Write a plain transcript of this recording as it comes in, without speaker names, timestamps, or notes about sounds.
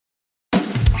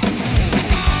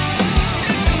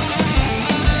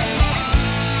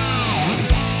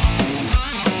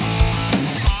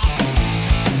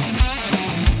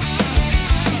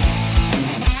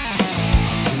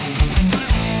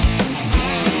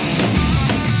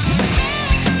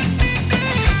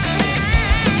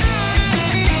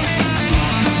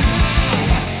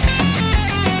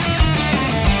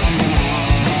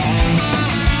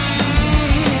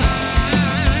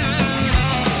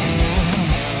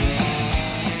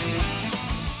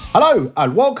Hello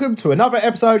and welcome to another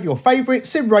episode of your favourite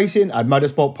sim racing and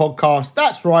motorsport podcast.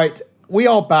 That's right, we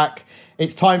are back.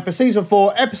 It's time for season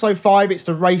 4, episode 5. It's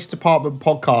the Race Department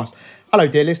podcast. Hello,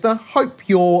 dear listener. Hope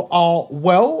you are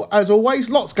well. As always,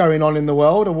 lots going on in the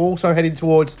world, and we're also heading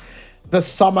towards the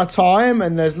summertime,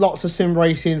 and there's lots of sim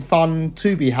racing fun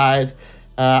to be had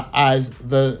as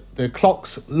the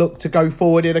clocks look to go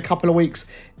forward in a couple of weeks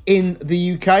in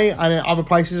the UK and in other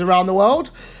places around the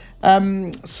world.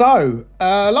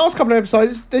 Last couple of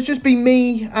episodes, there's just been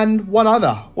me and one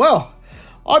other. Well,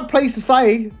 I'm pleased to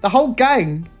say the whole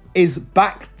gang is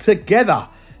back together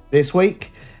this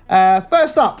week.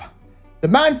 First up, the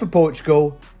man for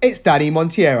Portugal, it's Danny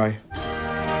Monteiro.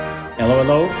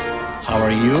 Hello. How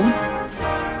are you?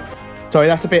 Sorry,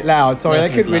 that's a bit loud. Sorry, I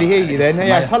couldn't really hear you then.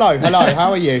 Yes, hello. How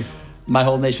are you? My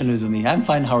whole nation is with me. I'm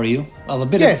fine. How are you? Well,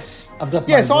 I've got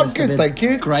my I'm good, thank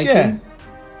you. Cracking. Yeah.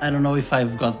 I don't know if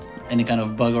I've got any kind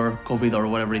of bug or COVID or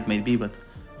whatever it may be, but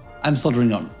I'm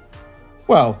soldiering on.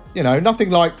 Well,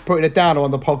 nothing like putting a downer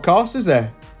on the podcast, is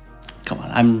there? Come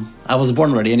on, I was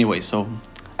born ready anyway, so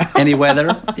any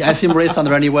weather. I sim race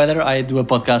under any weather. I do a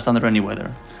podcast under any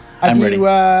weather. I'm ready.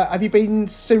 Have you been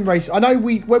sim racing? I know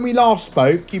when we last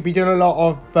spoke, you've been doing a lot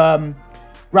of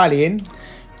rallying.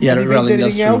 Yeah, have you rallying. Been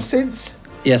doing anything else since?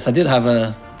 Yes, I did have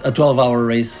a 12-hour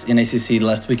race in ACC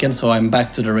last weekend, so I'm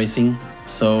back to the racing.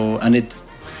 And it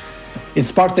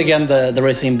sparked again the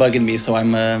racing bug in me, so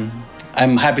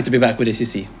I'm happy to be back with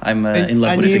ACC. I'm in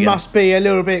love with it again. And you must be a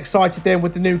little bit excited then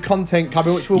with the new content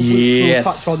coming, which we'll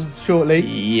touch on shortly.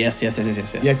 Yes. Yes.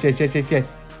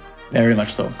 Very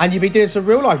much so. And you've been doing some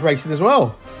real life racing as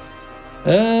well.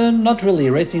 Not really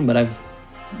racing, but I've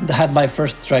had my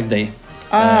first track day.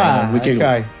 A week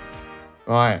ago.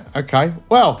 Right. Okay.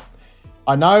 Well,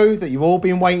 I know that you've all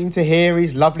been waiting to hear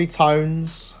his lovely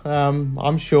tones.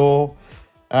 I'm sure.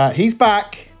 He's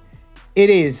back. It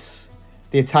is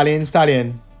the Italian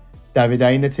stallion,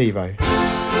 Davide Nativo.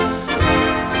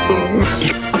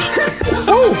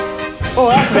 Oh,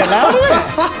 that's a bit loud,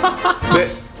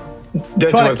 isn't it?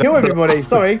 Trying to kill everybody.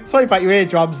 Sorry about your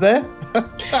eardrums there.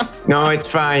 No, it's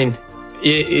fine.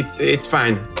 It's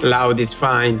fine. Loud is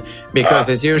fine because,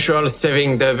 as usual,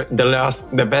 saving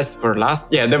the best for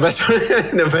last. Yeah, the best for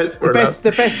last.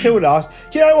 The best till last.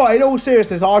 Do you know what? In all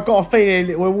seriousness, I've got a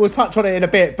feeling we'll touch on it in a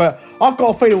bit, but I've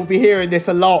got a feeling we'll be hearing this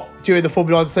a lot during the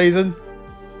Formula 1 season.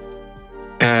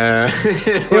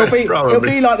 It'll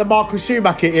be like the Michael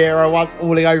Schumacher era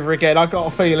all over again. I've got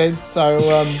a feeling. So,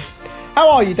 how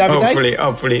are you, Davide?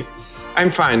 Hopefully. I'm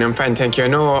fine, thank you. I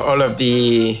know all of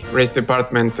the race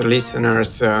department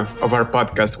listeners of our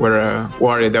podcast were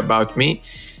worried about me.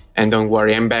 And don't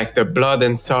worry, I'm back. The blood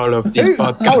and soul of this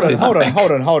podcast is back.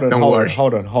 Hold on.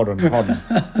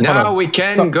 Now we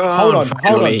can go on.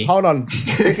 Hold on.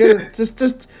 We're gonna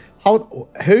just hold.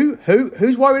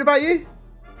 Who's worried about you?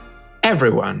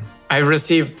 Everyone. I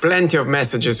received plenty of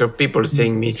messages of people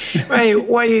saying me, hey,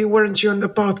 why weren't you on the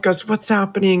podcast? What's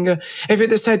happening? If you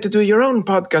decide to do your own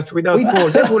podcast without Paul,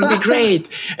 that would be great.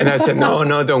 And I said, no,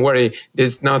 don't worry.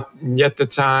 This is not yet the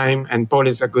time. And Paul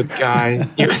is a good guy.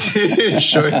 You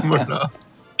show him more love.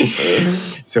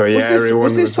 So yeah, everyone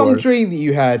was this some dream that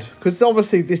you had? Because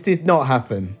obviously this did not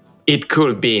happen. It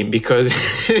could be because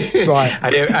right.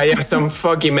 I have some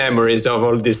foggy memories of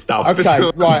all this stuff. Okay,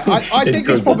 so right. I think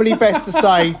it's probably best to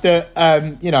say that,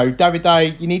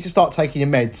 Davide, you need to start taking your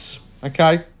meds,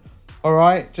 okay? All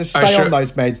right? Just stay on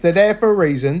those meds. They're there for a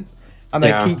reason, and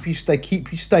they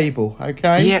keep you stable,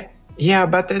 okay? Yeah,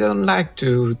 but I don't like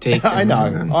to take them. I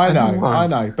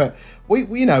know. But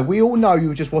we all know you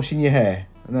were just washing your hair.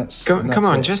 And that's come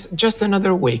on, just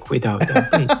another week without them,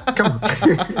 please. Come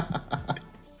on.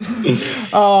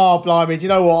 Oh, blimey. Do you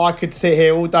know what? I could sit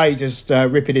here all day just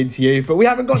ripping into you, but we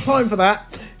haven't got time for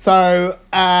that. So,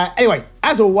 anyway,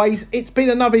 as always, it's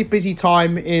been another busy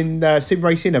time in sim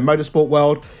racing and motorsport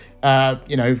world.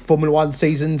 Formula 1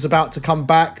 season's about to come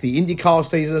back. The IndyCar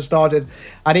season has started,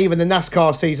 and even the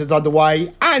NASCAR season's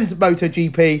underway, and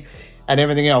MotoGP and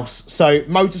everything else. So,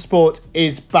 motorsport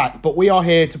is back, but we are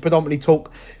here to predominantly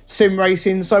talk sim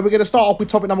racing. So we're going to start off with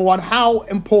topic number 1. How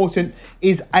important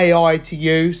is AI to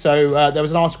you? So there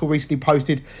was an article recently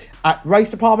posted at Race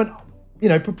Department,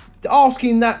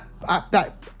 asking that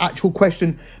actual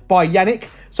question by Yannick.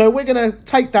 So we're going to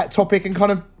take that topic and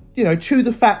kind of, chew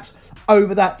the fat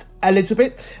over that a little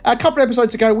bit. A couple of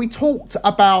episodes ago, we talked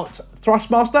about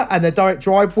Thrustmaster and their direct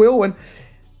drive wheel and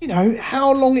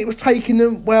how long it was taking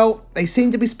them. Well, they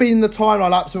seem to be speeding the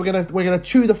timeline up, so we're gonna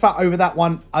chew the fat over that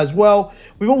one as well.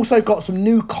 We've also got some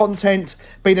new content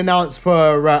being announced for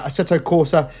Assetto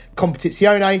Corsa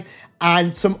Competizione,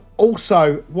 and some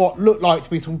also what looked like to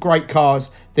be some great cars,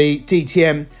 the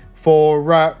DTM for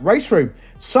Race Room.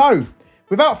 So,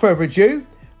 without further ado,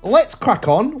 let's crack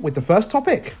on with the first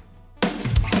topic.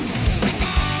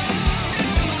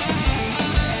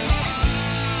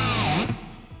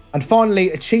 And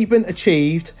finally, achievement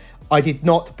achieved. I did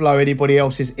not blow anybody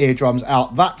else's eardrums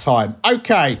out that time.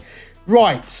 Okay,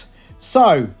 right.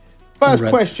 So, first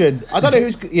question. I don't know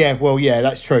who's... Yeah, well, yeah,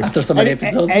 that's true. After so many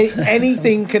episodes.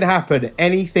 Anything can happen.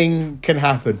 Anything can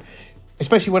happen.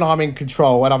 Especially when I'm in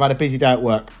control and I've had a busy day at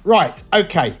work. Right,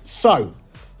 okay. So,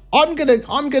 I'm gonna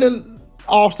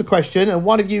ask the question, and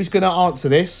one of you is going to answer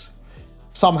this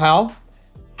somehow.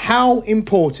 How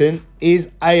important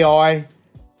is AI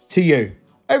to you?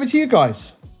 Over to you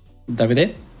guys.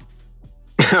 Davide?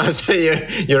 So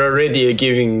you're already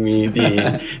giving me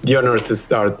the honor to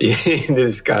start the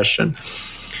discussion.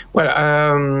 Well,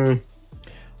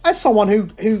 as someone who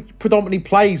predominantly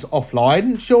plays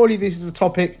offline, surely this is a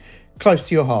topic close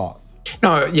to your heart.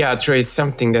 No, yeah, true. It's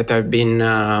something that I've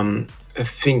been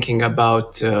thinking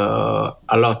about a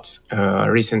lot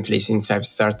recently since I've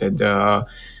started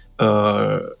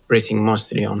racing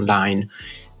mostly online.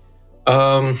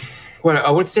 Well,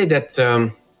 I would say that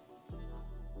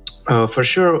for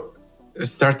sure,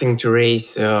 starting to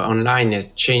race online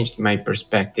has changed my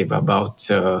perspective about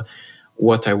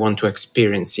what I want to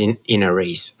experience in a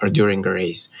race or during a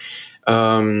race.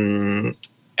 And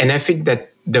I think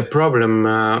that the problem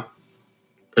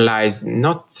lies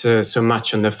not so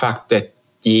much on the fact that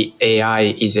the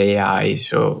AI is AI,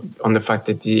 so on the fact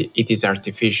that it is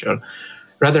artificial,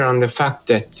 rather on the fact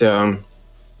that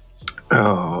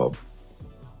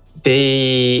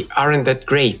they aren't that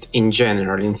great in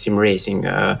general in sim racing.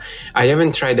 I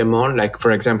haven't tried them all. Like,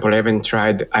 for example, I haven't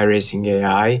tried iRacing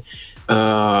AI,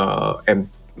 and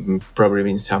probably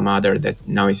in some other that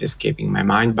now is escaping my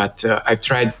mind. But I've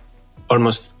tried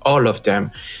almost all of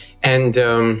them. And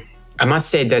I must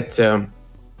say that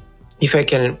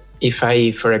if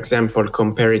I, for example,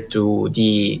 compare it to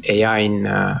the AI in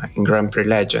Grand Prix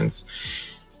Legends,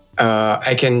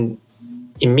 I can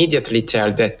immediately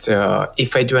tell that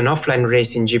if I do an offline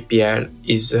race in GPL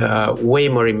is way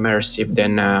more immersive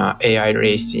than AI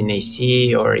race in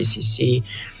AC or ACC,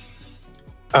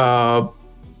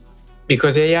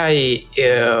 because AI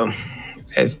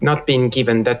has not been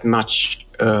given that much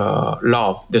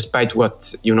love, despite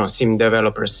what sim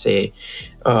developers say.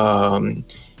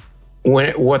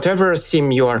 Whatever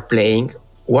sim you are playing,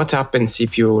 what happens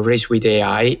if you race with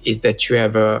AI is that you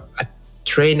have a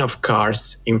train of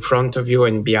cars in front of you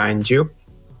and behind you,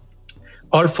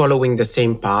 all following the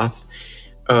same path,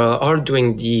 all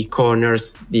doing the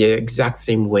corners the exact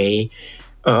same way.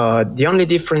 The only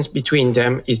difference between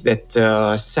them is that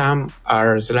some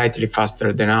are slightly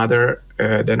faster than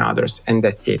others, and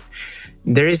that's it.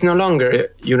 There is no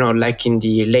longer, like in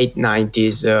the late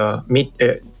 90s,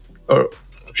 or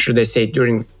should I say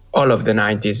during all of the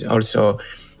 90s, also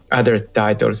other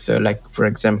titles, like, for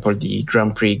example, the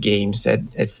Grand Prix games and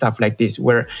stuff like this,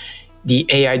 where the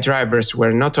AI drivers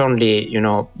were not only,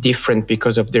 different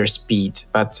because of their speed,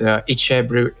 but each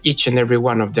and every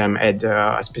one of them had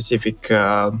a specific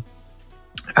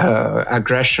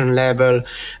aggression level,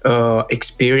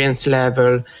 experience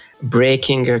level,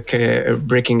 braking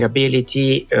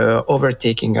ability,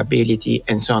 overtaking ability,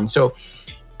 and so on. So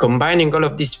combining all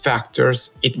of these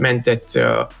factors, it meant that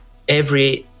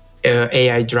every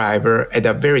AI driver had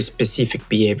a very specific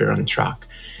behavior on track.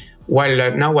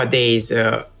 While nowadays,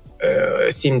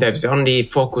 sim devs only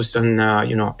focus on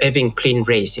having clean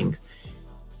racing,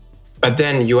 but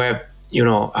then you have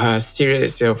a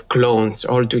series of clones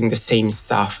all doing the same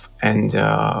stuff, and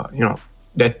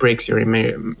that breaks your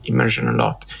immersion a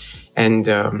lot. And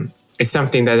it's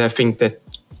something that I think that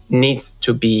needs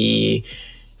to be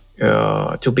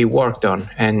worked on,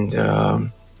 and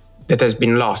that has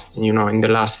been lost, in the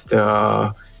last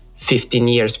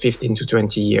 15 to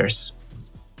 20 years.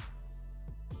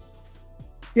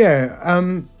 Yeah,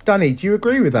 Danny, do you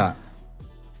agree with that?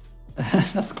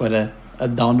 That's quite a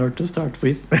downer to start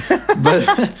with.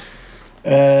 But,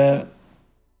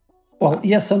 well,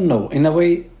 yes and no. In a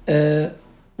way,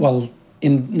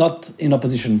 not in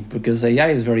opposition, because AI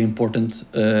is very important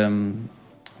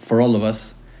for all of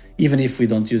us. Even if we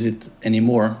don't use it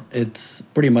anymore, it's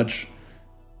pretty much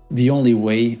the only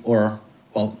way, or,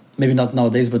 well, maybe not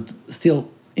nowadays, but still,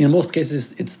 in most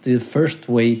cases, it's the first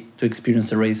way to experience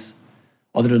a race,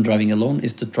 other than driving alone,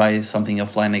 is to try something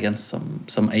offline against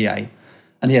some AI.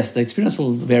 And yes, the experience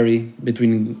will vary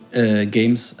between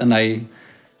games,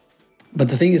 but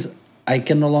the thing is, I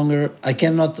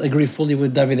cannot agree fully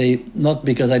with Davide, not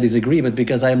because I disagree, but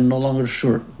because I am no longer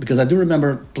sure. Because I do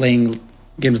remember playing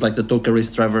games like the Toka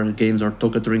Race Driver games or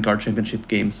Toka Touring Car Championship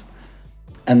games,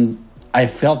 and I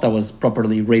felt I was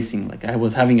properly racing, like I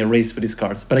was having a race with these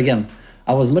cars. But again,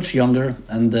 I was much younger,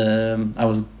 and I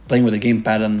was playing with a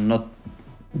gamepad and not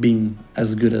being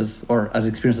as good as or as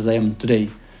experienced as I am today.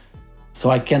 So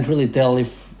I can't really tell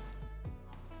if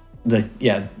the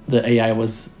AI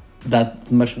was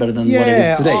that much better than what it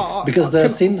is today, because the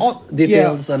sims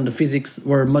details and the physics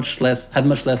were much less depth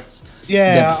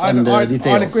and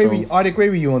details. I'd agree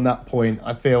with you on that point.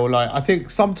 I think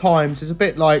sometimes it's a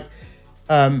bit like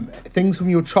things from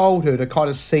your childhood are kind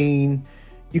of seen.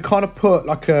 You kind of put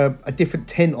like a different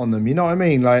tint on them. You know what I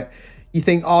mean? Like you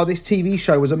think, oh, this TV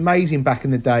show was amazing back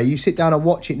in the day. You sit down and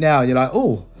watch it now, and you're like,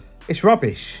 oh, it's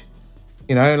rubbish.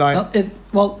 You know, like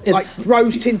it's like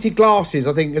rose-tinted glasses.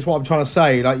 I think is what I'm trying to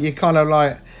say. Like you kind of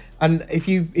like, and if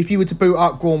you were to boot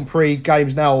up Grand Prix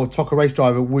games now or TOCA Race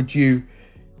Driver, would you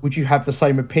have the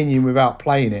same opinion without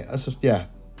playing it? That's just, yeah.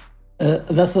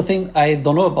 That's the thing. I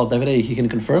don't know about Davide. He can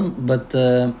confirm, but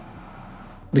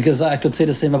because I could say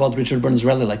the same about Richard Burns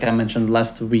Rally, like I mentioned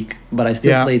last week, but I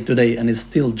still play it today, and it's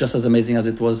still just as amazing as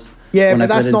it was. Yeah, but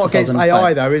that's not against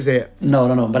AI, though, is it?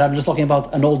 No. But I'm just talking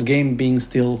about an old game being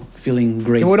still feeling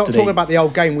great. We're not talking about the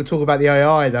old game. We're talking about the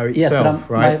AI, though, itself, yes, but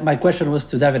right? My question was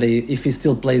to Davide if he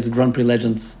still plays Grand Prix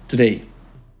Legends today.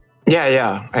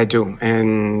 Yeah, I do,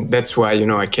 and that's why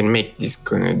I can make this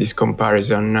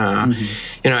comparison.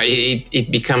 It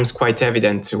becomes quite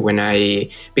evident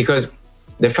because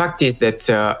the fact is that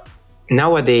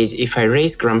nowadays, if I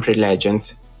race Grand Prix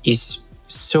Legends, is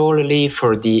solely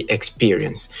for the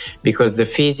experience, because the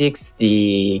physics,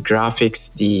 the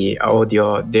graphics, the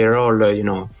audio, they're all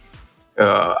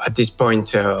at this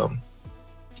point.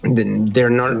 They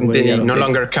no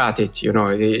longer cut it.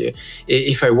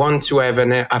 If I want to have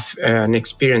an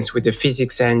experience with the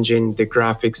physics engine, the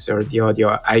graphics, or the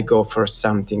audio, I go for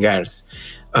something else.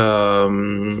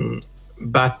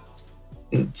 But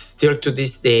still to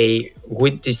this day,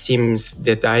 with the sims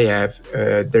that I have,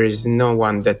 there is no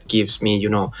one that gives me,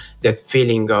 that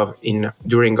feeling of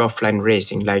during offline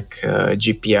racing like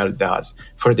GPL does,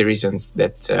 for the reasons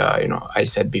that I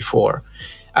said before.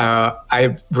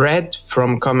 I've read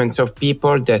from comments of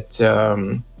people that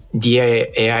the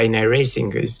AI in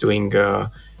iRacing is doing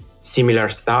similar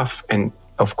stuff, and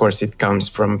of course it comes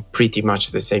from pretty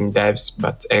much the same devs.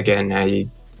 But again, I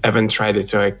haven't tried it,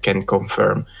 so I can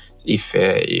confirm if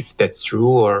that's true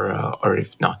or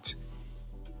if not.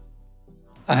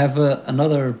 I have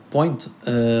another point,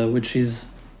 which is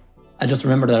I just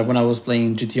remember that when I was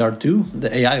playing GTR2,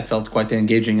 the AI felt quite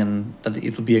engaging and that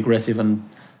it would be aggressive and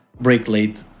brake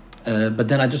late. But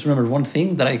then I just remembered one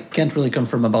thing that I can't really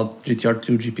confirm about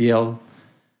GTR2 GPL,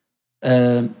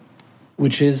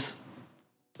 which is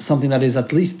something that is,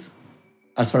 at least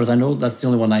as far as I know, that's the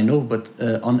only one I know, but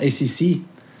on ACC,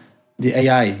 the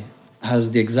AI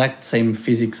has the exact same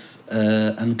physics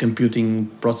and computing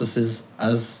processes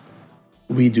as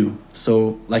we do.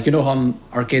 So, like, on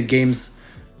arcade games,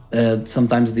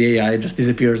 sometimes the AI just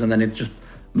disappears and then it just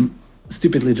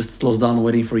stupidly just slows down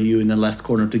waiting for you in the last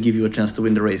corner to give you a chance to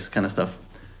win the race, kind of stuff.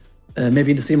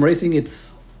 Maybe in the sim racing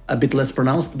it's a bit less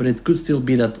pronounced, but it could still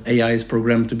be that AI is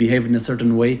programmed to behave in a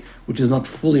certain way, which is not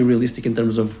fully realistic in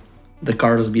terms of the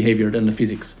car's behavior and the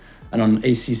physics. And on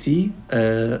ACC,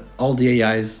 all the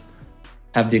AIs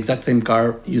have the exact same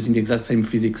car using the exact same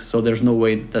physics, so there's no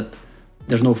way that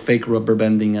there's no fake rubber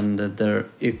banding and that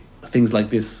things like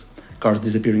this, cars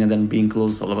disappearing and then being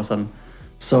closed all of a sudden.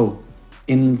 So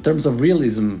in terms of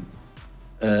realism,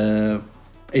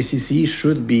 ACC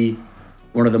should be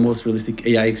one of the most realistic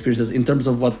AI experiences in terms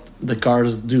of what the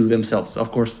cars do themselves.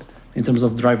 Of course, in terms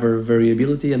of driver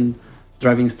variability and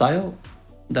driving style,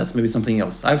 that's maybe something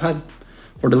else. I've had,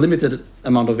 for the limited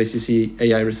amount of ACC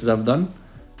AI races I've done,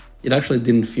 it actually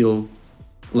didn't feel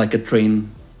like a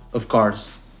train of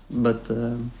cars. But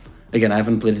again, I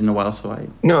haven't played it in a while, so I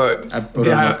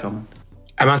don't comment.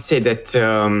 I must say that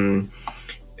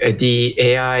the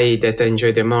AI that I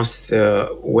enjoy the most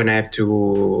when I have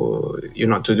to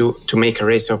make a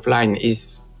race offline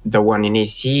is the one in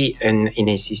AC and in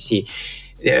ACC.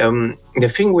 The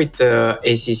thing with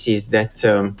ACC is that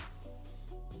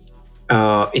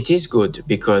it is good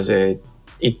because it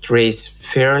races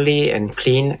fairly and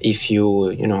clean if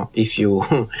you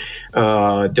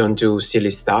don't do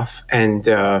silly stuff, and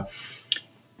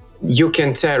you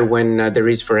can tell when there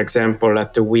is, for example,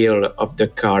 at the wheel of the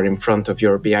car in front of you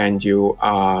or behind you,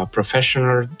 a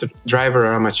professional driver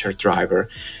or amateur driver.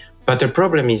 But the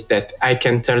problem is that I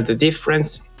can tell the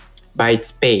difference by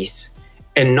its pace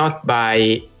and not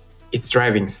by its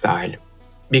driving style,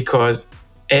 because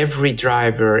every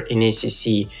driver in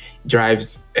ACC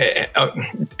drives,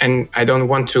 and I don't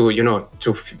want to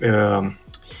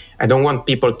I don't want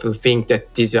people to think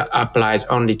that this applies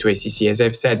only to ACC. As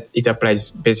I've said, it applies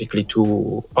basically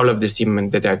to all of the sim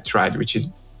that I've tried, which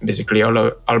is basically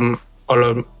almost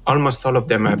all of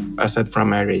them aside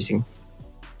from iRacing.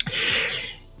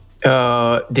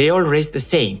 They all race the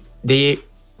same. They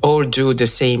all do the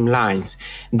same lines.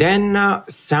 Then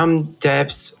some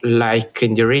devs, like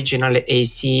in the original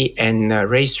AC and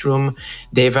Race Room,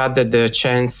 they've added the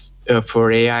chance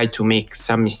for AI to make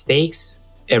some mistakes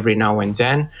every now and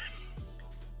then.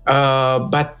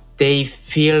 But they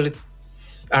feel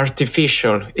it's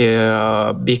artificial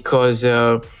because,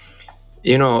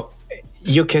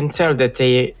 you can tell that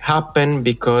they happen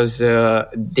because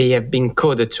they have been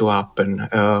coded to happen.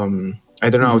 I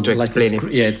don't know how to explain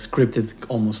it. Yeah, it's scripted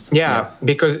almost. Yeah,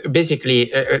 because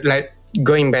basically, like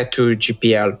going back to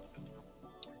GPL,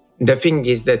 the thing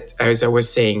is that, as I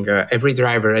was saying, every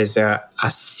driver has a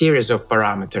series of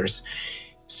parameters.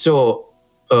 So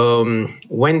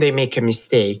when they make a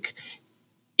mistake,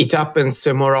 it happens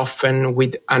more often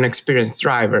with unexperienced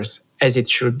drivers, as it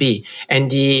should be. And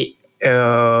the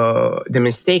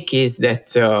mistake is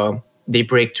that they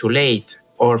brake too late,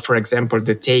 or, for example,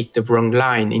 they take the wrong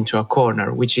line into a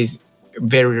corner, which is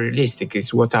very realistic.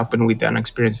 It's what happened with an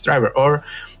experienced driver, or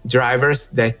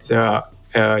drivers that,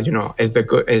 as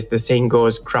the saying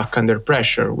goes, crack under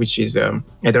pressure, which is, I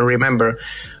don't remember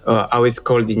how it's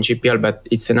called in GPL, but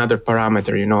it's another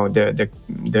parameter,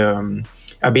 the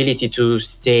ability to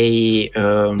stay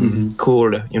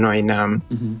cool,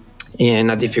 in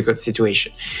a difficult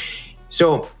situation.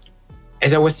 So,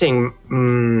 as I was saying,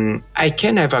 I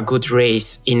can have a good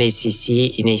race in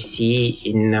ACC, in AC,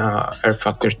 in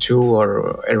rFactor 2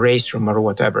 or a Race Room or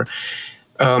whatever.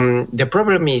 The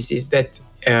problem is that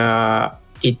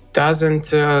it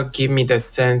doesn't give me that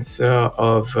sense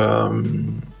of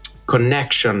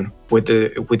connection with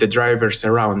the drivers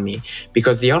around me,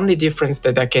 because the only difference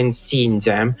that I can see in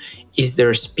them is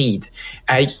their speed.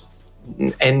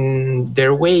 And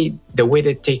the way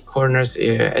they take corners,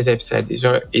 as I've said, is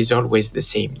always the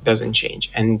same, doesn't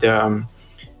change, and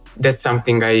that's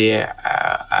something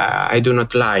I do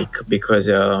not like, because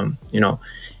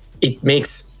it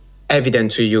makes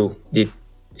evident to you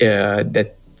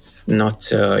that that's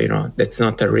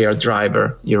not a real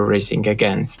driver you're racing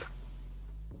against.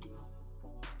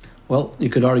 Well, you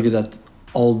could argue that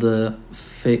all the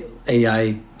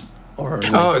AI.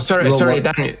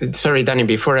 Sorry, Danny.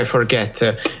 Before I forget,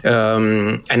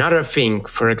 another thing,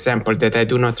 for example, that I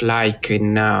do not like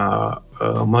in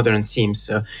modern sims,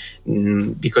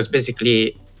 because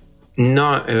basically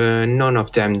none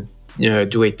of them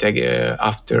do it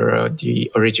after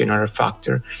the original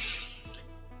factor.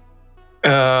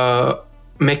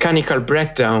 Mechanical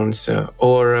breakdowns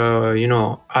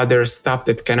or other stuff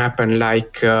that can happen,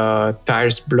 like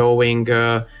tires blowing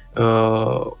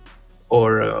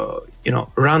or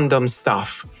random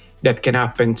stuff that can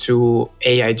happen to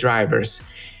AI drivers.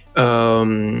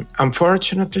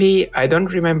 Unfortunately, I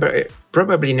don't remember.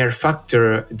 Probably in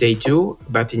rFactor they do,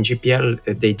 but in GPL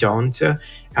they don't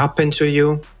happen to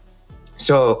you.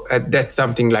 So that's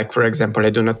something, like, for example, I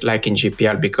do not like in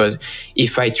GPL, because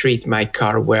if I treat my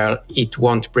car well, it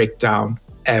won't break down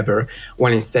ever,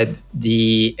 when instead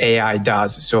the AI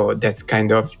does. So that's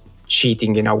kind of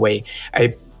cheating in a way.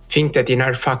 I think that in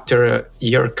rFactor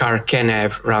your car can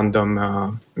have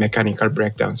random mechanical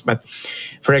breakdowns. But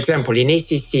for example, in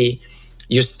ACC,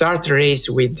 you start a race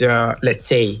with, let's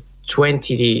say,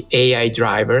 20 AI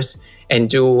drivers and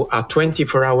do a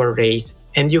 24-hour race,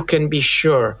 and you can be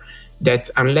sure that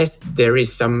unless there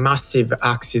is some massive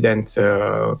accident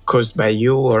caused by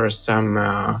you, or some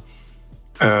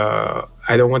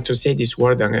I don't want to say this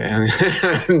word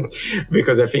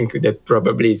because I think that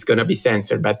probably is going to be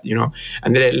censored, but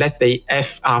unless they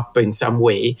F up in some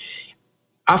way,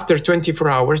 after 24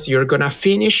 hours you're going to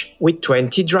finish with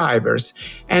 20 drivers,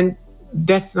 and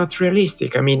that's not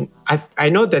realistic. I mean, I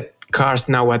know that cars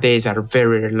nowadays are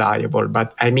very reliable,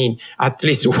 but I mean, at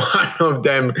least one of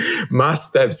them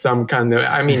must have some kind of,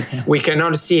 we can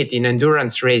all see it in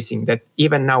endurance racing, that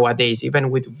even nowadays, even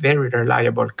with very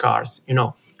reliable cars,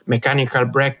 mechanical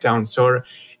breakdowns or,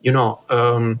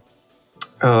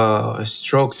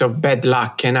 strokes of bad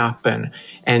luck can happen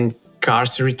and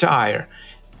cars retire.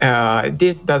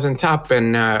 This doesn't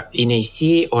happen in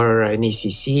AC or in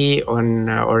ACC or in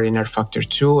rFactor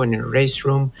 2 or in a Race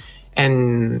Room.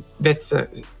 And that's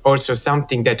also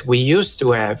something that we used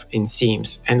to have in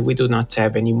sims and we do not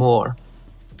have anymore.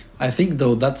 I think,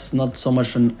 though, that's not so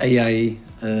much an AI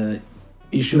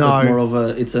issue, but more of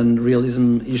it's a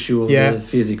realism issue of the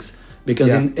physics.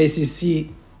 Because in ACC,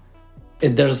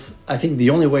 I think the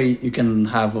only way you can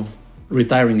have of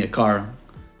retiring a car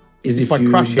is Just if by you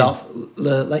crashing.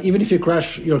 like even if you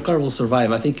crash, your car will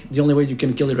survive. I think the only way you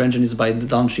can kill your engine is by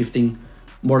downshifting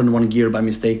more than one gear by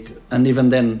mistake, and even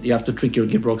then you have to trick your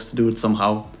gearbox to do it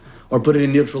somehow, or put it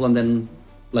in neutral and then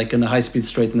like in a high speed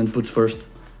straight and then put first.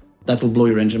 That will blow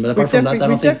your engine. But apart from that, I don't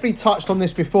We've think. definitely touched on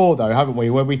this before, though, haven't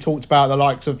we? When we talked about the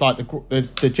likes of like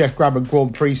the Jeff Grabban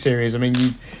Grand Prix series. I mean,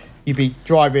 you'd be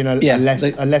driving a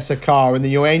lesser car, and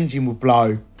then your engine would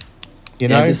blow. You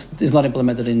know, this is not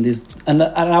implemented in this, and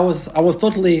I was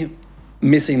totally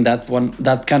missing that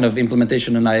kind of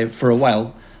implementation, and for a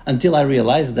while until I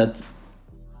realized that,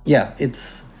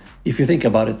 it's, if you think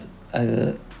about it,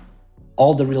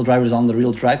 all the real drivers on the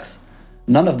real tracks,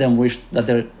 none of them wished that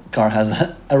their car has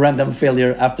a random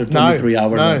failure after 23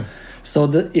 hours. No. So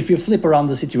if you flip around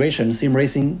the situation, sim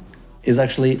racing is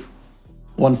actually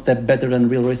one step better than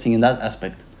real racing in that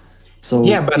aspect. So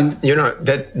but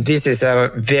that this is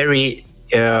a very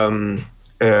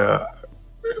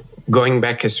going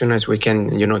back as soon as we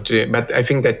can, but I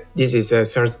think that this is a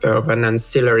sort of an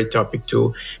ancillary topic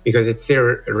too, because it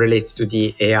still relates to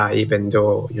the AI, even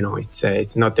though,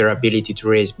 it's not their ability to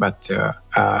race, but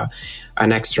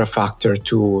an extra factor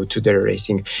to their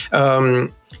racing.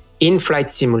 In-flight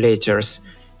simulators,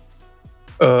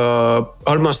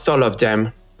 almost all of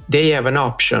them, they have an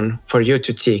option for you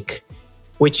to tick,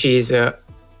 which is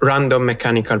random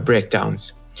mechanical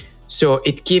breakdowns. So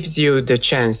it gives you the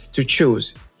chance to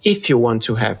choose if you want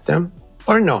to have them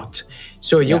or not.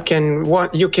 So you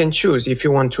can choose if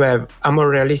you want to have a more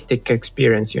realistic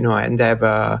experience, and have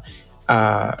a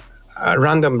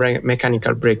random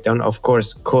mechanical breakdown, of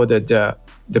course, coded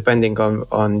depending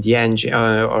on the engine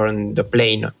or on the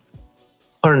plane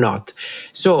or not.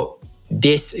 So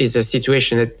this is a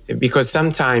situation that, because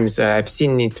sometimes I've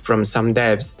seen it from some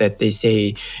devs that they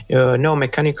say, no,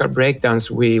 mechanical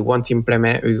breakdowns, we won't be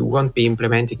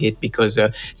implementing it because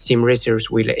sim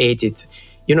racers will hate it.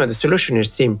 The solution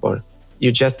is simple.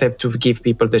 You just have to give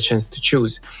people the chance to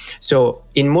choose. So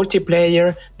in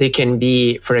multiplayer, they can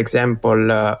be, for example,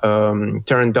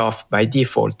 turned off by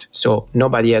default. So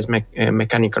nobody has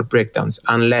mechanical breakdowns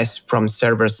unless from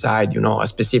server side, a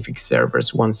specific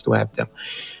servers wants to have them.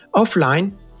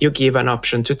 Offline, you give an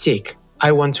option to tick.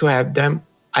 I want to have them.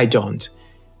 I don't.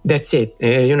 That's it.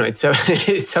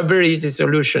 It's a very easy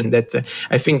solution that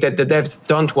I think that the devs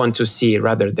don't want to see,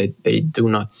 rather that they do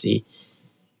not see.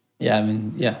 Yeah, I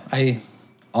mean,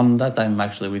 on that I'm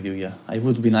actually with you. Yeah, it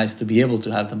would be nice to be able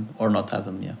to have them or not have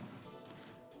them. Yeah.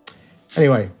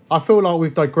 Anyway, I feel like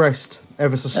we've digressed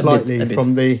ever so slightly a bit.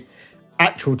 from the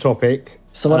actual topic.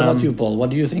 So what about you, Paul? What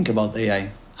do you think about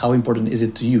AI? How important is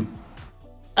it to you?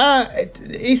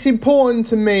 It's important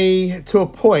to me to a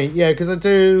point, because I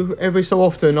do every so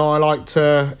often. I like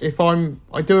to,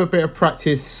 I do a bit of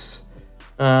practice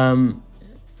in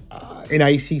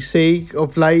ACC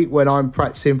of late when I'm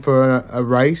practicing for a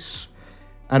race,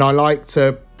 and I like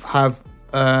to have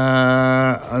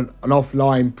an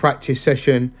offline practice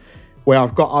session where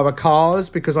I've got other cars,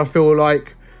 because I feel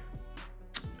like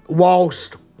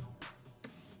whilst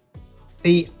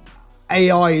the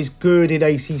AI is good in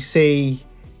ACC,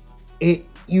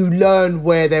 you learn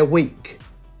where they're weak,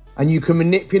 and you can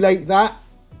manipulate that.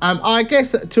 I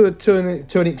guess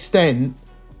to an extent,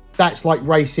 that's like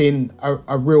racing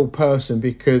a real person,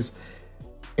 because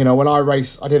when I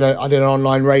race, I did an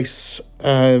online race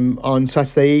on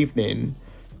Saturday evening,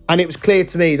 and it was clear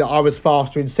to me that I was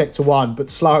faster in sector 1 but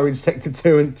slower in sector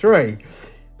 2 and 3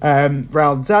 round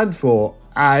Zandvoort,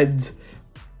 and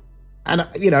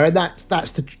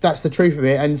that's the truth of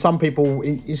it. And some people,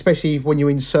 especially when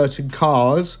you're in certain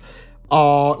cars,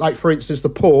 are like, for instance, the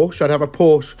Porsche. I'd have a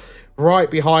Porsche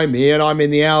right behind me and I'm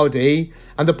in the Audi,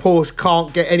 and the Porsche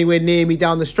can't get anywhere near me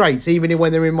down the straights, even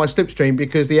when they're in my slipstream,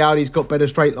 because the Audi's got better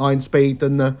straight line speed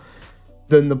than the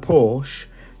Porsche.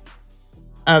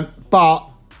 But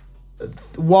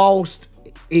whilst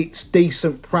it's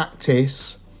decent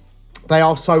practice, they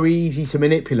are so easy to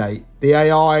manipulate. The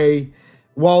AI,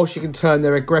 whilst you can turn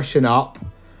their aggression up,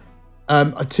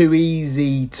 are too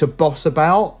easy to boss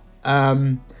about.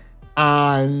 And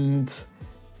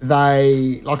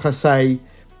they, like I say,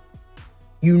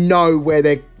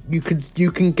 where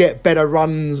you can get better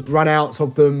run outs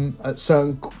of them at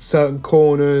certain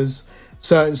corners,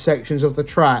 certain sections of the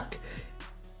track.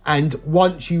 And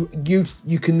once you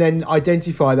can then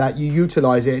identify that, you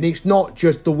utilize it. And it's not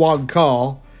just the one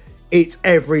car, it's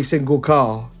every single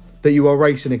car that you are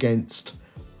racing against.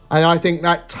 And I think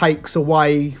that takes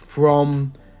away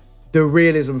from the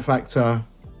realism factor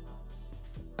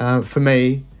for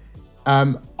me.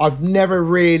 I've never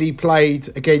really played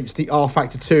against the R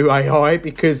Factor 2 AI,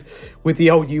 because with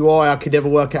the old UI, I could never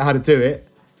work out how to do it.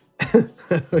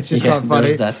 which is quite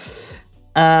funny. There's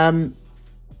that.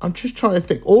 I'm just trying to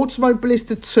think.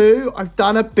 Automobilista 2, I've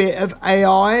done a bit of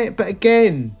AI, but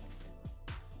again,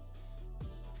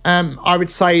 I would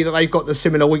say that they've got the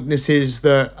similar weaknesses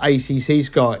that ACC's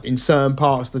got in certain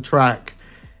parts of the track.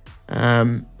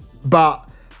 But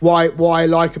what I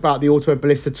like about the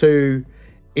Automobilista 2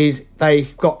 is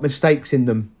they've got mistakes in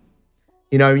them.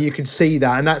 You know, you can see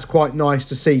that, and that's quite nice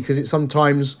to see because it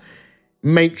sometimes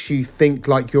makes you think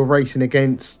like you're racing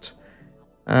against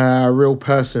a real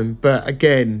person. But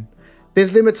again,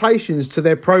 there's limitations to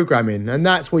their programming, and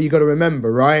that's what you got to remember,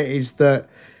 right? Is that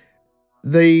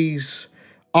these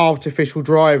artificial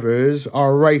drivers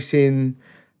are racing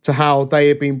to how they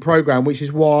have been programmed, which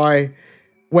is why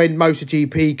when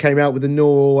MotoGP came out with the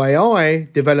neural AI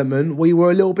development, we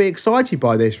were a little bit excited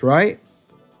by this, right?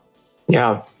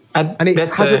 Yeah. And it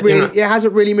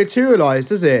hasn't really materialized,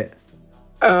 does it?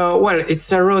 Well, it's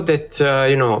a road that,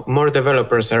 more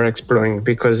developers are exploring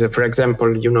because, for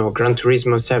example, Gran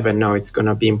Turismo 7, now it's going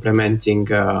to be implementing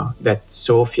that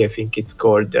Sophie, I think it's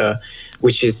called,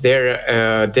 which is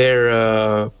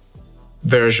their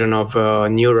version of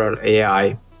neural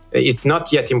AI. It's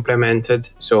not yet implemented,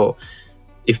 so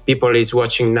if people is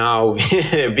watching now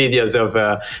videos of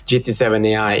GT7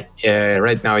 AI,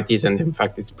 right now it isn't. In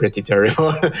fact, it's pretty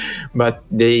terrible. But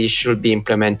they should be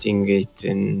implementing it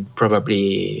in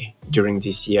probably during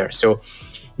this year. So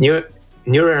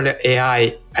neural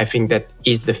AI, I think that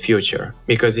is the future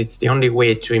because it's the only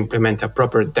way to implement a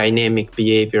proper dynamic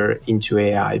behavior into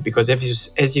AI. Because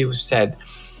as you said,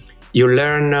 you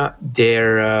learn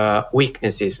their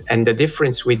weaknesses. And the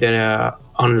difference with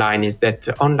online is that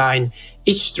online,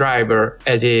 each driver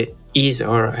has his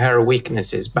or her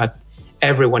weaknesses, but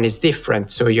everyone is different.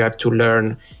 So you have to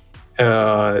learn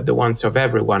the ones of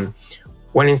everyone.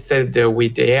 When instead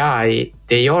with AI,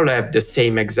 they all have the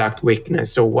same exact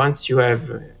weakness. So once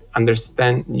you've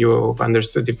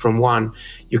understood it from one,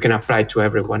 you can apply it to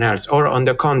everyone else. Or on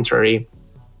the contrary,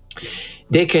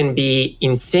 they can be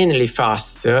insanely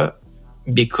fast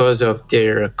because of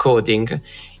their coding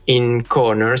in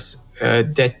corners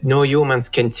that no humans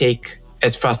can take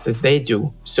as fast as they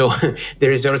do. So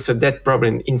there is also that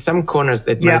problem. In some corners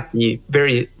that might be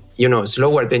very,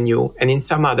 slower than you, and in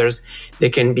some others, they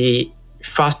can be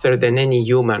faster than any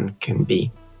human can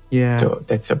be. Yeah. So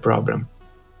that's a problem.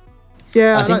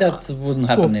 Yeah, I think that wouldn't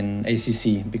happen in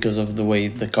ACC because of the way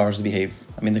the cars behave.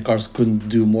 I mean, the cars couldn't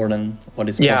do more than what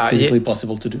is physically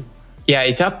possible to do. Yeah,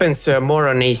 it happens more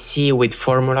on AC with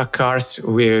Formula cars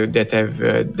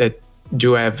that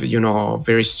do have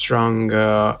very strong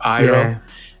aero. Yeah.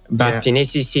 But in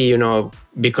ACC,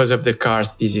 because of the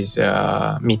cars, this is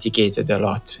mitigated a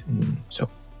lot. So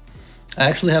I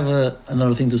actually have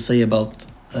another thing to say about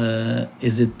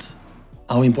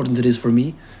how important it is for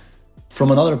me from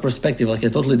another perspective, like a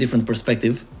totally different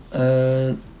perspective.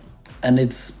 And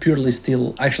it's purely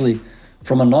still actually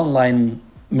from an online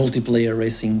multiplayer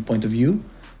racing point of view.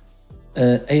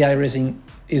 AI racing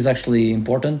is actually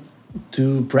important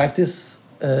to practice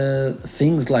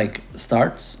things like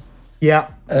starts. Yeah.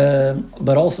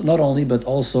 But also not only, but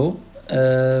also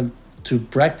to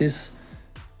practice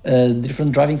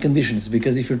different driving conditions.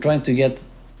 Because if you're trying to get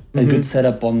a good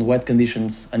setup on wet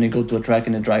conditions and you go to a track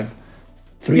and you drive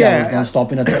 3 hours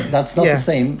non-stop in a track, that's not the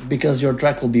same because your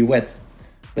track will be wet.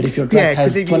 But if your track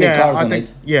has 20 cars on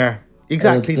it,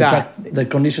 exactly the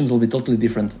conditions will be totally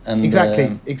different, and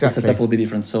exactly the setup will be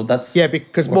different. So that's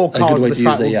because more cars on the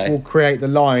track will create the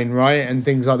line, right, and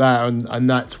things like that, and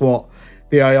that's what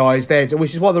the AI is there to,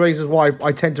 which is one of the reasons why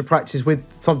I tend to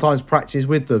sometimes practice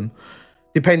with them.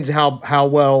 Depends how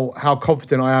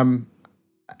confident I am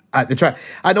at the track,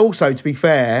 and also to be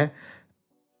fair,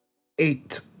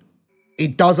 it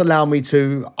does allow me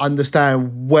to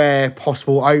understand where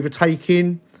possible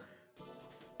overtaking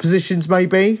positions may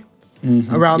be.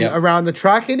 Around the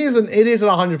track. It isn't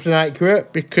 100%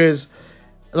 accurate because,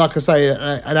 like I say,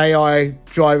 an AI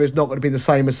driver is not going to be the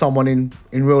same as someone in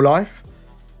real life,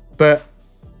 but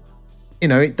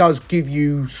it does give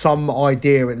you some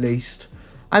idea at least,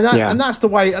 and that's the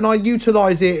way. And I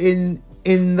utilize it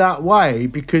in that way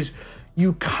because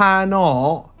you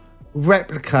cannot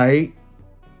replicate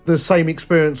the same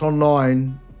experience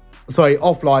offline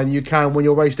you can when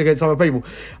you're racing against other people.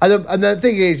 And the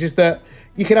thing is that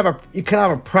you can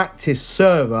have a practice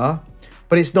server,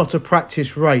 but it's not a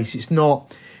practice race. It's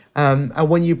not, and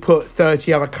when you put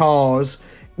 30 other cars,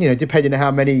 depending on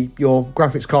how many your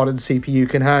graphics card and CPU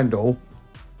can handle,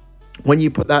 when you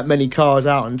put that many cars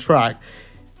out on track,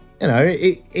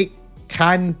 it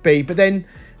can be. But then,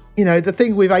 the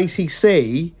thing with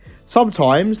ACC,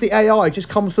 sometimes the AI just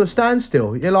comes to a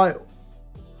standstill. You're like,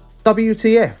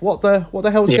 WTF? What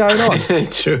the hell's going on?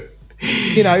 True.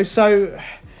 You know, so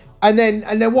and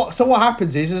then what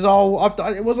happens is it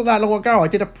wasn't that long ago I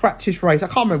did a practice race. I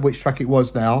can't remember which track it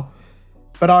was now,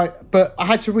 but I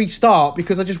had to restart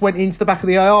because I just went into the back of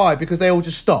the AI because they all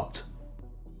just stopped.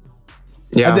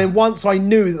 Yeah. And then once I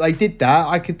knew that they did that,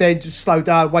 I could then just slow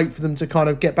down, wait for them to kind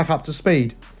of get back up to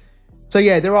speed. So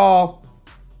yeah, there are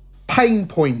pain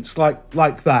points like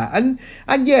that, and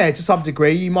yeah, to some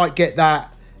degree you might get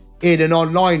that in an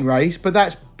online race, but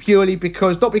that's purely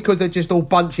not because they're just all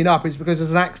bunching up. It's because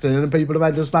there's an accident and people have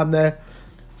had to slam their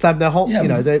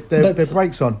their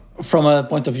brakes on. From a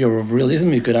point of view of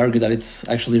realism, you could argue that it's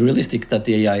actually realistic that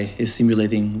the AI is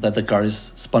simulating that the car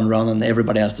is spun around and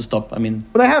everybody has to stop. I mean,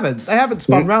 well, they haven't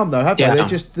spun round though, have they? They're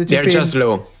just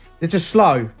slow. They're just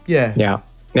slow. Yeah. Yeah.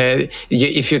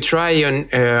 If you try on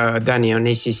Danny on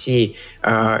ACC,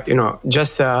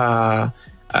 just a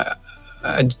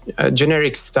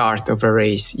generic start of a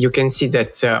race, you can see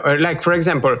that, like for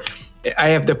example, I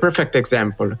have the perfect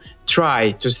example.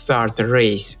 Try to start a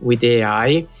race with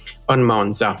AI on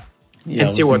Monza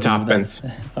and see what happens.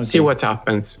 Okay. See what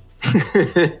happens.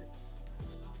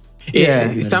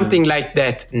 Something like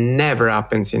that never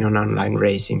happens in an online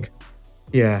racing.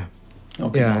 Yeah.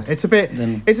 Okay. Yeah, it's a bit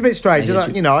strange.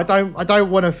 I don't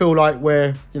want to feel like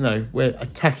we're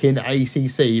attacking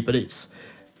ACC, but it's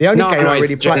the only game I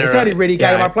really play. It's the only really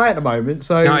game I play at the moment.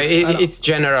 So it's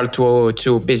general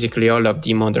to basically all of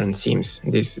the modern sims.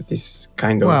 This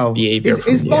kind of behavior.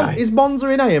 Is Monza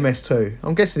in AMS too?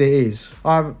 I'm guessing it is.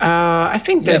 I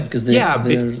think that because I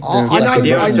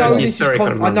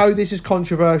know this is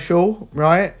controversial,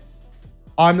 right?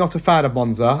 I'm not a fan of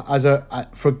Monza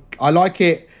I like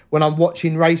it when I'm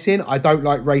watching racing. I don't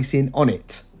like racing on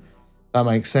it. That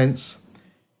makes sense.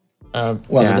 It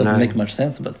doesn't make much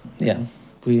sense, but yeah.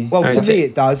 To me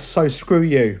it does, so screw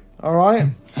you. All right?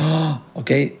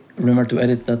 Okay, remember to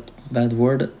edit that bad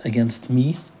word against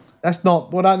me. That's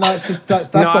not... Well, no, it's just...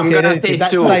 That's not getting edited.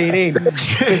 That's staying in.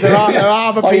 Because there are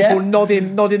other people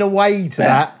nodding away to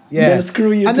that. Yeah. Then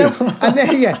screw you too.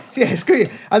 Screw you.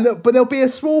 But there'll be a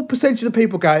small percentage of the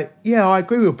people go, yeah, I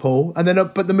agree with Paul. And then,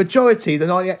 but the majority,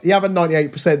 the other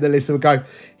 98% of the listeners will go,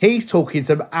 he's talking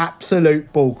some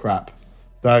absolute bullcrap.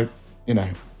 So,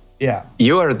 yeah.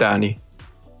 You are Danny.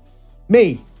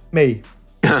 Me. Yes.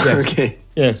 Okay.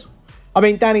 Yes. I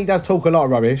mean, Danny does talk a lot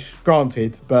of rubbish,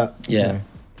 granted, but... Yeah.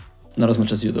 Not as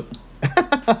much as you do.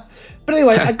 But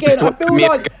anyway, again, I feel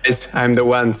like... Guys, I'm the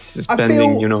one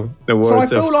spending, the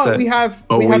words of wisdom. So I feel like we have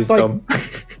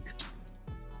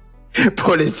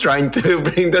Paul is trying to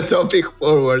bring the topic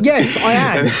forward. Yes, I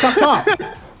am. Shut up.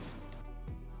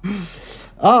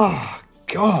 Oh,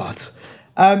 God.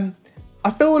 I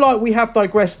feel like we have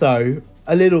digressed, though,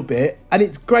 a little bit, and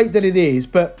it's great that it is,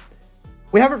 but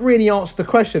we haven't really answered the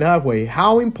question, have we?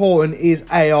 How important is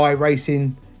AI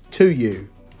racing to you?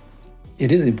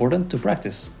 It is important to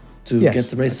practice, to get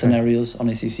the race scenarios on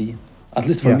ACC. At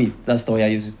least for me, that's the way I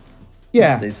use it.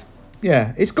 Nowadays.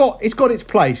 Yeah. It's got its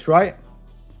place, right?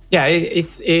 Yeah,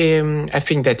 it's. I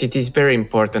think that it is very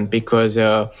important because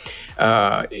you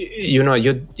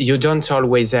don't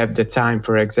always have the time,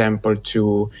 for example,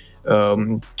 to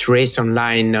race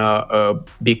online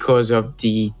because of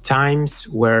the times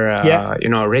where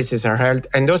races are held,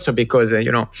 and also because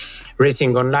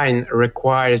racing online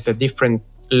requires a different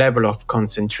level of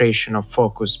concentration, of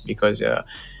focus, because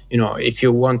if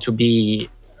you want to be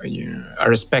a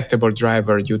respectable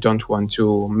driver, you don't want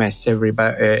to mess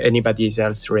anybody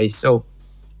else's race. So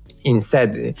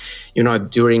instead,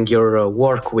 during your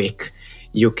work week,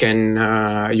 you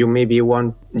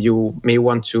may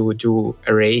want to do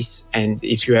a race, and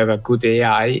if you have a good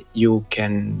AI, you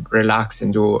can relax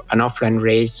and do an offline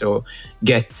race or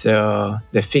get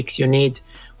the fix you need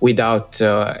without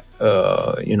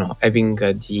having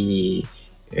the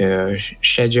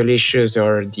schedule issues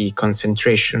or the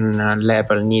concentration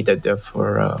level needed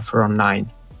for online.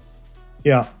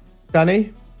 Yeah.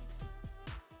 Danny?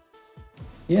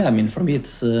 Yeah, I mean, for me,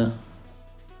 it's...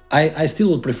 I still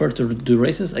would prefer to do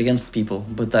races against people,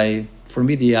 but for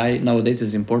me, the AI nowadays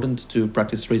is important to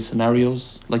practice race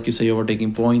scenarios, like you say,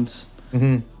 overtaking points,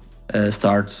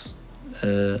 starts,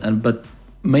 but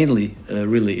mainly,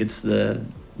 really, it's the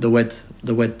wet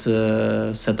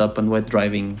setup and wet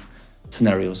driving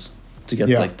scenarios to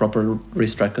get proper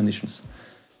racetrack conditions.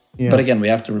 Yeah. But again, we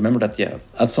have to remember that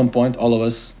at some point, all of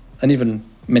us, and even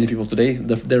many people today,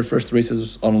 their first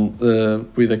races on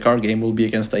with a car game will be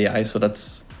against AI. So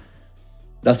that's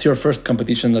your first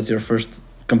competition. That's your first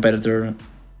competitor.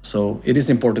 So it is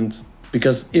important,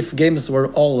 because if games were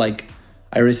all like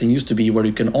iRacing used to be, where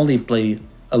you can only play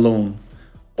alone,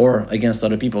 or against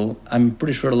other people, I'm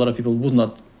pretty sure a lot of people would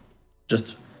not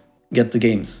just get the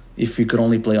games if you could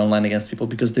only play online against people,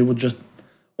 because they would just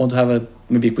want to have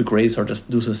maybe a quick race or just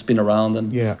do some spin around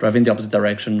and drive in the opposite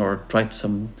direction or try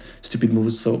some stupid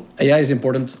moves. So AI is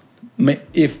important,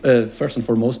 if first and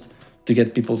foremost, to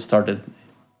get people started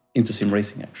into sim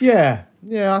racing.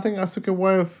 Actually, I think that's a good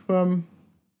way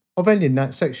of ending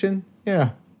that section. Yeah,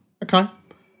 okay,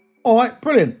 all right,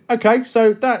 brilliant. Okay,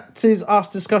 so that is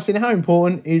us discussing how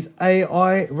important is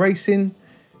AI racing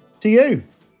to you.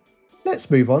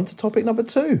 Let's move on to topic number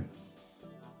 2.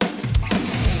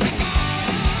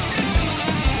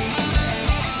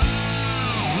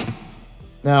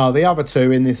 Now, the other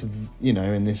two in this,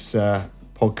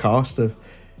 podcast have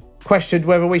questioned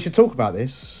whether we should talk about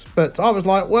this, but I was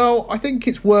like, well, I think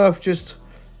it's worth just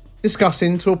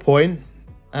discussing to a point.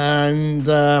 And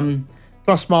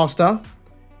Thrustmaster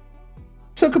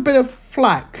took a bit of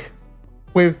flack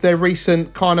with their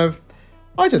recent kind of,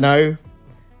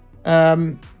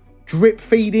 drip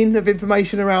feeding of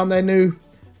information around their new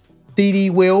DD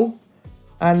wheel,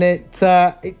 and it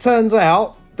turns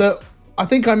out that, I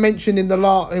think I mentioned in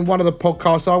one of the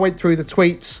podcasts, I went through the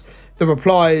tweets, the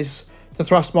replies to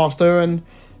Thrustmaster, and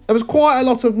there was quite a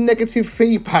lot of negative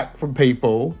feedback from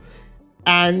people.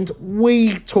 And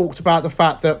we talked about the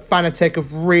fact that Fanatec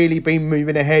have really been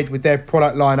moving ahead with their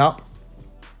product lineup.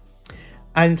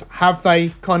 And have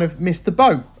they kind of missed the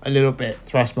boat a little bit,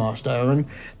 Thrustmaster? And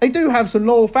they do have some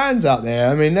loyal fans out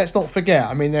there. I mean, let's not forget.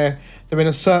 I mean, they're in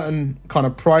a certain kind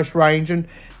of price range, and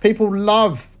people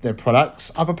love their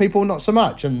products. Other people not so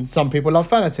much, and some people love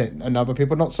Fanatec, and other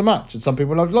people not so much, and some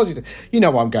people love Logitech. You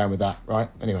know where I'm going with that, right?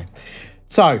 Anyway,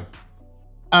 so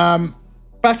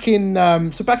back in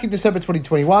December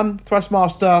 2021,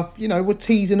 Thrustmaster, were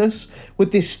teasing us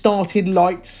with this starting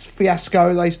lights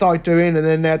fiasco they started doing, and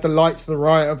then they had the lights to the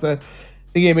right of the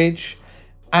image,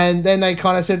 and then they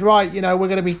kind of said, right, we're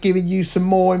going to be giving you some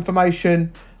more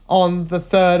information on the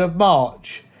 3rd of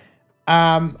March.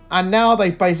 And now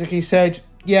they've basically said,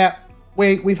 yeah,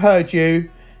 we've heard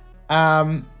you.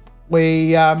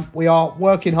 We are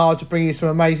working hard to bring you some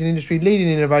amazing industry-leading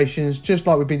innovations, just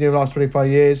like we've been doing the last 25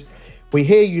 years. We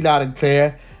hear you loud and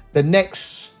clear. The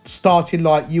next starting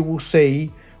light you will see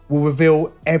will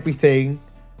reveal everything.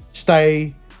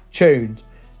 Stay tuned.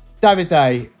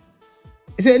 Davide,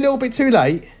 is it a little bit too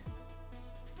late?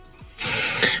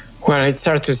 Well, it's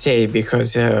hard to say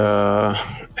because,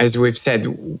 as we've said,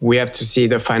 we have to see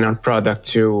the final product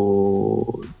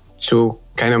to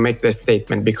kind of make the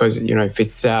statement. Because if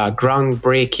it's a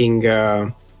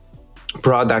groundbreaking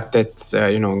product that's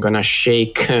gonna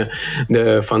shake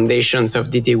the foundations of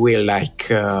DD wheel like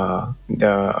the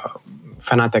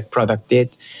Fanatec product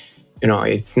did,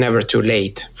 it's never too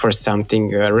late for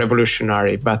something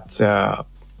revolutionary. But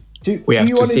Do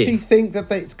you honestly think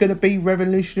that it's going to be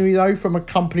revolutionary, though, from a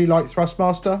company like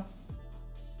Thrustmaster?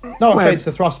 No offense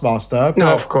to Thrustmaster.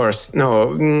 No, of course.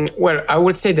 No. Well, I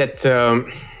would say that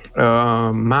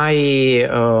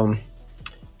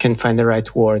can't find the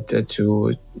right word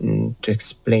to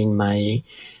explain my...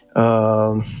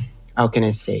 how can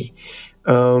I say?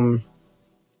 I'm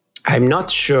not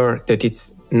sure that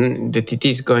it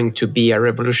is going to be a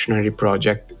revolutionary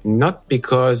project, not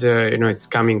because it's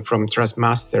coming from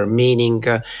Thrustmaster, meaning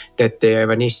that they have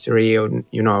an history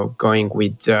of going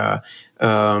with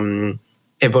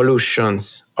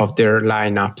evolutions of their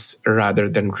lineups rather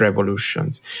than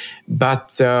revolutions,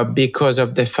 but because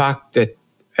of the fact that,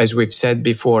 as we've said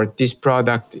before, this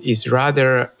product is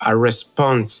rather a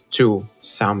response to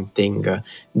something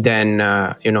than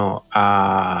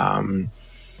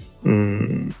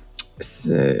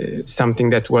something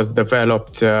that was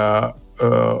developed on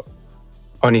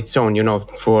its own,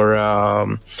 for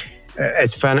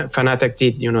as Fanatec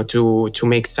did, to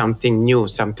make something new,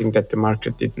 something that the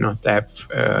market did not have.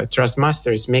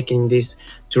 Thrustmaster is making this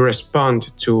to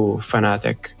respond to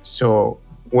Fanatec. So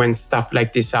when stuff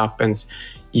like this happens,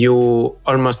 you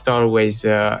almost always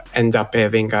end up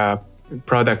having a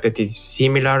product that is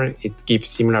similar. It gives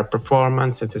similar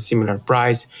performance at a similar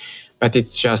price, but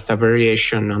it's just a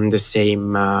variation on the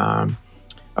same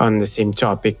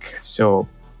topic. So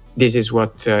this is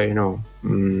what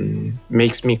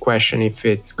makes me question if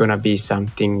it's gonna be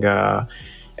something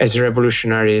as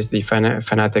revolutionary as the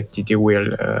Fanatec DD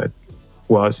wheel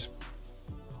was.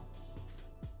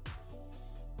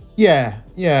 Yeah.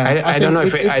 I don't know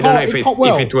if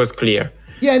it was clear.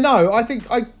 Yeah, no, I think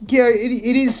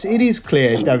it is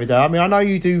clear, David. I mean, I know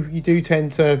you do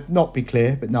tend to not be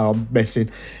clear, but no, I'm messing.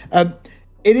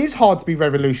 It is hard to be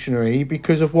revolutionary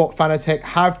because of what Fanatec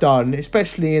have done,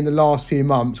 especially in the last few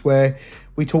months, where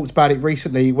we talked about it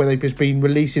recently, where they've just been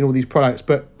releasing all these products,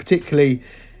 but particularly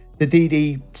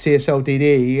the CSL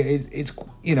DD, it's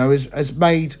has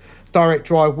made direct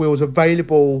drive wheels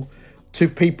available to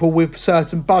people with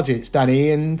certain budgets,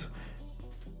 Danny.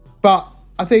 But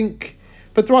I think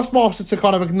for Thrustmaster to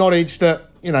kind of acknowledge that,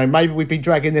 maybe we've been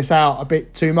dragging this out a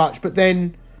bit too much, but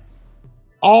then,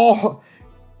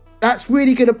 that's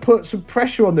really going to put some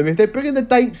pressure on them. If they're bringing the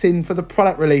dates in for the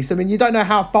product release, I mean, you don't know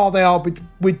how far they are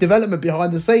with development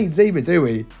behind the scenes either, do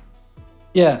we?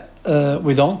 Yeah,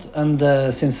 we don't. And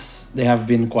since they have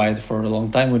been quiet for a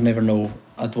long time, we never know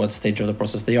at what stage of the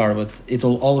process they are. But it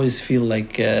will always feel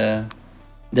like they're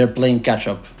playing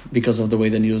catch-up because of the way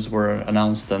the news were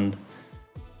announced. And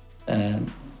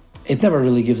it never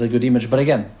really gives a good image. But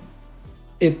again,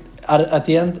 at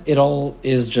the end, it all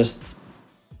is just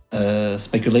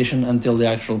speculation until the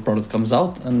actual product comes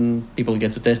out and people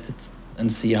get to test it and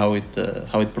see how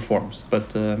it performs.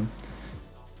 But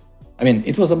I mean,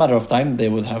 it was a matter of time. They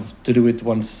would have to do it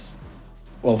once.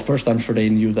 Well, first I'm sure they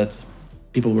knew that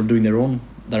people were doing their own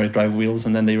direct drive wheels,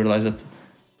 and then they realized that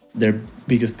their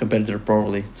biggest competitor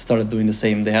probably started doing the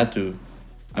same. They had to,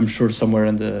 I'm sure, somewhere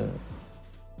in their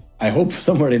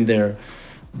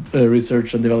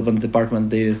research and development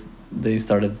department, they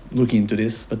started looking into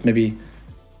this. But maybe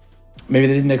they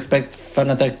didn't expect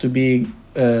Fanatec to be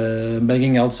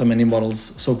banging out so many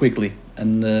models so quickly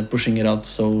and pushing it out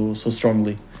so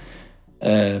strongly.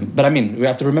 But I mean, we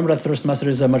have to remember that Thrustmaster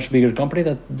is a much bigger company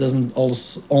that doesn't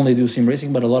only do sim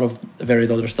racing, but a lot of varied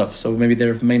other stuff. So maybe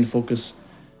their main focus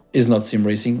is not sim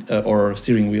racing or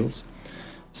steering wheels.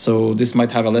 So this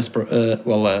might have a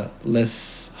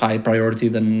less high priority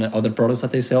than other products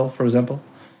that they sell, for example.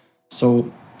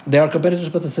 So they are competitors,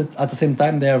 but at the same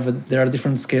time, there are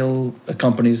different scale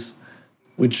companies,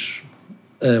 which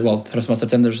Thrustmaster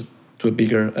tenders to a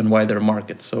bigger and wider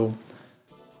market. So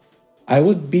I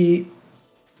would be,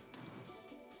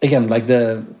 again, like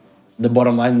the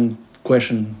bottom line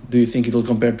question: do you think it will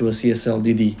compare to a CSL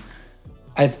DD?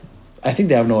 I think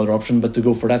they have no other option but to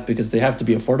go for that, because they have to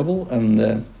be affordable,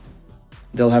 and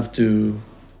they'll have to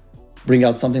bring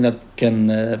out something that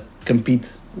can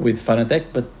compete with Fanatec,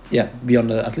 but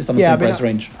beyond at least on the same price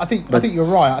range. I think you're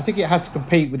right. I think it has to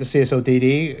compete with the CSL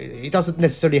DD. It doesn't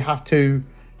necessarily have to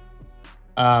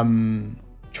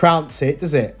trounce it,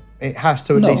 does it? It has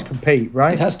to at least compete,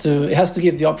 right? It has to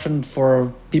give the option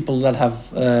for people that have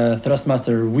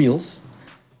Thrustmaster wheels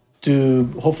to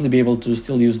hopefully be able to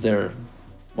still use their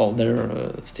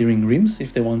steering rims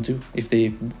if they want to. If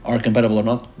they are compatible or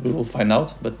not, we will find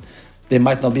out. But they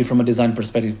might not be from a design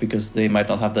perspective, because they might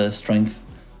not have the strength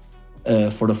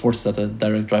for the force that a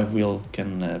direct drive wheel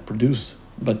can produce.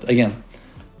 But again,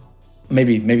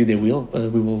 maybe they will.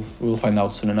 We will find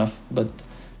out soon enough. But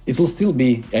it will still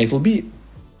be. It will be.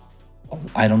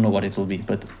 I don't know what it will be,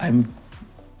 but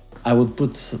I would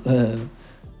put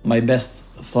my best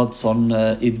thoughts on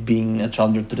it being a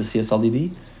challenger to the CSL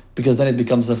DD, because then it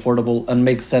becomes affordable and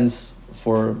makes sense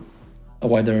for a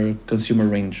wider consumer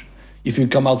range. If you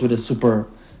come out with a super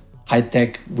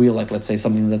high-tech wheel, like let's say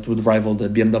something that would rival the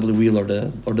BMW wheel or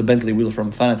the Bentley wheel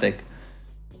from Fanatec,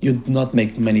 you'd not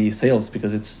make many sales,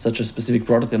 because it's such a specific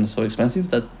product and so expensive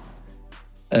that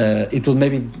it will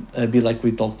maybe be like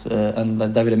we talked and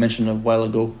like David mentioned a while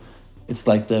ago. It's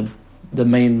like the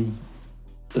main.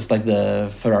 It's like the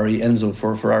Ferrari Enzo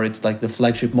for Ferrari. It's like the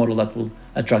flagship model that will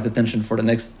attract attention for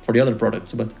the other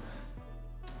products. But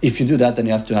if you do that, then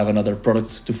you have to have another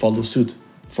product to follow suit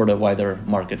for the wider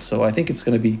market. So I think it's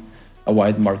going to be a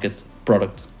wide market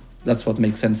product. That's what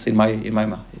makes sense in my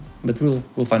mind. But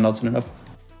we'll find out soon enough.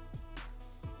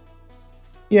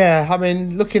 Yeah, I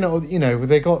mean, looking at,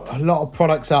 they've got a lot of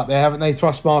products out there, haven't they?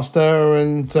 Thrustmaster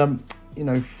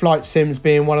and, Flight Sims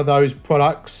being one of those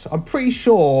products. I'm pretty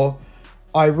sure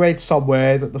I read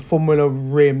somewhere that the Formula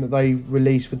rim that they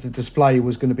released with the display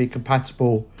was going to be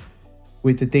compatible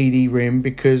with the DD rim,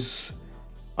 because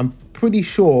I'm pretty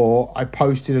sure I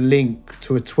posted a link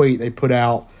to a tweet they put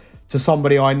out to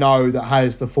somebody I know that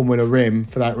has the Formula rim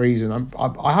for that reason.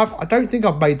 I don't think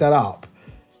I've made that up.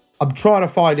 I'm trying to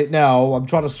find it now. I'm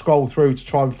trying to scroll through to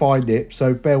try and find it,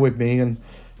 so bear with me, and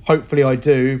hopefully I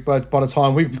do. But by the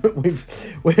time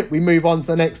we move on to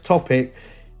the next topic,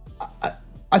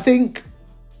 I think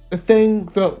the thing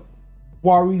that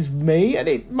worries me, and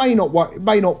it may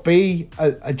not be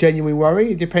a genuine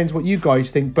worry, it depends what you guys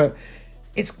think, but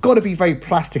it's got to be very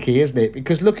plasticky, isn't it?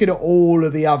 Because looking at all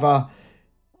of the other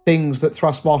things that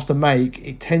Thrustmaster make,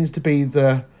 it tends to be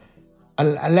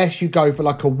unless you go for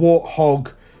like a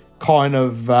Warthog kind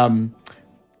of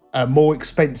a more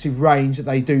expensive range that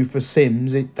they do for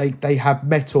Sims, they have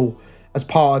metal as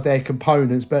part of their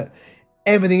components, but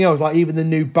everything else, like even the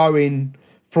new Boeing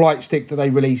flight stick that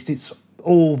they released, it's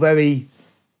all very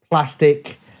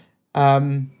plastic.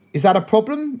 Is that a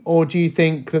problem, or do you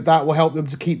think that will help them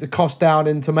to keep the cost down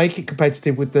and to make it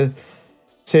competitive with the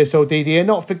CSL DD? And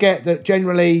not forget that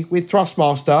generally with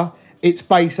Thrustmaster, it's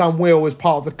base and wheel as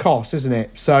part of the cost, isn't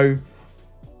it? So,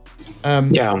 I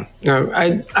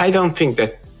don't think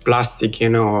that plastic,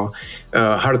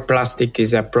 hard plastic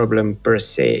is a problem per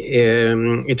se.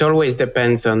 It always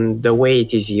depends on the way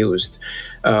it is used,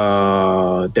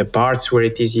 the parts where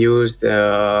it is used.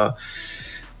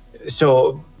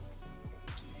 So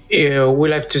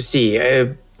we'll have to see.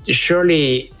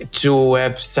 Surely to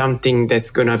have something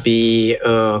that's going to be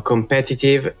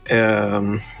competitive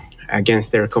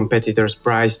against their competitors'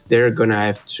 price, they're going to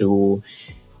have to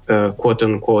quote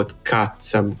unquote cut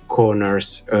some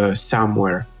corners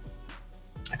somewhere.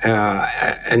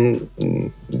 And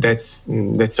that's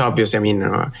obvious. I mean,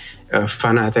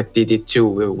 Fanatec did it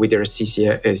too with their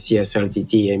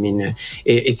CSLDD. I mean,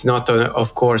 it's not,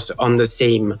 of course, on the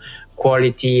same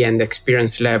quality and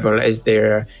experience level as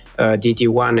their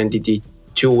DD1 and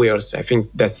DD2 wheels. I think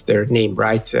that's their name,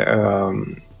 right?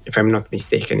 If I'm not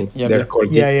mistaken, they're called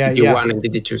DD1 and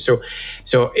DD2.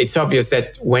 So it's obvious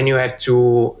that when you have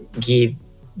to give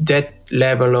that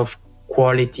level of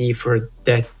quality for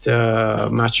that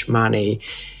much money,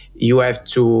 you have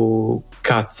to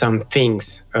cut some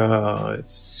things.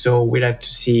 So we'll have to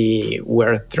see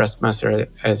where Thrustmaster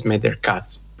has made their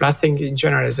cuts. Plastic in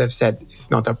general, as I've said, it's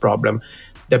not a problem.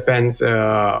 Depends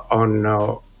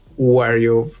on where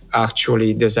you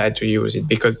actually decide to use it,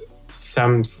 because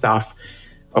some stuff,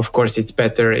 of course, it's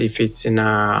better if it's in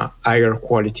a higher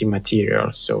quality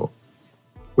material. So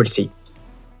we'll see.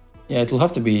 Yeah, it will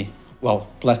have to be,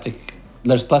 plastic.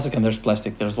 There's plastic and there's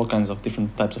plastic. There's all kinds of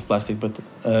different types of plastic, but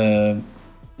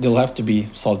they'll have to be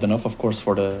solid enough, of course,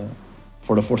 for the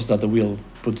forces that the wheel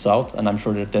puts out. And I'm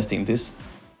sure they're testing this.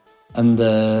 And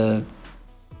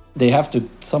they have to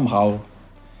somehow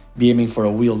be aiming for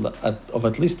a wheel of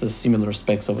at least the similar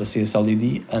specs of a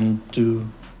CSLDD and to,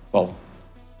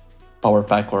 power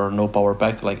pack or no power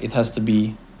pack. Like, it has to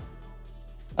be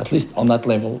at least on that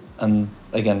level. And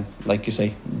again, like you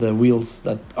say, the wheels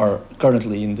that are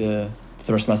currently in the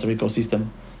Thrustmaster ecosystem,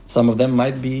 some of them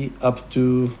might be up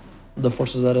to the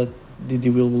forces that a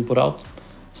DD wheel will put out,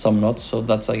 some not. So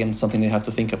that's, again, something you have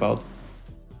to think about.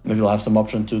 Maybe you'll have some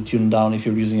option to tune down if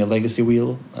you're using a legacy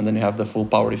wheel, and then you have the full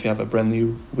power if you have a brand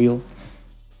new wheel.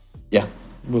 Yeah,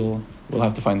 we'll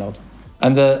have to find out.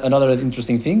 And another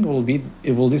interesting thing will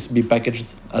this be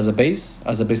packaged as a base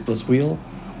plus wheel?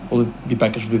 Will it be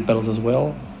packaged with pedals as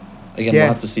well? Again, we'll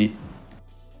have to see.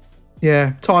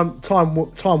 Yeah, time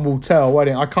will tell, won't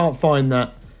it? I can't find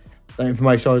that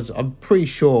information. I'm pretty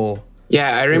sure.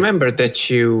 Yeah, I remember that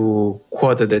you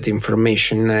quoted that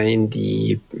information in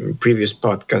the previous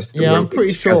podcast. Yeah, I'm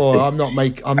pretty sure. I'm not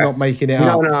making it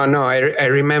up. No. I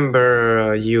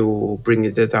remember you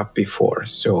bringing it up before.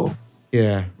 So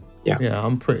yeah,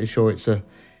 I'm pretty sure it's a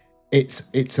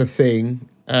thing.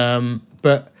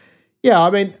 But yeah, I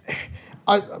mean,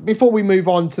 before we move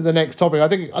on to the next topic, I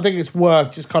think it's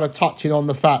worth just kind of touching on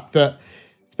the fact that,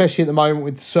 especially at the moment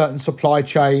with certain supply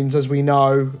chains, as we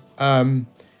know.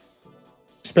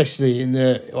 Especially in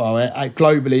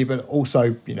globally, but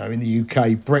also in the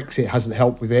UK, Brexit hasn't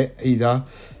helped with it either.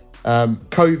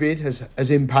 COVID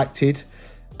has impacted,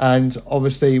 and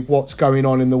obviously what's going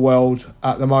on in the world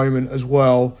at the moment as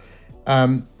well.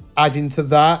 Adding to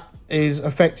that is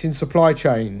affecting supply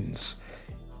chains.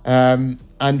 And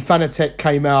Fanatec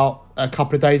came out a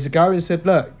couple of days ago and said,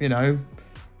 look,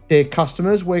 dear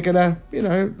customers, we're gonna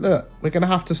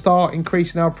have to start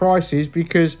increasing our prices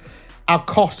because our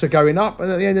costs are going up,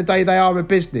 and at the end of the day, they are a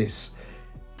business.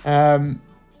 But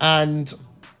not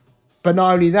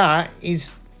only that, is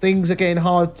things are getting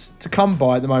hard to come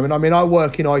by at the moment. I mean, I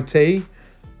work in IT,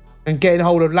 and getting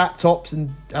hold of laptops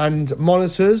and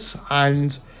monitors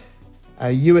and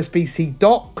USB-C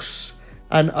docks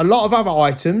and a lot of other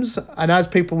items. And as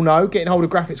people know, getting hold of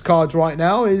graphics cards right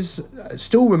now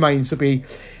still remains to be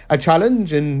a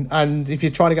challenge. And if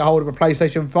you're trying to get hold of a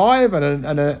PlayStation 5 and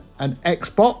an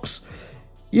Xbox,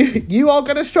 you are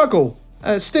going to struggle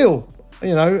still,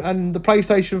 and the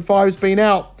PlayStation 5's been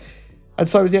out, and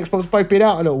so has the Xbox, both been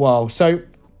out a little while. So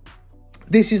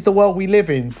this is the world we live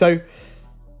in. So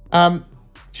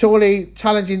surely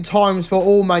challenging times for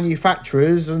all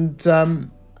manufacturers, and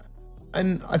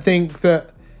I think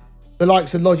that the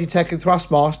likes of Logitech and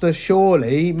Thrustmaster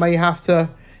surely may have to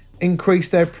increase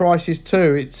their prices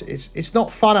too. It's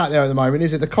not fun out there at the moment,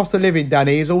 is it? The cost of living,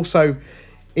 Danny, is also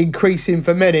increasing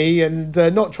for many, and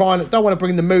don't want to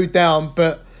bring the mood down,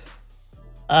 but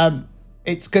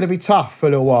it's going to be tough for a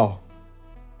little while.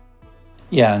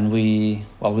 Yeah, and we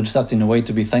just have to, in a way,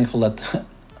 to be thankful that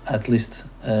at least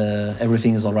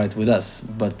everything is all right with us.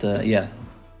 But yeah,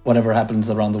 whatever happens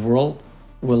around the world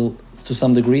will, to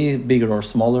some degree, bigger or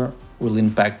smaller, will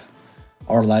impact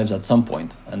our lives at some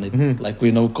point. And it, like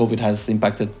we know, COVID has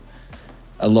impacted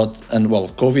a lot. And well,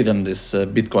 COVID and this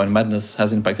Bitcoin madness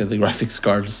has impacted the graphics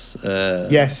cards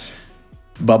yes.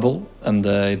 bubble, and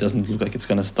it doesn't look like it's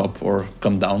going to stop or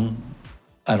come down.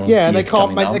 I don't. Yeah, see and it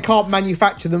coming down. they can't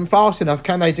manufacture them fast enough,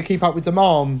 can they, to keep up with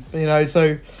demand? You know,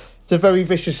 so it's a very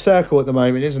vicious circle at the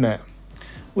moment, isn't it?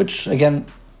 Which again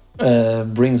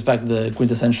brings back the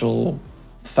quintessential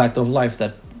fact of life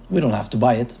that we don't have to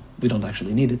buy it. We don't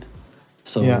actually need it.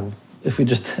 So if we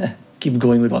just keep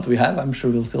going with what we have, I'm sure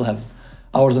we'll still have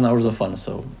hours and hours of fun.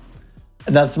 So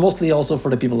and that's mostly also for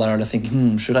the people that are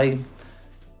thinking, should I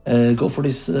go for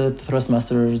this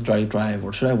Thrustmaster drive,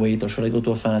 or should I wait, or should I go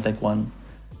to a Fanatec one?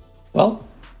 Well,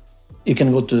 you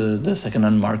can go to the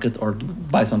second-hand market or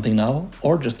buy something now,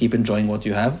 or just keep enjoying what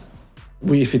you have,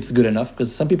 if it's good enough.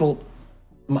 Because some people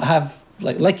have,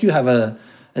 like you have a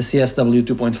CSW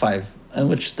 2.5, and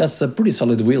which that's a pretty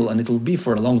solid wheel, and it'll be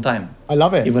for a long time. I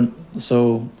love it. Even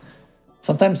so,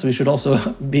 sometimes we should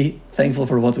also be thankful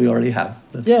for what we already have.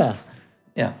 Yeah.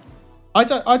 I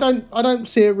don't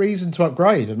see a reason to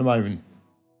upgrade at the moment.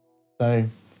 So,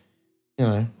 you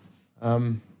know,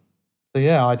 so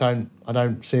yeah, I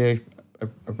don't see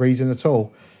a reason at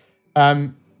all.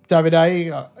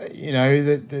 Davide, you know,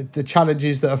 the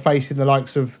challenges that are facing the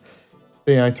likes of,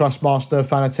 you know, Thrustmaster,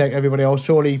 Fanatec, everybody else,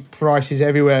 surely prices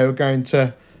everywhere are going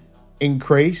to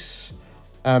increase.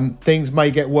 Things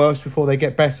may get worse before they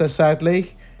get better,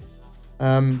 sadly.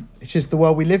 It's just the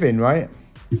world we live in, right?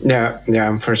 Yeah.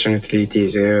 Unfortunately, it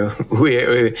is.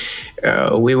 We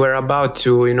were about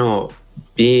to, you know,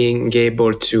 being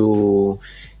able to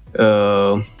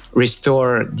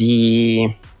restore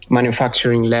the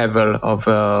manufacturing level of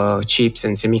chips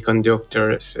and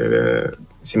semiconductors.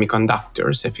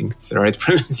 I think it's the right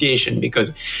pronunciation,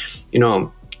 because, you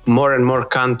know, more and more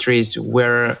countries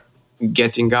were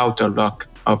getting out of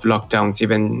lockdowns,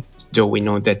 even though we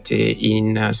know that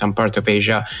in some part of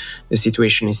Asia, the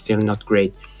situation is still not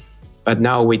great. But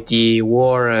now with the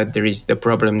war, there is the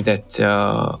problem that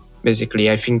basically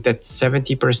I think that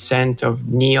 70% of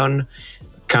neon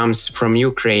comes from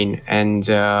Ukraine, and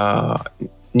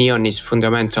neon is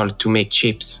fundamental to make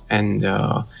chips. And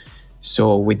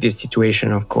so with this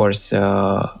situation, of course,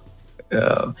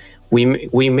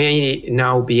 we may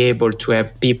now be able to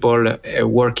have people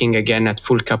working again at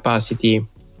full capacity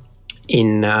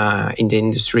in the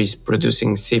industries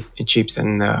producing chips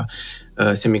and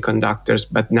semiconductors.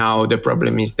 But now the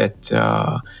problem is that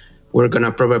we're going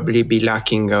to probably be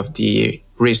lacking of the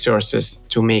resources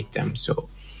to make them. So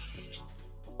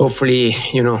hopefully,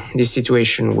 you know, this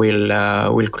situation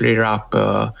will clear up,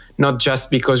 not just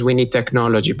because we need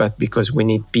technology, but because we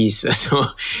need peace. So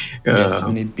yes,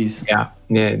 we need peace. Yeah,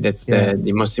 that's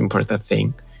the most important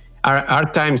thing. Our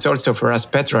times also for us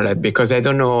Petrolhead, because I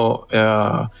don't know.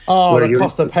 The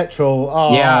cost of petrol.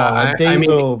 Yeah,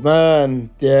 diesel,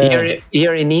 man. Yeah.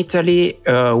 Here in Italy,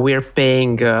 we're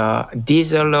paying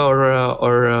diesel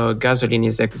or gasoline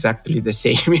is exactly the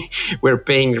same. We're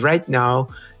paying right now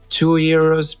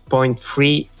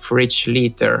 €2.3 for each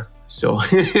liter. So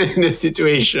the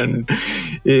situation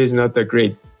is not that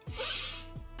great.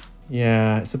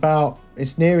 Yeah,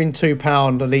 it's nearing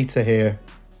 £2 a litre here.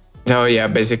 So yeah,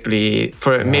 basically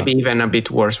maybe even a bit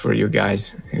worse for you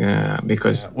guys,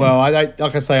 because well, I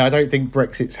don't think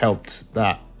Brexit's helped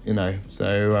that, you know.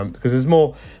 So because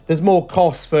there's more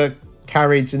costs for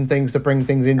carriage and things to bring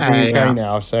things into the UK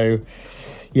now. So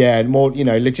yeah, more, you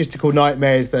know, logistical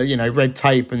nightmares, that, you know, red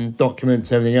tape and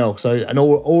documents, everything else. So and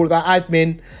all of that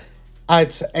admin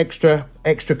adds extra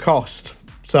cost.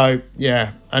 So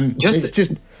yeah, and it's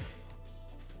just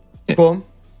go on.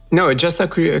 No, just a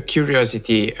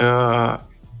curiosity.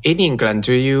 In England,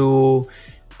 do you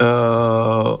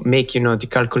make, you know, the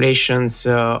calculations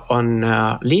on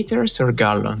liters or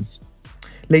gallons?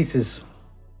 Liters.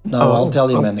 No, I'll tell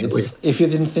you, man. If you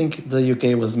didn't think the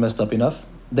UK was messed up enough,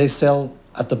 they sell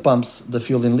at the pumps the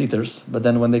fuel in liters, but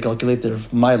then when they calculate their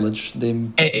mileage, they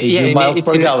do miles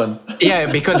per gallon. Yeah,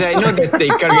 because I know that they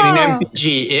calculate in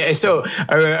MPG. So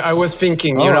I was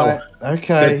thinking, you know.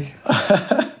 Okay.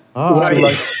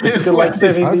 Good luck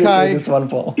saving this one,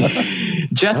 Paul.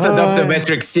 Just adopt the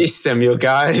metric system, you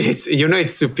guys.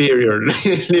 It's superior.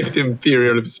 Leave the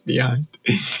imperials behind.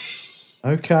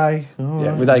 Okay. All yeah,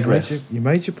 right. we digress. You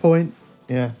made your point.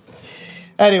 Yeah.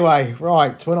 Anyway,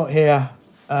 right. We're not here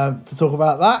to talk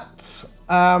about that.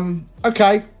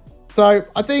 Okay. So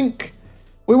I think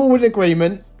we're all in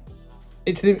agreement.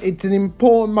 It's an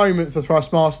important moment for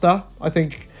Thrustmaster. I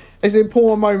think it's an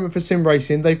important moment for sim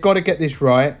racing. They've got to get this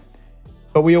right.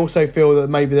 But we also feel that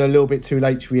maybe they're a little bit too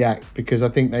late to react because I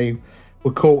think they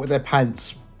were caught with their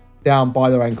pants down by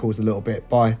their ankles a little bit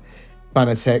by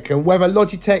Fanatec. And whether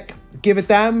Logitech give a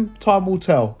damn, time will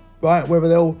tell, right? Whether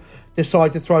they'll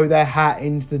decide to throw their hat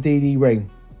into the DD ring.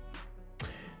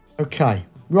 Okay,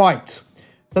 right.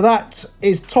 So that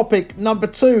is topic number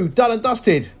 2, done and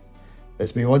dusted.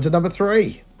 Let's move on to number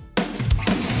 3.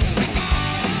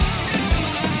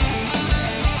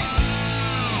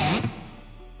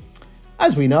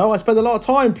 As we know, I spend a lot of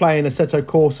time playing Assetto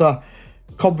Corsa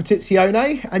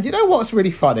Competizione, and you know what's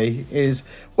really funny is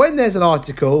when there's an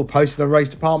article posted on Race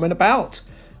Department about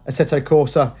Assetto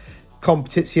Corsa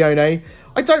Competizione,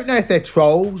 I don't know if they're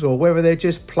trolls or whether they're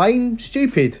just plain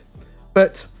stupid,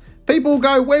 but people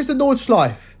go, where's the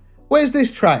Nordschleife? Where's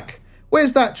this track?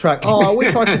 Where's that track? Oh, I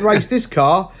wish I could race this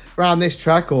car around this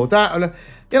track or that.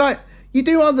 You know, you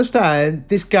do understand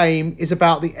this game is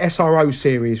about the SRO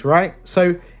series, right?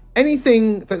 So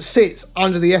anything that sits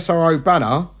under the SRO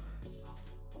banner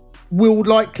will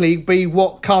likely be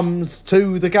what comes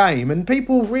to the game. And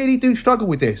people really do struggle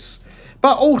with this.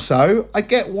 But also, I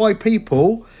get why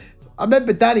people... I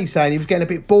remember Danny saying he was getting a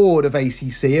bit bored of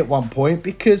ACC at one point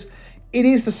because it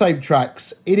is the same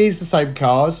tracks. It is the same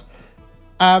cars.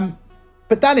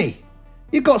 But Danny,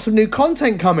 you've got some new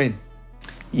content coming.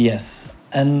 Yes.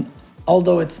 And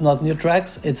although it's not new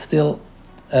tracks, it's still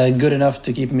good enough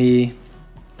to keep me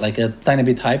like a tiny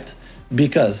bit hyped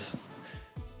because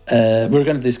we're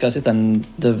going to discuss it, and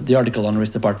the article on Race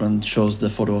Department shows the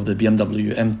photo of the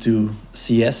BMW M2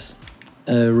 CS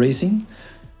racing,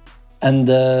 and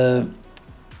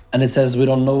it says we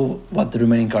don't know what the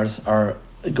remaining cars are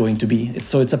going to be.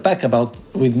 It's a pack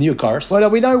with new cars. Well,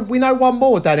 we know one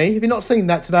more, Danny. Have you not seen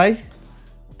that today?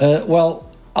 I'm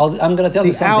going to tell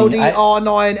you something. The Audi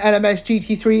R9 LMS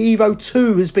GT3 Evo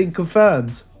 2 has been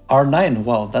confirmed. R9,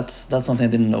 wow, that's something I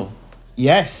didn't know.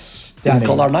 Yes, Danny. Is it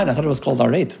called R9? I thought it was called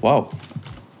R8. Wow.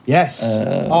 Yes,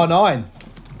 R9.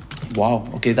 Wow.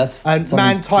 Okay, that's... And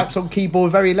man types on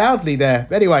keyboard very loudly there.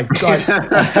 Anyway, guys.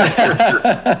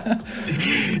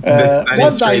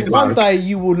 One day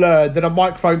you will learn that a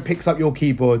microphone picks up your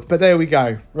keyboard. But there we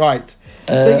go. Right.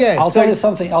 I'll tell you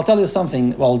something.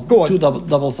 Well, go on. Two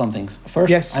double somethings. First,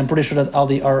 yes. I'm pretty sure that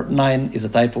Audi R9 is a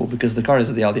typo because the car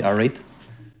is the Audi R8.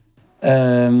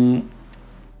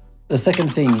 The second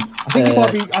thing,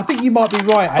 I think you might be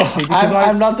right actually. Because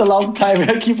I'm not the loud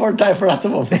keyboard typer at the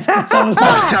moment.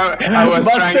 I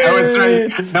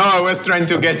was trying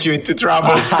to get you into trouble.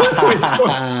 I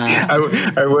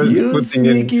was putting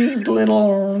in.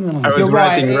 I was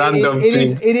writing random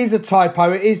things. It is a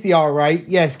typo. It is the R8.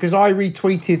 Yes, because I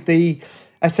retweeted the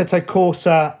Assetto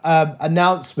Corsa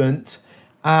announcement,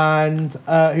 and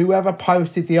whoever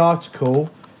posted the article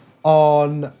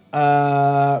on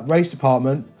Race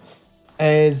Department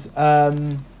is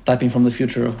typing from the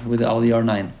future with the Audi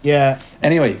R9. Yeah.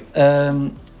 Anyway,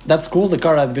 that's cool. The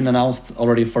car had been announced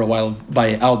already for a while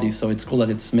by Audi, so it's cool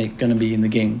that it's gonna be in the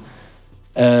game.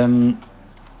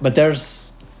 But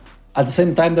there's at the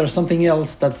same time there's something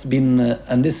else that's been,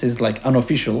 and this is like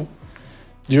unofficial.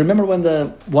 Do you remember when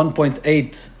the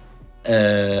 1.8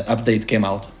 update came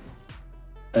out?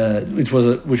 Which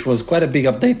was quite a big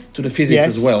update to the physics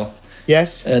as well.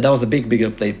 Yes. That was a big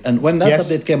update. And when that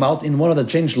update came out, in one of the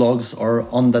change logs, or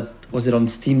on that, was it on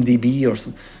SteamDB or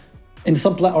some, in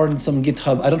some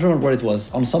GitHub, I don't remember where it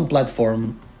was, on some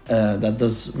platform that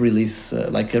does release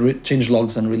change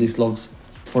logs and release logs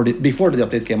before the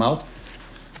update came out.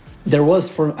 There was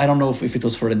I don't know if it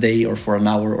was for a day or for an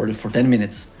hour or for 10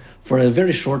 minutes, for a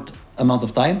very short amount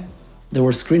of time, there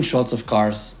were screenshots of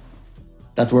cars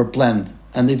that were planned.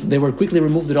 And they were quickly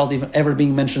removed without even ever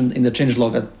being mentioned in the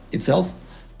changelog itself,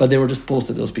 but they were just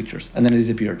posted, those pictures, and then they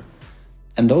disappeared.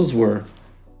 And those were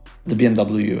the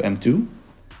BMW M2,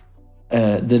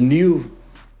 the new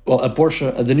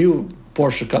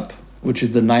Porsche Cup, which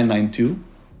is the 992,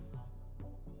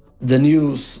 the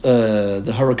new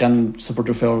the Huracan Super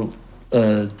Trofeo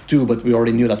 2, but we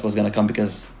already knew that was going to come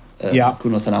because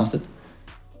Kunos announced it,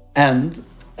 and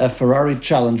a Ferrari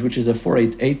Challenge, which is a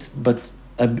 488, but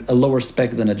a lower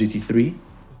spec than a GT3.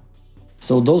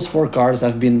 So those 4 cars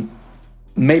have been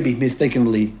maybe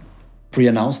mistakenly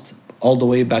pre-announced all the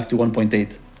way back to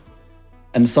 1.8.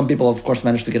 And some people, of course,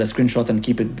 managed to get a screenshot and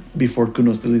keep it before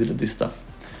Kunos deleted this stuff.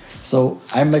 So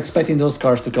I'm expecting those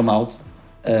cars to come out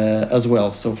as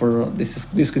well. So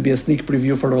this could be a sneak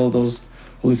preview for all those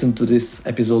who listen to this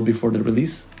episode before the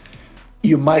release.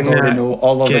 You might already know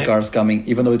all of the cars coming,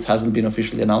 even though it hasn't been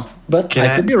officially announced. But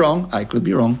I could be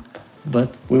wrong.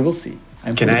 But we will see.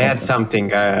 Can I add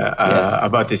something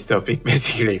about this topic,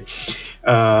 basically?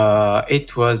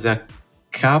 It was a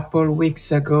couple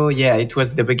weeks ago. Yeah, it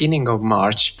was the beginning of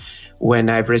March when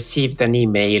I received an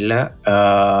email,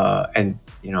 and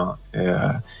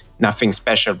nothing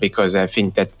special, because I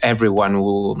think that everyone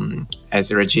who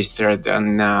has registered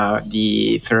on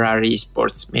the Ferrari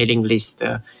Esports mailing list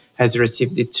has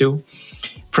received it too,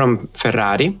 from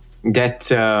Ferrari,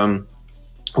 that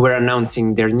were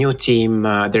announcing their new team,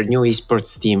 their new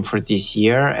esports team for this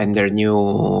year, and their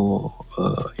new,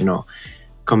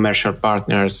 commercial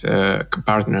partner,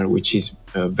 which is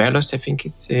Velos, I think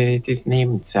it's his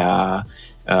name. It's a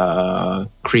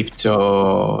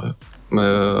crypto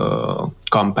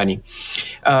company.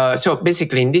 So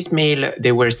basically, in this mail,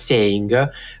 they were saying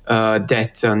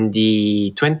that on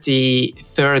the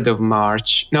 23rd of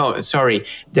March,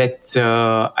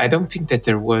 that I don't think that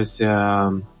there was,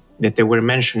 that they were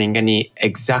mentioning any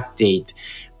exact date,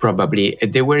 probably.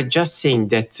 They were just saying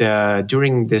that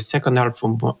during the second half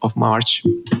of March,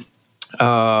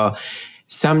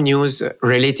 some news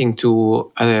relating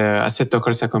to Assetto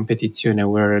Corsa Competizione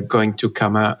were going to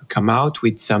come out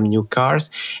with some new cars,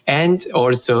 and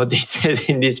also they said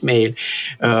in this mail,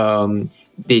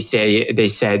 they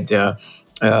said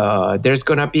there's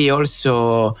gonna be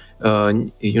also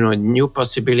new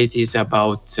possibilities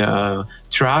about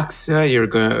tracks. You're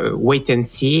gonna wait and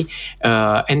see,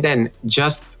 and then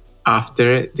just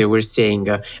after they were saying,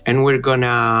 and we're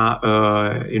gonna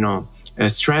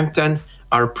strengthen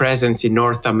our presence in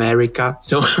North America.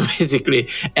 So basically,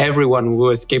 everyone who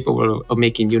was capable of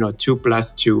making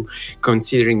 2+2,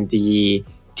 considering the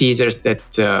teasers that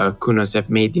Kunos have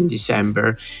made in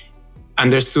December,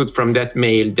 understood from that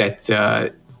mail that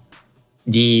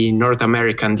the North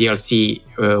American DLC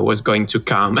was going to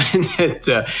come, and that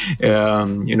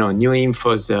new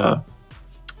infos.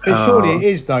 Surely it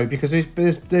is, though, because there's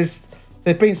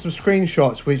been some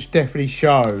screenshots which definitely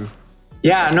show.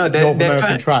 Yeah, no, North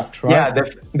American tracks, right? Yeah,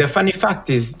 the funny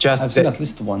fact is just I've seen at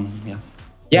least one. Yeah.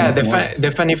 Yeah,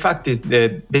 the funny fact is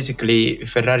that basically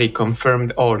Ferrari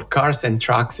confirmed all cars and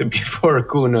trucks before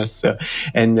Kunos,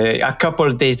 and a couple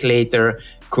of days later,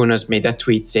 Kunos made a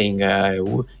tweet saying,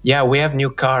 "Yeah, we have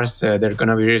new cars. They're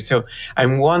gonna be." So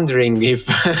I'm wondering if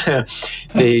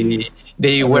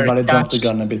they were jumped the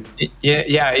gun a bit.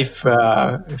 Yeah. If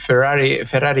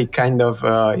Ferrari kind of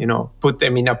put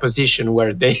them in a position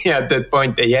where they at that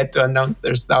point they had to announce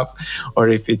their stuff, or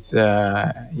if it's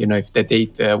if the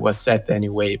date was set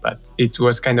anyway. But it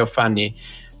was kind of funny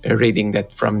reading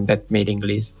that from that mailing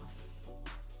list.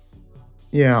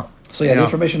 Yeah. So the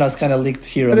information has kind of leaked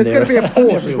here and there's there. There's going to be a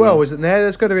Porsche as well, isn't there?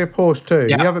 There's going to be a Porsche too.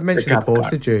 Yeah, you haven't mentioned the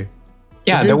Porsche, did you?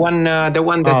 Yeah, the one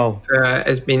that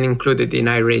has been included in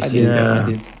iRacing. I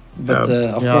did. But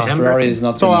of course, Ferrari is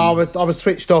not. So I was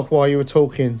switched off while you were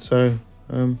talking. So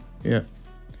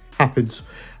happens.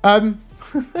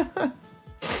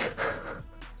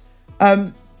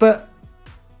 But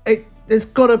there's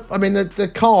got to. I mean,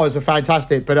 the cars are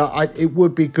fantastic, but it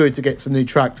would be good to get some new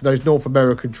tracks. Those North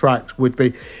American tracks would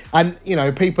be, and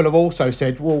people have also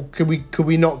said, well, could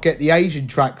we not get the Asian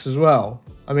tracks as well?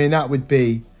 I mean, that would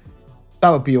be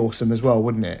awesome as well,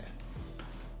 wouldn't it?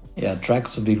 Yeah,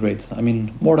 tracks would be great. I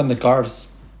mean, more than the cars.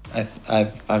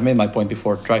 I've made my point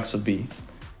before. Tracks would be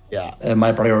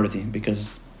my priority,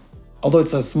 because although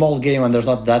it's a small game and there's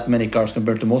not that many cars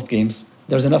compared to most games,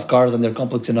 there's enough cars and they're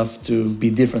complex enough to be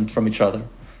different from each other.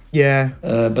 Yeah.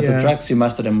 But the tracks, you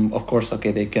master them, of course.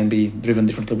 Okay, they can be driven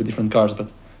differently with different cars,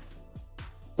 but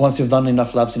once you've done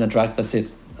enough laps in a track, that's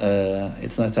it.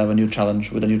 It's nice to have a new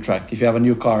challenge with a new track. If you have a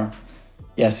new car,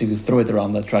 yes, you can throw it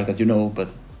around that track that you know,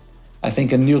 but I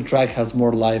think a new track has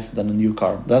more life than a new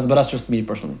car. That's just me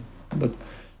personally. But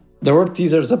there were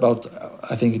teasers about,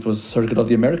 I think it was Circuit of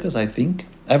the Americas, I think.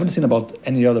 I haven't seen about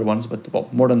any other ones, but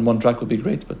more than one track would be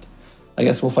great. But I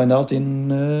guess we'll find out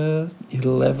in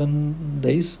 11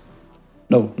 days.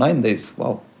 No, 9 days.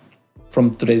 Wow.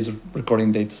 From today's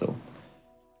recording date, so.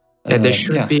 There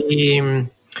should be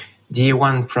the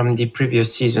one from the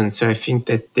previous season. So I think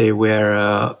that they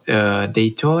were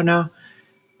Daytona,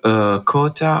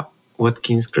 COTA,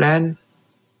 Watkins Glen,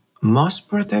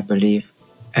 Mosport, I believe,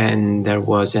 and there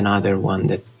was another one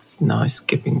that's now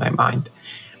escaping my mind.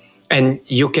 And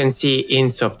you can see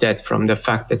hints of that from the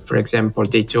fact that, for example,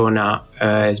 Daytona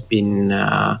has been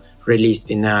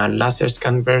released in a laser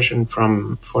scan version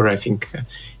for I think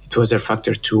it was a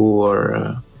Factor 2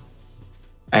 or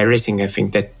iRacing. I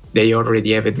think that they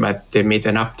already have it, but they made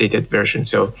an updated version.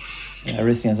 So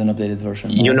iRacing has an updated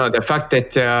version. The fact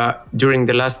that during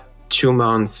the last 2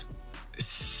 months,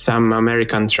 some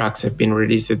American tracks have been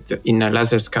released in a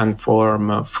laser scan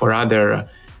form for other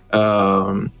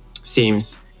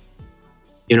sims.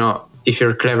 if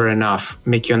you're clever enough,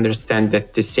 make you understand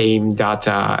that the same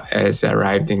data has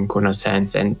arrived in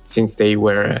Kunosense, and since they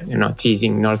were,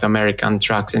 teasing North American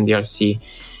trucks and DLC,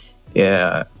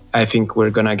 I think we're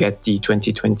gonna get the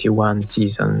 2021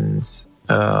 seasons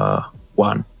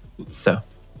one. So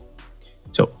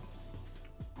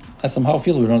I somehow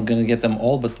feel we're not gonna get them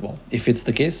all, but well, if it's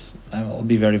the case, I'll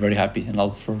be very, very happy, and I'll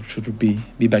for sure be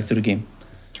back to the game.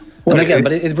 Well, And again,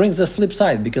 but it brings a flip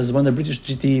side, because when the British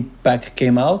GT pack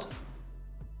came out,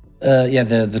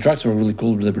 the trucks were really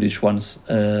cool, the British ones.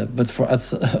 But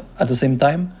at the same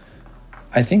time,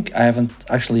 I think I haven't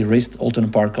actually raced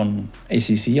Alton Park on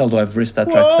ACC, although I've raced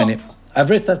that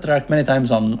track many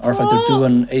times on R-Factor 2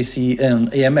 and AC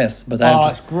and AMS. But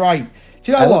it's great.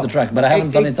 Do you know I what? love the track, but I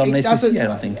haven't done it on ACC, I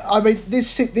don't think. I mean,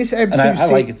 this M2, And I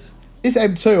like it. This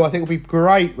M2, I think, will be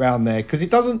great round there, because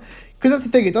it doesn't. Because that's the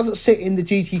thing, it doesn't sit in the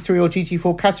GT3 or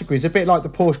GT4 categories. A bit like the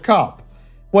Porsche Cup,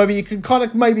 where you can kind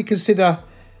of maybe consider,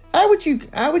 where would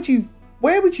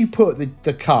you put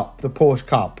the Cup, the Porsche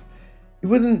Cup? You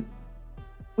wouldn't.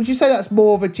 Would you say that's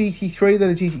more of a GT3 than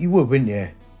a GT? You would, wouldn't you?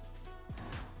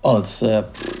 Oh, it's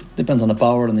depends on the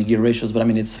power and the gear ratios, but I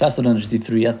mean, it's faster than a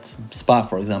GT3 at Spa,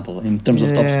 for example, in terms of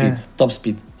top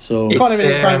speed. So it's kind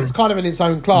of in its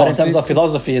own class. But in terms of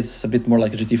philosophy, it's a bit more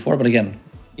like a GT4. But again,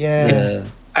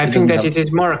 I think that it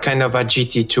is more kind of a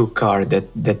GT2 car,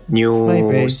 that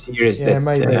new series that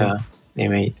they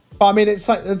made. But I mean, it's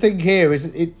like the thing here is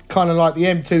it kind of like the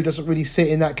M2 doesn't really sit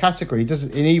in that category,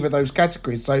 doesn't in either of those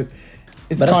categories. So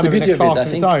it's kind of in a class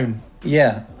of its own.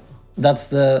 Yeah,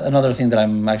 that's another thing that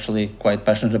I'm actually quite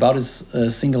passionate about is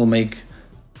single make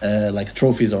like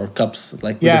trophies or cups,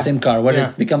 like with the same car, where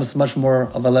it becomes much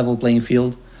more of a level playing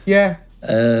field. Yeah.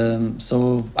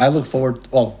 So I look forward.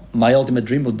 Well, my ultimate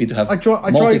dream would be to have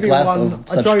multi-class of such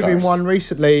cars. I drove in one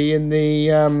recently in the.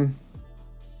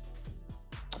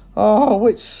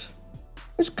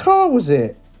 Which car was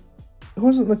it? It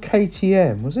wasn't the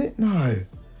KTM, was it? No.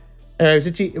 It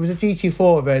was a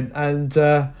GT4 event, and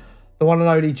the one and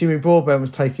only Jimmy Broadbent was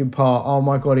taking part. Oh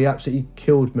my god, he absolutely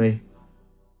killed me.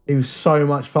 He was so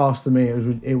much faster than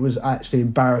me. It was actually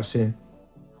embarrassing.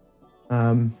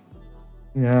 Yeah.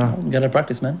 You gotta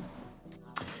practice, man.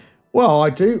 Well, I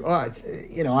do. I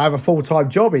have a full-time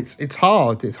job. It's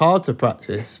hard. It's hard to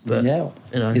practice. But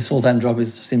his full-time job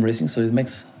is sim racing, so it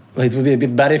would be a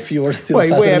bit bad if you were still. Like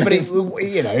for him,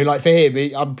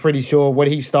 I'm pretty sure when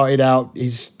he started out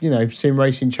his sim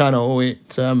racing channel,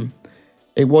 it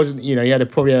wasn't. He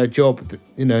had probably had a job,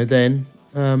 then.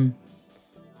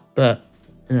 But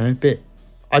a bit.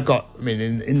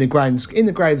 In the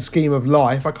grand scheme of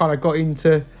life, I kind of got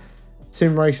into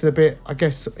sim racing a bit, I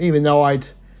guess, even though I'd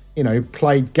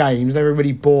played games, never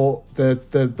really bought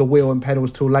the wheel and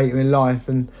pedals till later in life,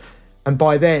 and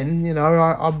by then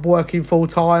I'm working full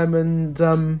time, and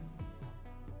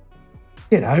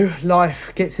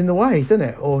life gets in the way, doesn't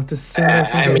it? Or does sim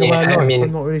racing get in the way of life?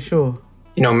 I'm not really sure.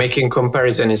 Making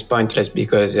comparison is pointless,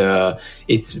 because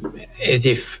it's as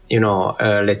if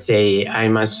let's say I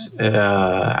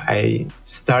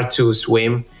start to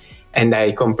swim, and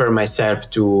I compare myself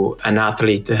to an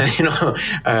athlete,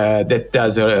 that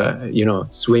does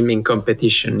swimming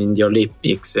competition in the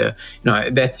Olympics.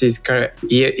 That's his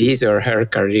or her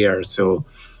career. So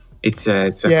it's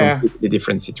a completely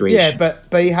different situation. Yeah,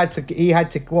 but he had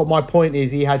to. What my point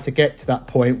is, he had to get to that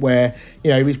point where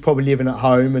he was probably living at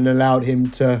home and allowed him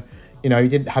to, he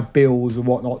didn't have bills and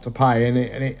whatnot to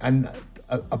pay, and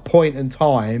a point in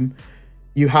time,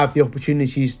 you have the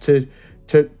opportunities to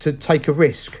take a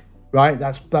risk. Right,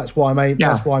 that's why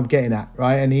that's why I'm getting at,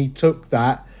 right? And he took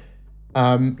that,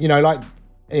 anyway,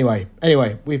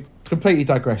 we've completely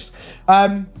digressed.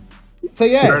 We're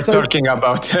talking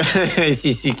about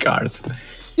ACC cars.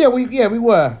 We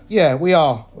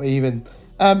are even.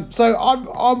 So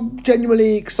I'm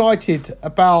genuinely excited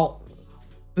about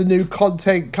the new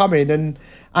content coming, and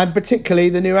particularly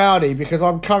the new Audi, because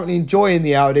I'm currently enjoying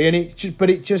the Audi, and it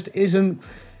just isn't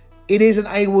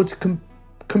able to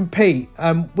compete,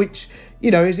 which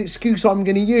is the excuse I'm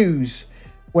going to use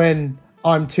when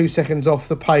I'm 2 seconds off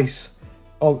the pace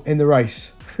in the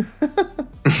race.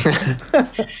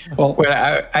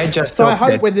 I just so I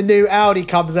hope when the new Audi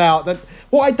comes out, that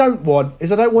what I don't want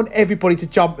is, I don't want everybody to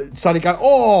jump and suddenly go,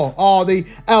 the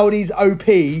Audi's OP,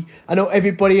 and not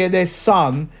everybody and their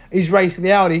son is racing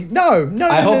the Audi. No.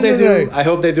 I hope they do. I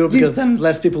hope they do, because then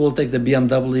less people will take the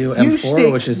BMW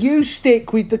M4, You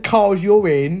stick with the cars you're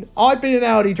in. I've been an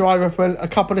Audi driver for a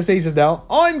couple of seasons now.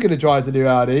 I'm going to drive the new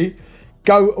Audi.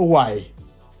 Go away.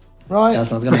 Right?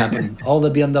 That's not going to happen. All the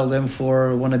BMW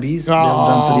M4 wannabes, they'll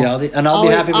jump to the Audi, and I'll be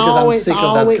happy because I'm sick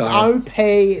of that car.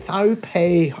 It's OP.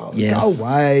 Go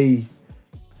away.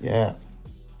 Yeah.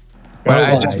 Well,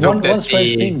 I Right. just hope One that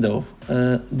strange thing though,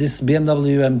 this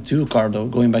BMW M2 car though,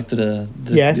 going back to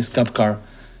Yes. this Cup car.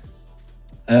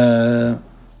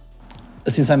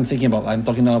 Since I'm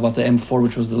talking now about the M4,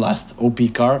 which was the last OP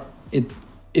car.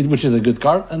 It which is a good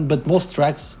car, but most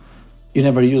tracks you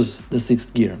never use the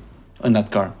 6th gear on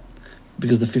that car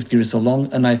because the 5th gear is so long,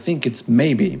 and I think it's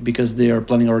maybe because they are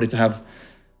planning already to have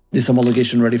this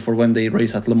homologation ready for when they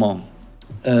race at Le Mans.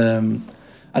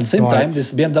 At the same Right. time,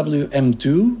 this BMW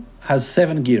M2 has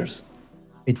 7 gears.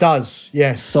 It does,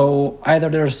 yes. So either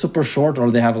they're super short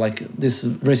or they have like this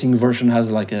racing version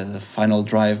has like a final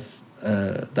drive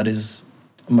that is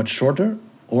much shorter,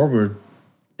 or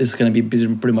it's going to be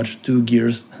pretty much 2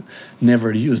 gears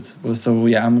never used. So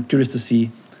yeah, I'm curious to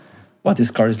see what this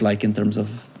car is like in terms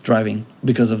of driving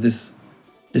because of this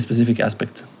specific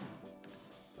aspect.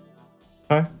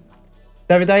 Okay.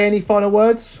 David, any final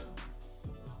words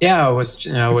Yeah, I was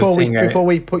saying. before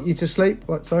we put you to sleep?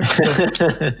 What? Sorry.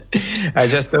 I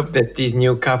just hope that these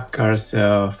new Cup cars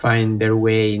find their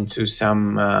way into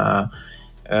some,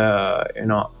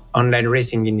 online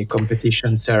racing in the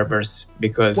competition servers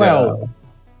because. Well,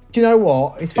 do you know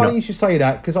what? It's funny know. you should say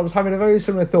that because I was having a very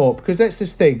similar thought. Because let's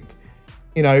just think,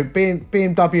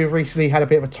 BMW have recently had a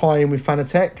bit of a tie-in with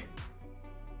Fanatec.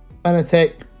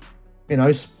 Fanatec,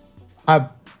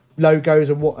 have logos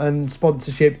and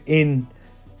sponsorship in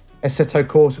Assetto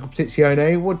Corsa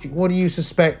Competizione. What do you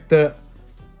suspect that?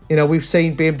 We've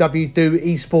seen BMW do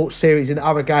esports series in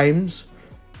other games.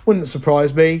 Wouldn't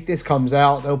surprise me. This comes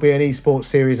out, there'll be an esports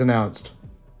series announced.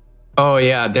 Oh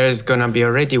yeah, there's gonna be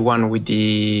already one with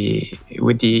the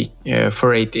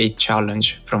 488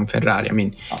 challenge from Ferrari. I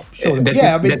mean, sure.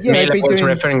 that mail I was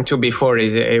referring to before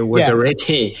it was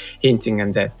already hinting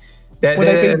at that. They've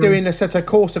been doing Assetto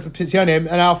Corsa Competizione,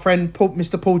 and our friend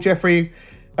Mr. Paul Jeffrey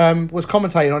was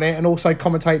commentating on it, and also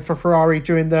commentated for Ferrari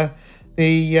during the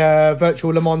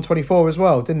virtual Le Mans 24 as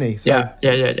well, didn't he? So,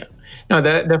 Yeah. No,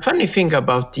 the funny thing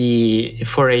about the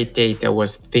 488, I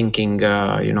was thinking,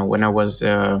 when I was,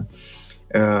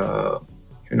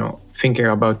 thinking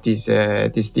about this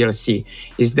DLC,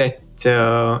 is that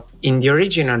in the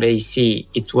original AC,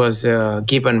 it was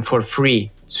given for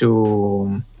free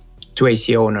to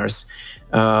AC owners.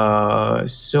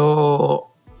 So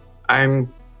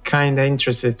I'm kind of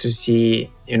interested to see,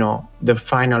 the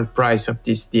final price of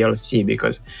this DLC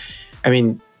because,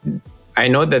 I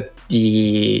know that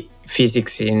the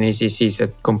physics in ACC is a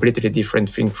completely different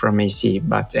thing from AC,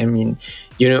 but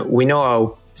we know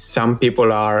how some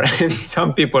people are.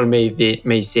 Some people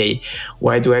may say,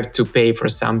 why do I have to pay for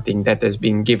something that has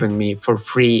been given me for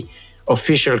free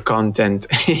official content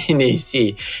in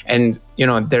AC? And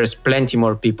there's plenty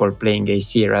more people playing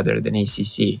AC rather than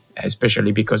ACC,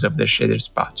 especially because of the shaders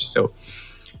patch. So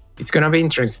it's gonna be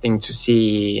interesting to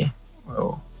see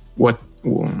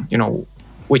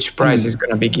which price is going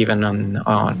to be given on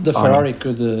the Ferrari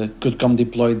could come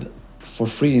deployed for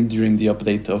free during the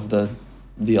update of the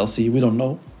DLC. We don't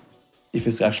know if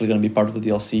it's actually going to be part of the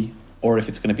DLC or if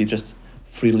it's going to be just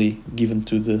freely given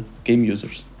to the game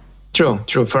users. True.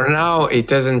 For now, it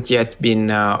hasn't yet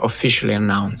been officially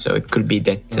announced, so it could be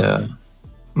that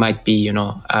might be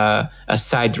a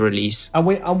side release. And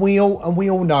we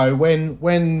all know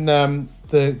when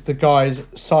the guys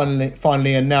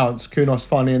finally announced, Kunos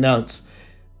finally announced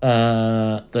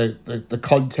the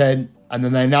content, and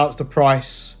then they announce the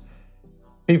price,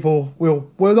 people will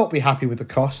not be happy with the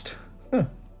cost.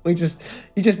 You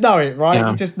just know it, right? Yeah.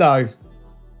 You just know,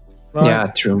 right? Yeah,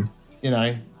 true.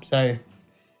 So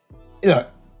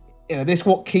this is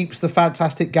what keeps the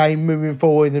fantastic game moving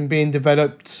forward and being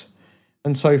developed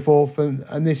and so forth,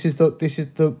 and this is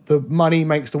the money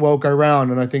makes the world go round.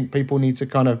 And I think people need to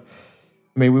kind of,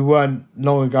 we weren't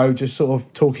long ago just sort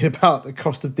of talking about the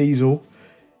cost of diesel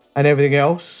and everything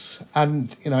else,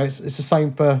 and it's the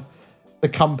same for the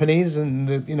companies and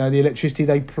the electricity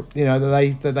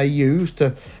that they use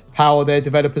to power their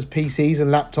developers' PCs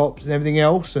and laptops and everything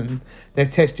else, and their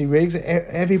testing rigs.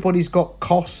 Everybody's got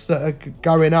costs that are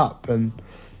going up,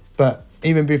 but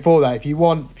even before that, if you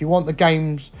want the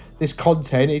games, this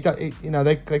content,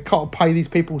 they can't pay these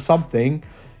people something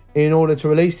in order to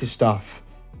release this stuff.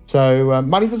 So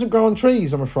money doesn't grow on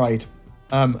trees, I'm afraid.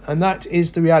 And that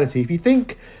is the reality. If you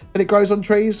think that it grows on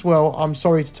trees, well, I'm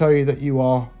sorry to tell you that you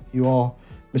are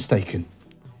mistaken.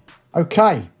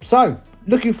 Okay, so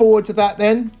looking forward to that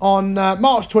then on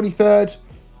March 23rd.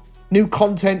 New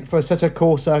content for Assetto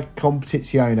Corsa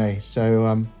Competizione.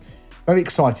 So very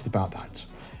excited about that.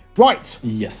 Right.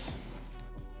 Yes.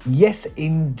 Yes,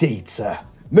 indeed, sir.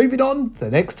 Moving on to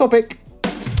the next topic.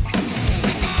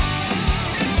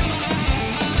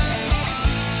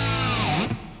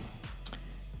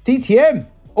 DTM.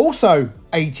 also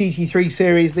a GT3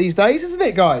 series these days, isn't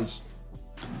it, guys?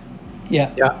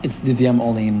 Yeah, it's DTM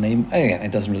only in name. Again,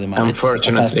 it doesn't really matter.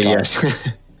 Unfortunately, yes.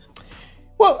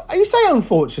 Well, you say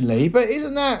unfortunately, but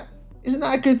isn't that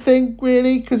a good thing,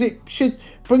 really? Because it should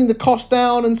bring the cost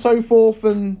down and so forth.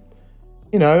 And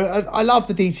you know, I love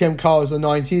the DTM cars in the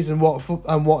 90s and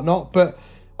whatnot, but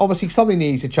obviously something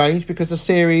needs to change because the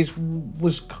series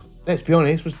was, let's be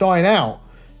honest, was dying out.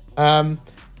 But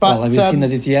have you seen the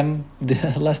DTM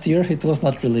last year? It was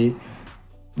not really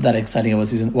that exciting of a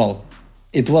season. Well,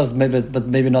 it was maybe, but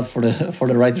maybe not for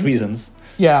the right reasons.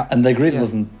 Yeah, and the grid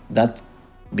wasn't that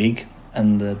big,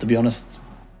 and to be honest,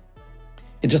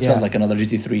 it just felt like another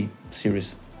GT3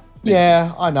 series. Basically.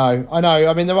 Yeah, I know.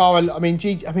 I mean,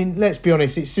 let's be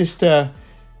honest. It's just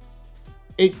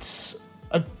it's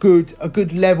a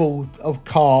good level of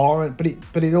car, but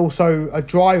it's also a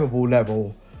drivable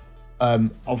level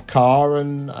of car,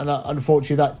 and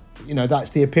unfortunately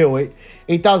that's the appeal.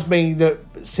 It does mean that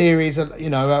series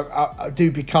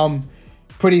do become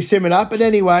pretty similar. But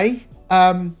anyway,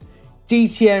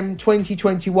 DTM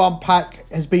 2021 pack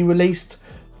has been released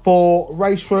for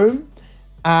Race Room.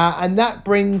 And that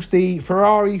brings the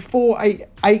Ferrari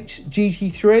 488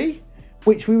 GT3,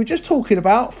 which we were just talking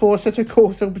about, for Assetto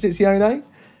Corsa Competizione,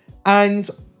 and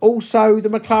also the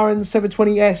McLaren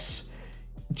 720S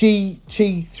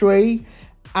GT3.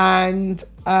 And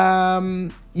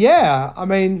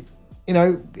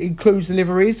includes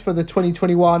deliveries for the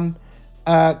 2021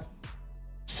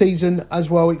 season as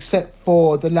well, except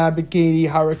for the Lamborghini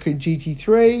Huracan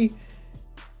GT3.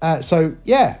 So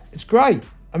it's great.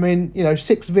 I mean,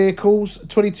 6 vehicles,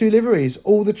 22 liveries.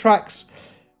 All the tracks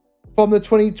from the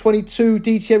 2022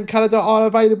 DTM calendar are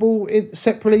available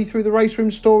separately through the Race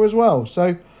Room store as well. So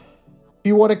if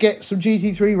you want to get some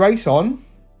GT3 race on,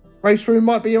 Race Room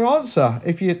might be your answer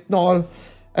if you're not a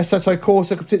Assetto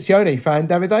Corsa Competizione fan,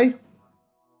 Davide.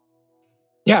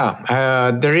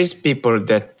 Yeah, there is people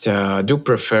that do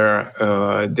prefer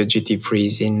the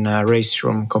GT3s in Race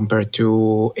Room compared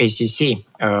to ACC.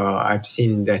 I've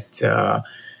seen that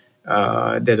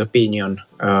opinion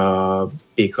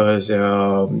because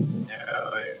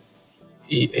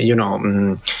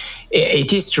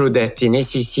it is true that in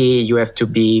ACC you have to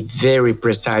be very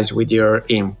precise with your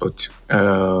input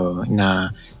in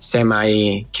a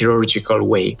semi-chirurgical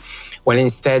way. Well,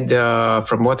 instead,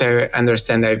 from what I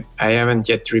understand, I haven't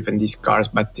yet driven these cars,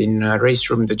 but in Race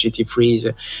Room, the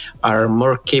GT3s are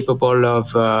more capable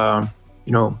of,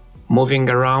 moving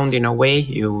around in a way.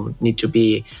 You need to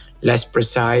be less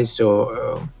precise.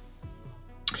 So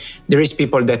there is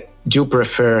people that do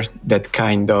prefer that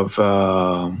kind of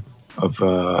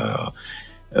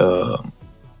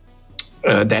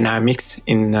dynamics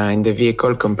in the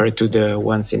vehicle compared to the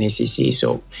ones in ACC.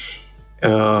 So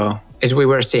as we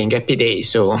were saying, happy day.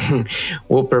 So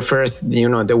who prefers,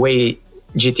 the way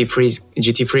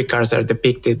GT3 cars are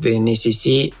depicted in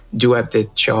ACC do have the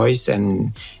choice,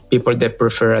 and people that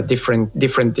prefer a different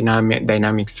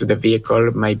dynamics to the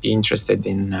vehicle might be interested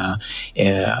in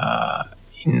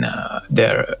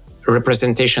their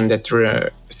representation that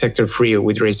Sector 3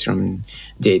 with Race Room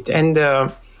did. And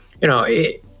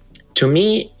to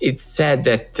me, it's sad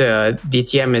that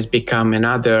DTM has become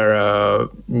another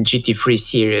GT3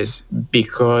 series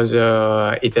because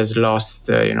it has lost,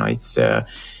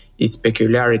 its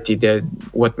peculiarity,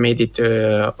 what made it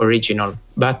original.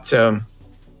 But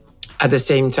at the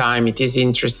same time, it is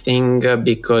interesting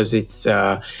because it's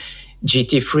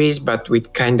GT3s, but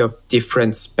with kind of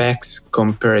different specs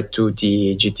compared to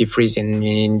the GT3s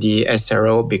in the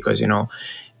SRO, because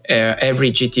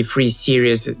every GT3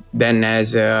 series then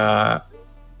has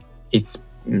its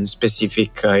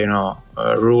specific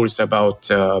rules about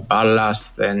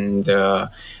ballast and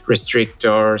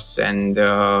restrictors and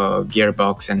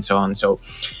gearbox and so on. So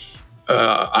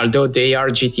although they are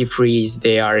GT3s,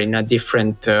 they are in a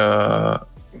different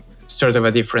sort of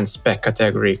a different spec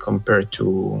category compared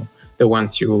to the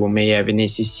ones you may have in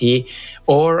ACC,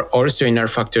 or also in R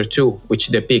Factor 2, which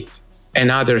depicts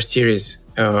another series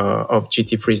of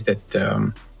GT3s that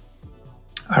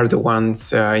are the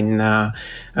ones in how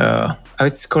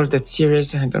it's called, that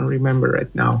series? I don't remember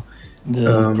right now.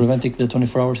 The Preventic, the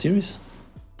 24-hour series?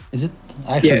 Is it?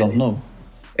 I actually don't know.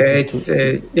 It's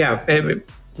the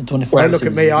 24-hour Well, look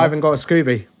at me, I haven't got a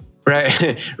Scooby.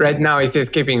 Right now it's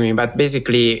escaping me, but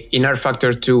basically in R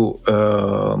Factor 2,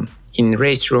 in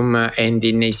Race Room and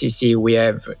in ACC, we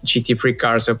have GT3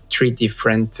 cars of 3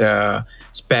 different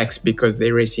specs because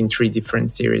they race in 3 different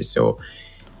series. So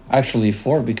actually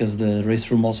 4, because the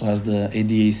Race Room also has the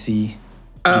ADAC.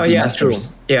 Oh, yeah, Masters.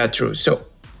 True. Yeah, true. So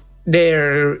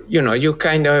there, you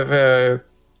kind of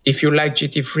if you like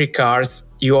GT3 cars,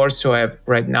 you also have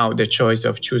right now the choice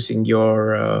of choosing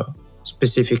your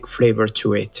specific flavor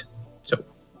to it. So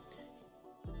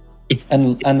it's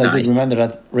And it's I nice. did remember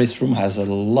that Race Room has a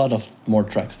lot of more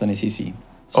tracks than ACC.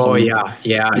 Oh, you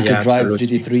yeah, could drive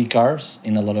absolutely. GT3 cars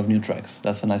in a lot of new tracks.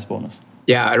 That's a nice bonus.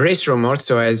 Yeah, Race Room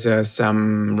also has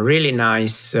some really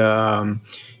nice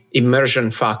immersion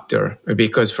factor,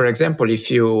 because, for example, if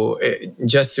you,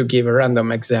 just to give a random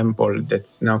example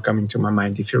that's now coming to my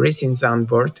mind, if you race in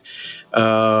Zandvoort,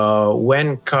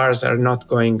 when cars are not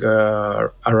going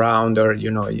around, or,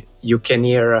 you can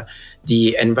hear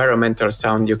the environmental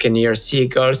sound, you can hear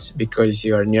seagulls because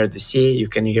you're near the sea, you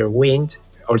can hear wind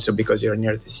also because you're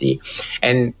near the sea.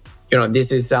 And,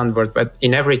 this is Zandvoort, but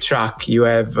in every track you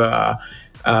have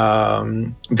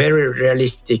very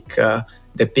realistic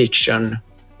depiction,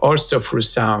 also through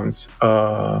sounds,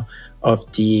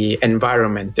 of the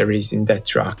environment there is in that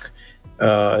track.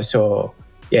 So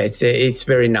yeah, it's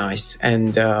very nice,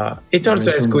 and it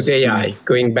also has good AI.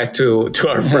 Going back to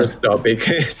our first topic,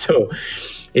 so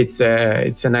it's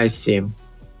a nice sim.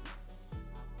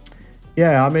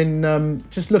 Yeah, I mean,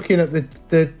 just looking at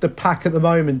the pack at the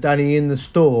moment, Danny, in the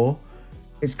store,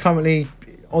 it's currently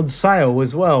on sale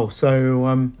as well.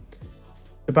 So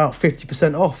about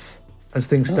 50% off as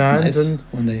things stand. Nice.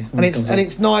 And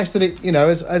it's nice that it,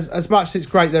 as much as it's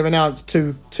great they've announced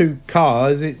two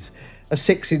cars, it's a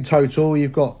 6 in total.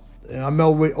 You've got, I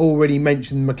already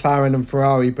mentioned McLaren and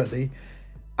Ferrari, but the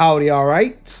Audi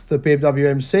R8, the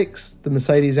BMW M6, the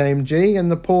Mercedes AMG,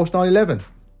 and the Porsche 911.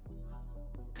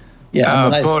 Yeah,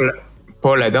 nice.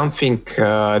 Paul, I don't think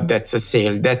that's a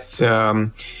sale. That's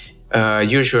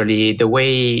usually the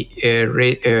way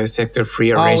Sector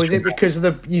 3 or Oh, Race is it because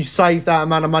of you save that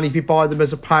amount of money if you buy them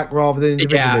as a pack rather than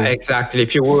individually? Yeah, exactly.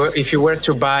 If you were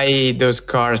to buy those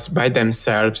cars by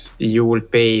themselves, you will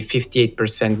pay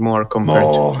 58% more compared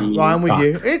to the right, I'm with pack.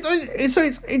 you.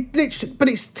 But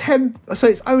it's 10. So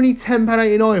it's only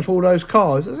 £10.89 for all those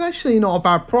cars. It's actually not a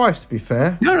bad price, to be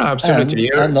fair. No, absolutely.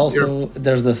 And also,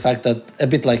 there's the fact that a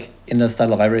bit like in the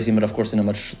style of iRacing, but of course in a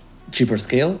much cheaper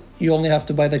scale, you only have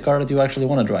to buy the car that you actually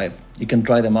want to drive. You can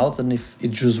try them out, and if you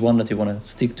choose one that you want to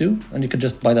stick to, and you can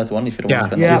just buy that one if you don't want to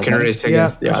spend a lot you of can money. race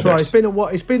against the that's others. right.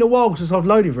 It's been a while since I've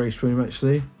loaded Race Room,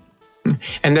 actually.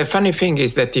 And the funny thing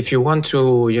is that if you want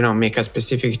to, make a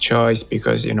specific choice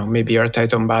because, maybe you're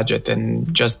tight on budget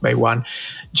and just buy one,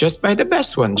 just buy the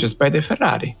best one, just buy the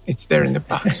Ferrari. It's there in the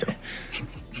pack. So.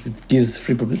 It gives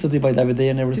free publicity by Davide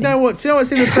and everything. Do you know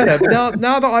what's even better?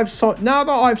 now that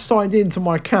I've signed into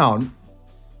my account,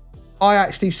 I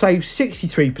actually save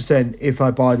 63% if I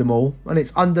buy them all, and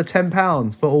it's under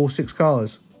 £10 for all 6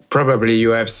 cars. Probably you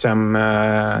have some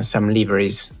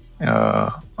liveries,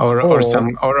 or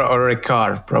a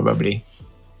car probably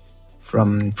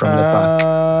from the pack.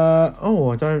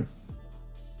 I don't.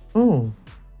 Oh.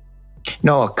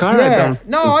 No, a car. Yeah,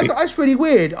 that's really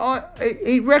weird.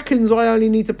 It reckons I only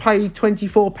need to pay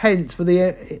 24 pence for the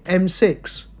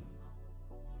M6.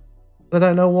 I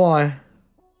don't know why.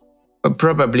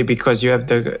 Probably because you have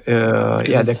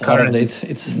the current date.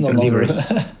 It's no longer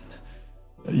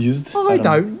used. I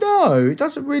don't know. It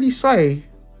doesn't really say.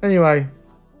 Anyway,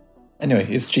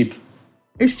 it's cheap,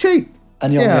 it's cheap,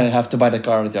 and you only have to buy the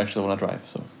car that you actually want to drive.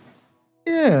 So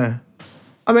yeah.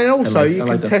 I mean, also you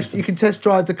can test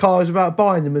drive the cars without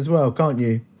buying them as well, can't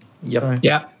you? Yep.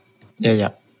 So,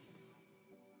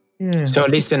 Yeah. So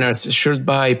listeners, should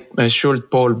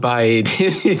Paul buy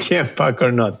the TF pack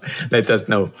or not? Let us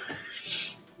know.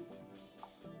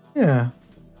 Yeah.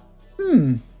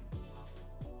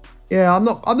 Yeah, I'm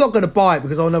not going to buy it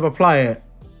because I'll never play it.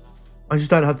 I just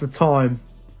don't have the time.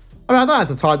 I mean, I don't have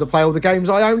the time to play all the games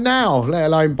I own now, let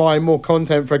alone buying more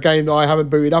content for a game that I haven't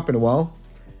booted up in a while.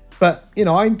 But,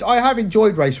 I have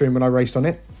enjoyed Race Room when I raced on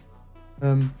it.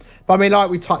 But I mean, like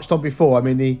we touched on before, I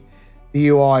mean, the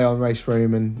UI on Race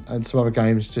Room and some other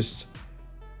games just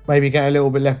maybe getting a little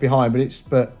bit left behind.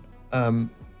 But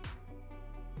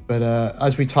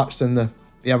as we touched in the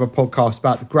other podcast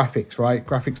about the graphics, right?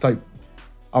 Graphics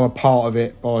are a part of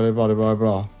it, blah, blah, blah,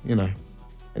 blah,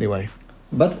 Anyway.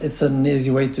 But it's an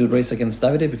easy way to race against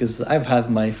Davide because I've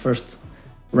had my first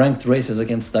ranked races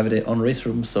against Davide on Race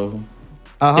Room, so...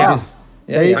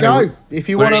 There you go. If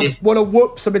you want to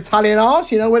whoop some Italian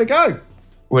arse, you know where to go.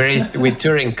 Whereas with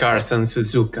touring cars on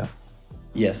Suzuka.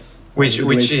 Yes. Which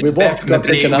is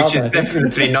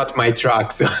definitely not my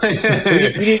track. So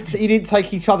you didn't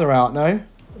take each other out, no?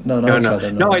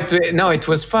 No. It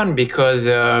was fun because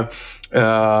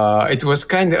it was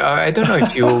kind of. I don't know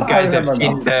if you guys have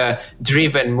seen the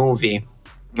Driven movie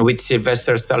with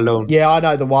Sylvester Stallone. Yeah, I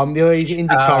know the one. He's an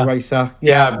IndyCar racer.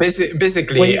 Yeah,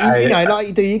 basically, well, like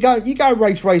you do. You go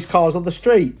race cars on the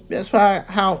street. That's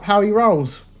how he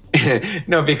rolls.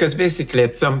 No, because basically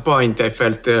at some point I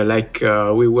felt like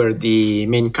we were the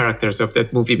main characters of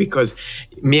that movie, because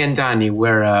me and Danny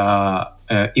were,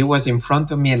 he was in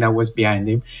front of me and I was behind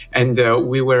him, and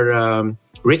we were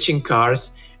reaching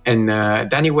cars, and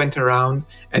Danny went around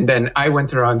and then I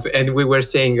went around, and we were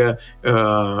saying,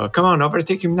 come on,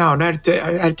 overtake him now, and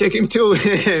I'll take him too.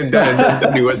 And then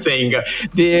Danny was saying,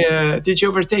 did you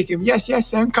overtake him?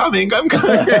 Yes, I'm coming. So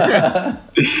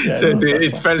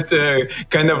it felt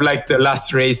kind of like the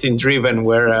last race in Driven,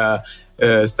 where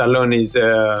Stallone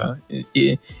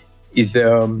is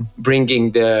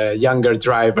bringing the younger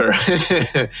driver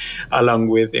along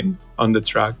with him on the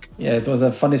track. Yeah, it was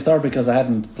a funny start because I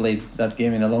hadn't played that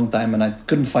game in a long time and I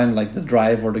couldn't find like the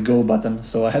drive or the go button,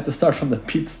 so I had to start from the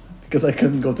pits because I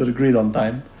couldn't go to the grid on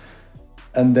time.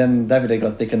 And then Davide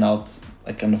got taken out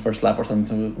like on the first lap or something,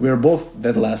 so we were both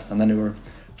dead last, and then we were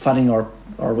fighting our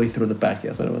way through the pack.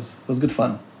 Yeah, so it was good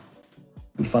fun.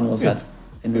 Good fun was that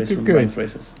in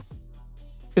races.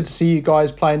 Good to see you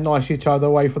guys playing nice each other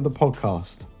away from the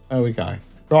podcast. There we go.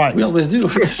 Right. We always do.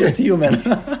 It's just you, man.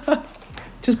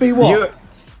 Just be what?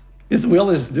 We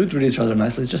always do treat each other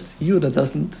nicely. It's just you that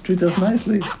doesn't treat us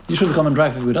nicely. You should come and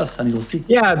drive with us and you'll see.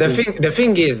 Yeah, the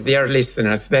thing is, dear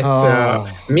listeners, that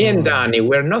me and Danny,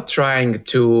 we're not trying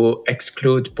to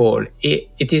exclude Paul.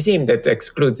 It is him that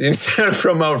excludes himself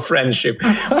from our friendship.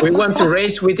 We want to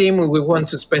race with him. We want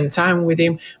to spend time with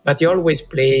him. But he always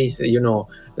plays,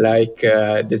 like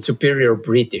the superior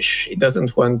British. He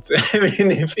doesn't want to have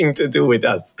anything to do with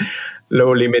us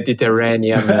lowly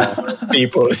Mediterranean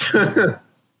people.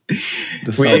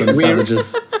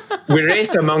 We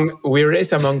race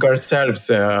among ourselves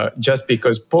just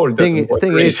because Paul doesn't want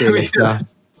to race with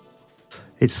us.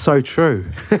 It's so true.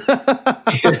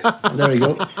 There you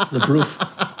go. The proof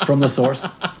from the source.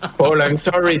 Paul, I'm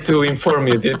sorry to inform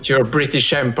you that your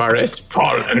British Empire has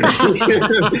fallen.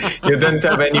 You don't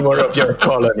have any more of your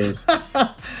colonies.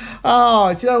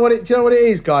 Oh, do you know what it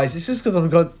is, guys? It's just because I've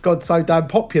got so damn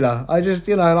popular. I just,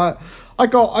 I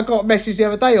got a message the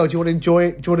other day. Oh, do you want to enjoy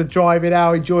it? Do you want to drive in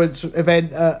our endurance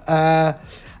event at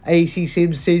AC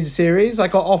Sim Series? I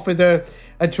got offered a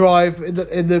drive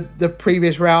in the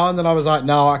previous round, and I was like,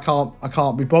 no, I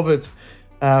can't be bothered.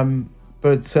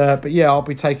 But yeah, I'll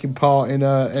be taking part in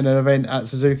an event at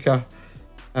Suzuka.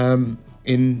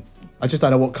 I just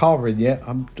don't know what car we're in yet.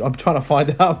 I'm trying to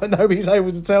find out, but nobody's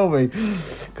able to tell me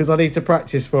because I need to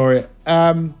practice for it.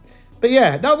 But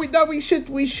yeah, we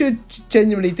should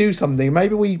genuinely do something.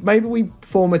 Maybe we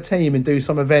form a team and do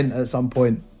some event at some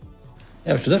point.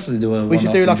 Yeah, we should definitely do a. We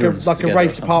should do like a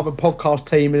race department podcast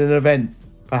team in an event,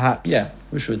 perhaps. Yeah,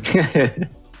 we should.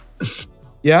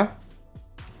 Yeah.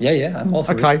 Yeah, I'm all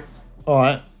for it. Okay, all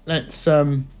right. Let's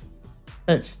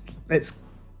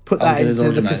put that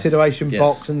into the consideration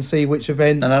box and see which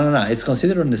event. No. It's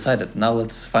considered and decided. Now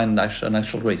let's find an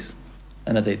actual race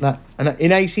and a date.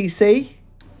 In ACC?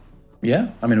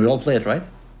 Yeah, I mean we all play it, right?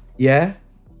 Yeah.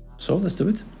 So let's do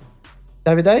it.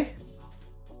 Davide?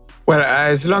 Well,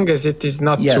 as long as it is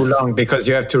not too long, because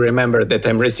you have to remember that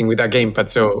I'm racing with a gamepad,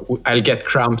 so I'll get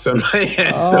cramps on my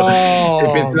head. So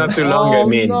if it's not too long, I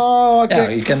mean. No,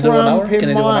 you can do 1 hour. Can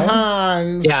you do 1 hour?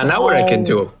 Hands. Yeah, an hour I can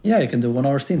do. Yeah, you can do 1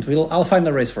 hour stint. I'll find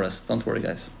a race for us. Don't worry,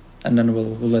 guys. And then we'll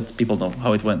let people know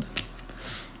how it went.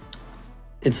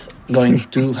 It's going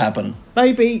to happen.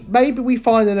 Maybe we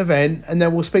find an event and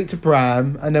then we'll speak to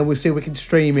Bram and then we'll see if we can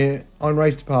stream it on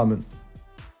Race Department.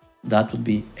 That would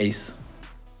be ace.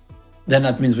 Then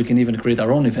that means we can even create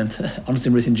our own event on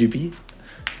Sim Racing GP.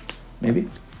 Maybe.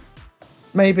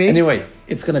 Anyway,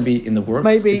 it's going to be in the works.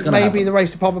 Maybe the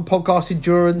Race Department podcast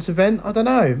endurance event. I don't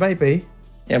know. Maybe.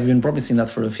 Yeah, we've been promising that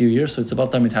for a few years, so it's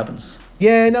about time it happens.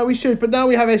 Yeah, no, we should. But now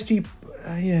we have SG.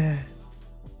 Yeah.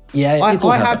 Yeah, I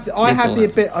have the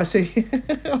bit. I see.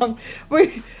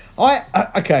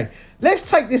 Okay. Let's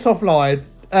take this offline.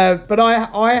 But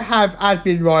I have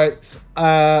admin rights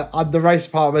on the race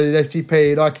department in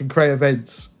SGP, and I can create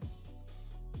events.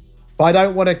 But I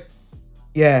don't want to.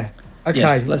 Yeah. Okay.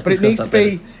 Yes, let's but it needs to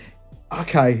be. Better.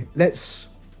 Okay.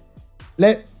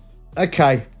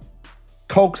 Okay.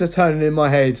 Cogs are turning in my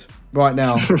head right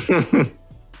now.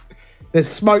 There's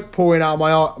smoke pouring out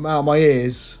of my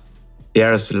ears. They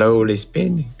are slowly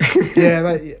spinning. Yeah.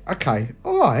 But, okay.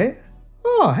 All right.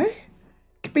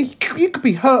 You could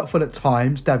be hurtful at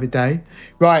times, Davide.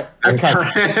 Right. Okay.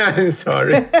 I'm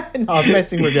sorry. No, I'm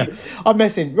messing with you. I'm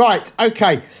messing. Right.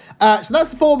 Okay. So that's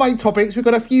the 4 main topics. We've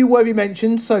got a few worthy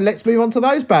mentions, so let's move on to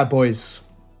those bad boys.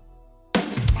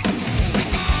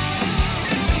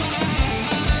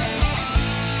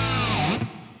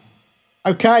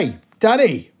 Okay,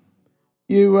 Danny,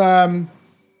 you've done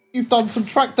some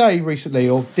track day recently,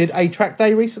 or did a track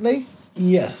day recently?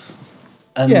 Yes.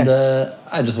 And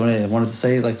I just wanted to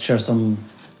say, share some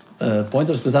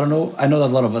pointers, because I know that a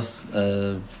lot of us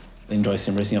enjoy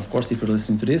sim racing, of course, if you're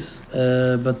listening to this,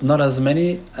 but not as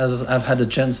many as I've had the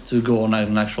chance to go on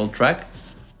an actual track.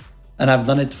 And I've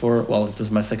done it it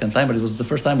was my second time, but it was the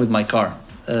first time with my car.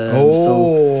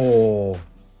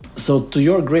 So to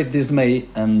your great dismay,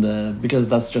 and because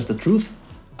that's just the truth,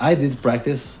 I did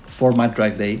practice for my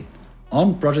track day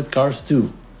on Project Cars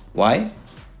 2. Why?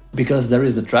 Because there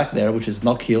is the track there, which is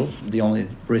Knockhill, the only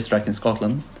racetrack in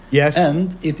Scotland. Yes.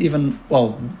 And it even,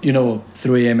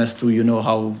 through AMS2, you know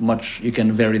how much you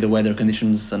can vary the weather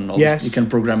conditions and all this. You can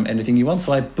program anything you want.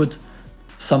 So I put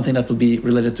something that would be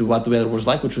related to what the weather was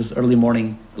like, which was early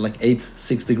morning,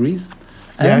 6 degrees.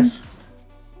 And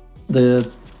the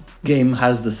game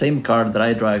has the same car that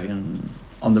I drive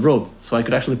on the road. So I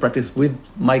could actually practice with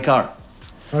my car.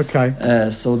 Okay.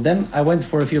 So then I went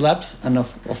for a few laps, and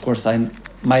of course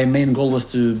my main goal was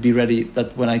to be ready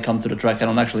that when I come to the track, I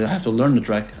don't actually have to learn the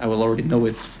track. I will already know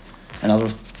it, and I'll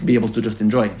just be able to just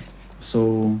enjoy.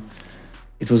 So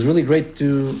it was really great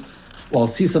to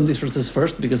see some differences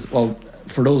first, because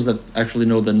for those that actually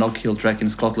know the Knockhill track in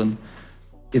Scotland,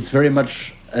 it's very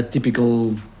much a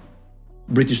typical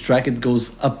British track. It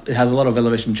goes up, it has a lot of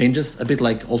elevation changes, a bit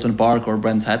like Alton Park or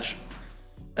Brands Hatch.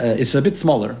 It's a bit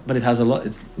smaller, but it has a lot.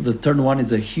 The turn one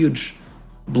is a huge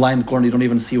blind corner. You don't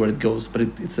even see where it goes, but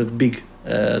it's a big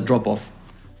drop off.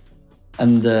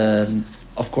 And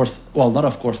of course, not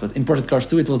of course, but in Project Cars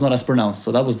 2, it was not as pronounced.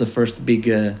 So that was the first big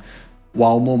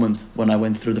wow moment when I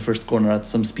went through the first corner at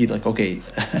some speed. I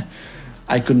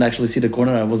couldn't actually see the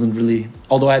corner. I wasn't really,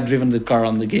 although I had driven the car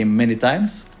on the game many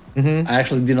times, I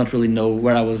actually did not really know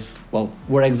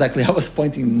where exactly I was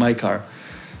pointing my car.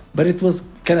 But it was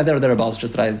kind of thereabouts,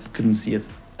 just that I couldn't see it.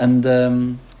 And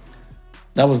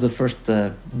that was the first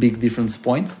big difference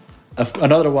point.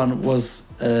 Another one was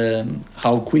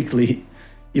how quickly,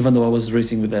 even though I was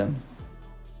racing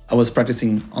I was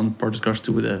practicing on Project Cars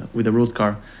 2 with a road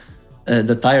car,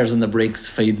 the tires and the brakes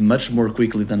fade much more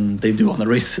quickly than they do on a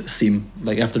race sim.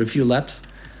 After a few laps,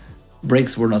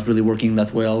 brakes were not really working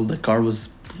that well. The car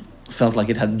felt like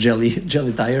it had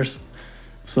jelly tires.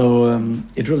 So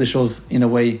it really shows in a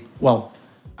way,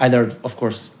 either, of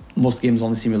course, most games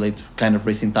only simulate kind of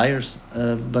racing tires,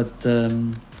 but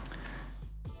there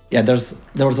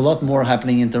was a lot more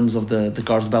happening in terms of the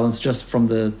car's balance just from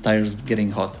the tires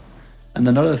getting hot. And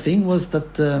another thing was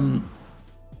that,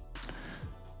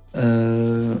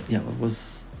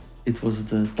 it was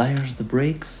the tires, the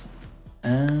brakes,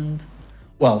 and,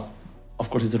 of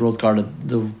course it's a road car,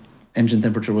 the engine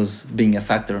temperature was being a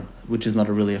factor, which is not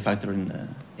really a factor in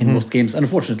most games,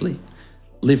 unfortunately.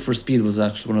 Live for Speed was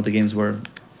actually one of the games where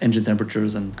engine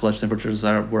temperatures and clutch temperatures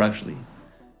were actually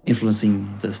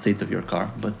influencing the state of your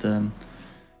car. But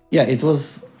it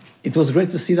was great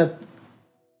to see that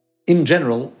in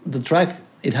general the track,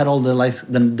 it had all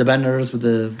the banners with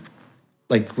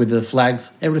the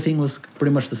flags. Everything was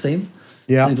pretty much the same.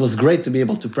 Yeah, and it was great to be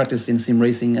able to practice in sim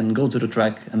racing and go to the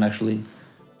track and actually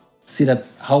see that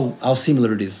how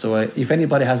similar it is. So if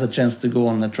anybody has a chance to go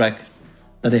on a track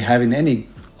that they have in any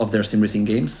of their sim racing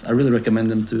games, I really recommend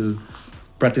them to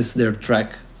practice their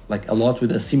track a lot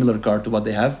with a similar car to what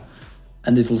they have,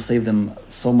 and it will save them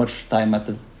so much time at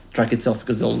the track itself,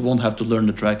 because they won't have to learn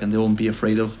the track and they won't be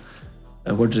afraid of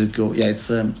where does it go.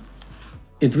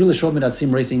 It really showed me that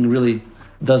sim racing really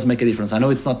does make a difference. I know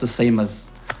it's not the same as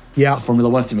a Formula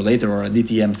 1 simulator or a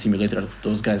DTM simulator that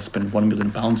those guys spend £1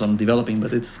 million on developing,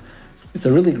 but it's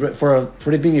a really great, for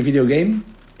it being a video game,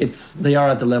 they are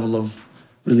at the level of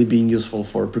really being useful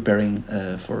for preparing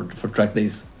for track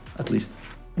days, at least.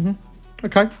 Mm-hmm.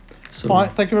 Okay. So, all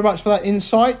right, thank you very much for that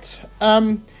insight.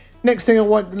 Next thing I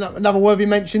want, another worthy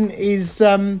mention is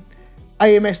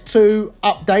AMS2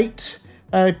 update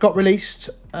got released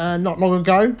not long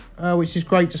ago, which is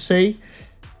great to see,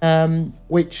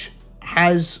 which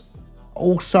has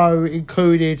also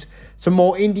included some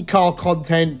more IndyCar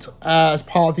content as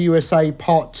part of the USA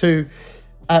Part 2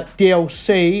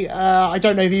 DLC. I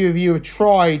don't know if either of you have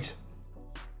tried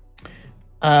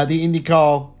the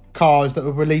IndyCar cars that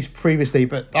were released previously,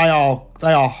 but they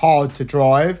are hard to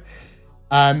drive.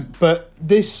 But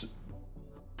this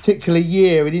particular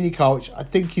year in IndyCar, which I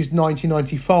think is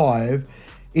 1995,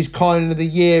 is kind of the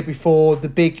year before the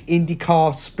big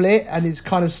IndyCar split, and it's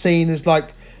kind of seen as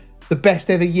the best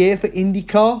ever year for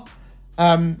IndyCar.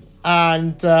 So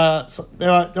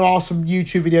there are some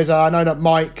YouTube videos. I know that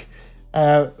Mike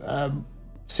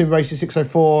Sim Racing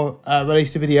 604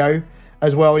 released a video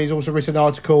as well, and he's also written an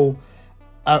article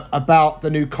about the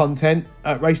new content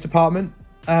at Race Department.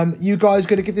 You guys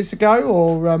going to give this a go,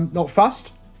 or not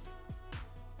fussed?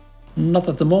 Not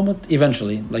at the moment.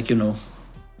 Eventually,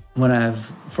 when I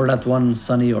have for that one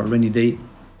sunny or rainy day,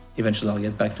 eventually I'll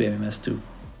get back to MMS too.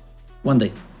 One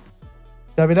day.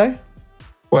 Davide?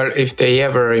 Well, if they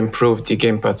ever improve the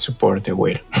gamepad support, they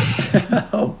will.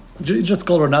 Oh, just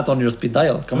call Renat on your speed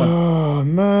dial. Come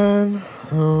on.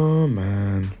 Oh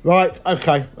man. Right.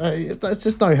 Okay. There's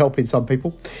just no helping some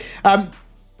people.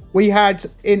 We had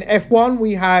in F1,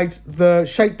 we had the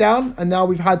shakedown, and now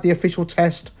we've had the official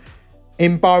test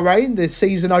in Bahrain, the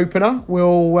season opener.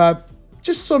 Will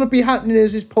just sort of be happening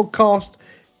as this podcast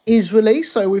is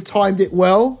released, so we've timed it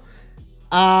well.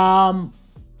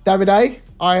 Davide,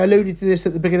 I alluded to this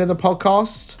at the beginning of the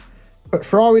podcast, but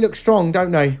Ferrari looks strong,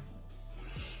 don't they?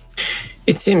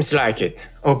 It seems like it.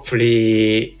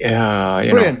 Hopefully,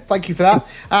 Brilliant. Thank you for that.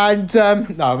 And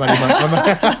no,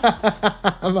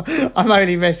 I'm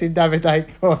only messing, Davide.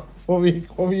 What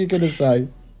were you going to say?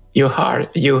 You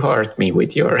hurt me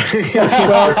with your.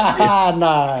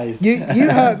 Nice. You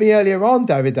hurt me earlier on,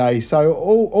 Davide. So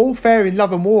all fair in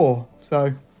love and war.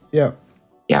 So yeah.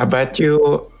 Yeah, but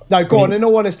you. No, go on. In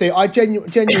all honesty, I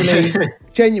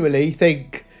genuinely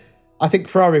think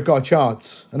Ferrari have got a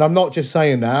chance, and I'm not just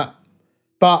saying that,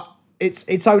 but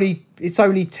it's only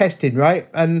testing, right?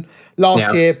 And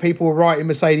last year people were writing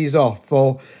Mercedes off,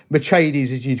 or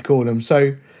Mercedes as you'd call them.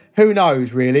 So who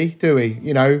knows, really? Do we?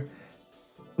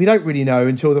 We don't really know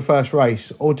until the first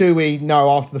race, or do we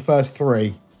know after the first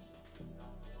three?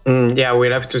 Yeah,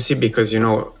 we'll have to see because,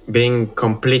 being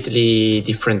completely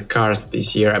different cars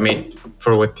this year, I mean,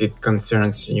 for what it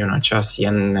concerns, chassis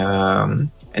and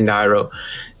aero,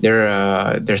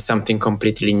 there's something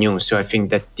completely new. So I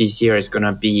think that this year is going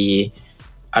to be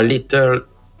a little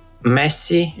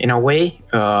messy in a way,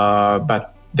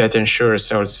 but that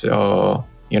ensures also,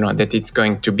 that it's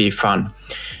going to be fun.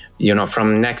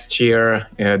 From next year,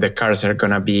 the cars are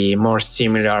going to be more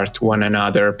similar to one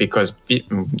another because,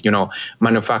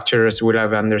 manufacturers will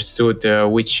have understood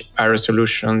which aero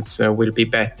solutions will be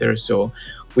better. So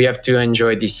we have to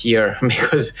enjoy this year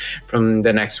because from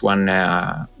the next one,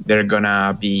 they're going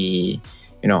to be,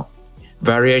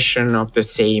 variation of the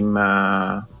same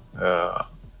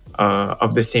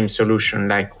solution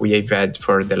like we have had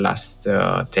for the last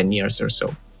 10 years or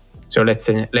so. So let's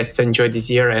enjoy this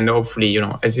year, and hopefully,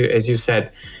 as you said,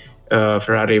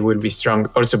 Ferrari will be strong.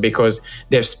 Also because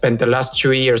they've spent the last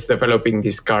 2 years developing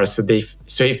these cars, so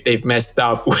if they've messed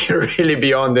up, we're really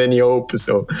beyond any hope.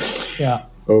 So yeah,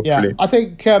 hopefully. Yeah. I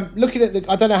think looking at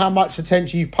I don't know how much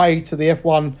attention you paid to the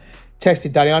F1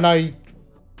 testing, Danny. I know,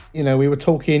 we were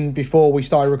talking before we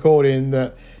started recording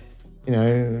that,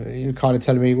 you were kind of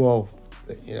telling me, well,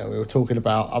 we were talking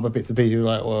about other bits of pieces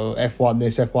like, well, F1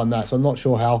 this, F1 that. So I'm not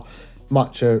sure how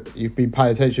much you've been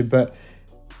paying attention, but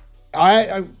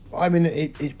I mean,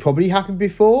 it probably happened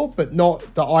before, but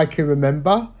not that I can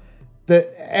remember,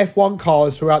 that F1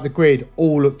 cars throughout the grid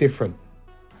all look different.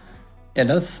 Yeah,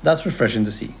 that's refreshing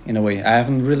to see in a way. I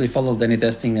haven't really followed any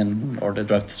testing or the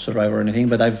Drive to Survive or anything,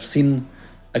 but I've seen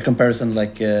a comparison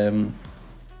like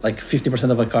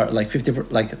 50% of a car, like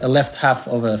a left half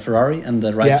of a Ferrari and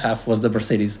the right half was the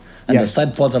Mercedes, and the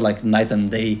side pods are like night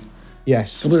and day.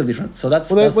 Yes, completely different. So that's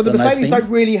the a Mercedes nice don't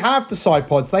really have the side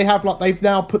pods. They've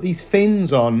now put these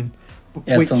fins on,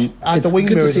 which have the wing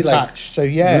mirrors attached. So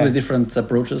really different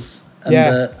approaches.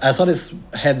 And I saw this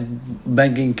head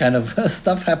banging kind of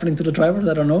stuff happening to the drivers.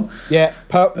 I don't know. Yeah,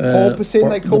 porpoising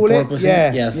they call it.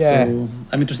 Yeah. So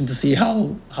I'm interested to see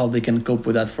how they can cope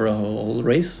with that for a whole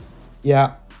race.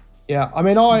 Yeah. I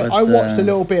mean, I watched a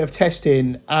little bit of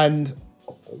testing, and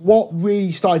what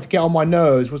really started to get on my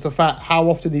nerves was the fact how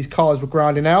often these cars were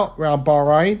grounding out around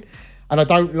Bahrain, and I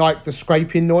don't like the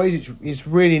scraping noise. It's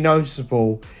really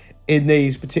noticeable in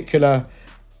these particular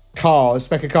cars,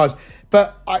 spec cars.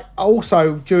 But I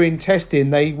also, during testing,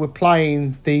 they were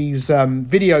playing these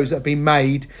videos that have been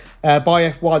made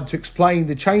by F1 to explain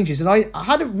the changes. And I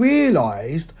hadn't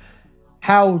realised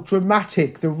how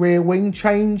dramatic the rear wing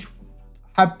change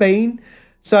had been.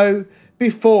 So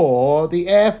before, the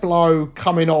airflow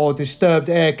coming or disturbed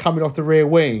air coming off the rear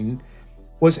wing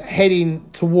was heading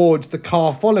towards the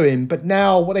car following. But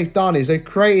now what they've done is they've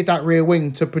created that rear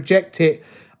wing to project it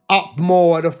up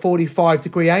more at a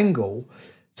 45-degree angle.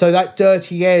 So that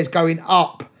dirty air is going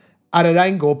up at an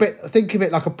angle. But think of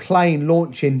it like a plane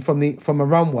launching from a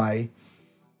runway,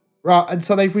 right? And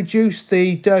so they've reduced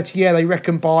the dirty air, they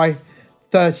reckon, by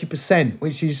 30%,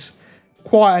 which is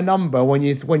quite a number when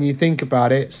you think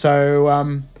about it. So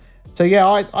I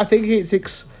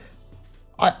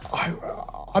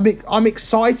think I'm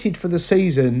excited for the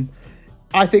season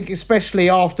I think especially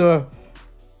after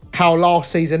how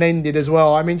last season ended as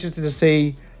well, I'm interested to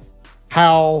see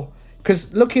how,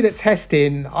 because looking at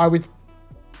testing, I would,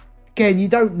 again, you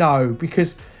don't know,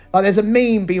 because like there's a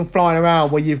meme being flying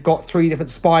around where you've got 3 different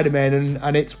Spider-Men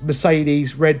and it's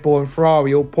Mercedes, Red Bull and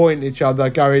Ferrari all pointing at each other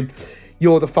going,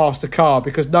 you're the faster car,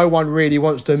 because no one really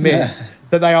wants to admit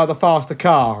that they are the faster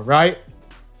car, right?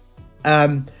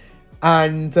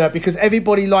 Because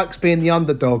everybody likes being the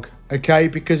underdog, okay?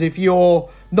 Because if you're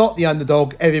not the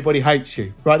underdog, everybody hates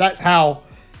you, right? That's how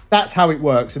it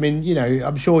works. I mean, you know,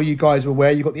 I'm sure you guys are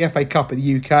aware, you've got the FA Cup in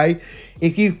the UK.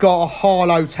 If you've got a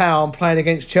Harlow Town playing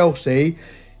against Chelsea,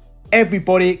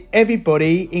 everybody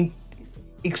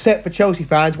except for Chelsea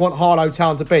fans want Harlow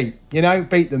Town to beat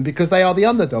them, because they are the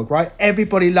underdog, right?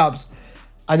 Everybody loves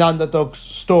an underdog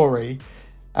story.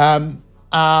 And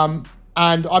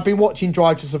I've been watching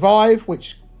Drive to Survive,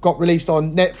 which got released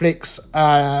on Netflix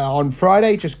on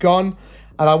Friday, just gone.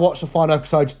 And I watched the final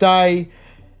episode today.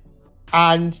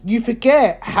 And you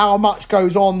forget how much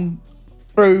goes on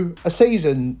through a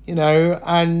season, you know,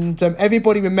 and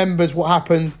everybody remembers what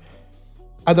happened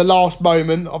at the last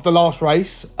moment of the last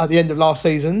race at the end of last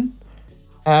season.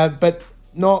 But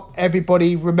not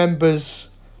everybody remembers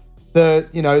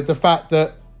the fact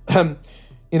that,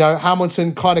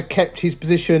 Hamilton kind of kept his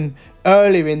position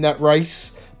earlier in that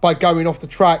race by going off the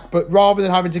track, but rather than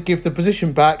having to give the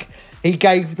position back, he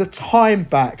gave the time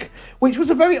back, which was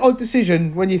a very odd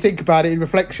decision when you think about it in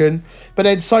reflection. But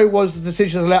then so was the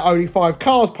decision to let only 5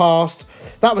 cars past.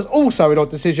 That was also an odd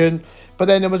decision. But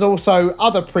then there was also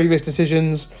other previous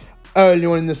decisions early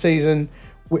on in the season,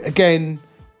 again,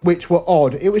 which were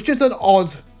odd. It was just an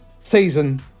odd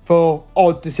season for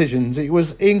odd decisions. It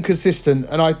was inconsistent.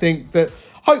 And I think that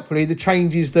hopefully the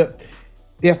changes that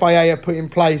the FIA have put in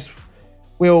place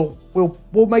will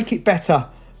make it better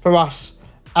for us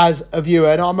as a viewer,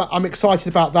 and I'm excited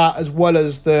about that, as well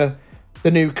as the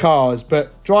new cars.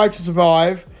 But Drive to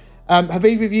Survive, have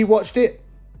either of you watched it?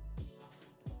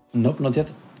 Nope, not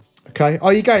yet. Okay,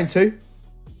 are you going to?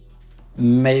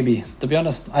 Maybe. To be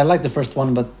honest, I like the first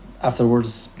one, but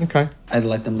afterwards, okay, I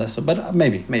like them less. But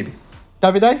maybe.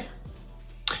 Davide?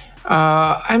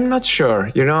 I'm not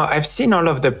sure. You know, I've seen all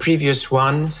of the previous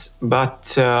ones, but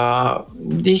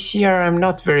this year I'm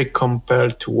not very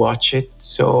compelled to watch it.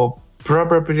 So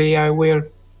probably I will,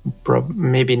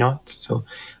 maybe not. So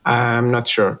I'm not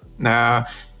sure.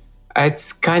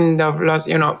 It's kind of lost.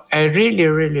 You know, I really,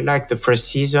 really liked the first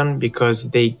season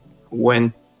because they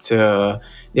went.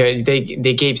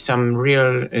 They gave some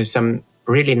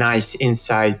really nice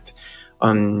insight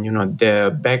on,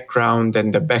 the background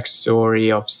and the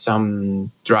backstory of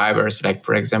some drivers. Like,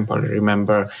 for example,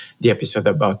 remember the episode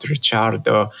about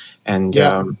Ricciardo, and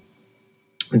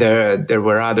there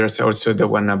were others also. The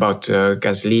one about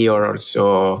Gasly, or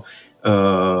also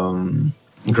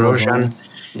Grosjean.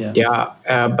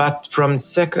 But from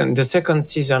the second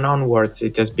season onwards,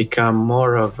 it has become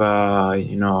more of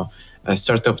a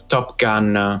sort of Top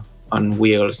Gun on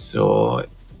wheels. So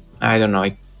I don't know.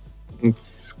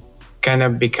 It's kind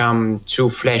of become too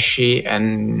flashy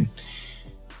and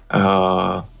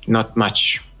not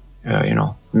much,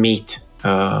 meat.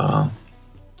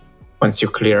 Once you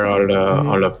clear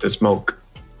all of the smoke.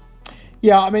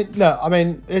 Yeah, I mean, look,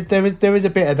 there is a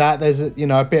bit of that. There's a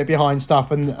bit of behind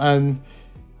stuff, and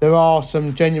there are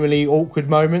some genuinely awkward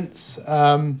moments.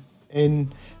 But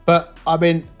I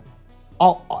mean,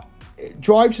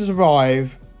 Drive to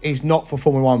Survive is not for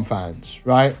Formula One fans,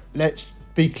 right? Let's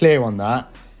be clear on that.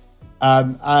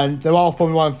 And there are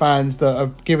Formula One fans that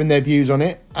have given their views on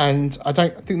it, and I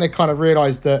think they kind of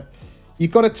realise that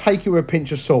you've got to take it with a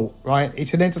pinch of salt, right?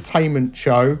 It's an entertainment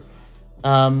show,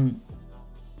 and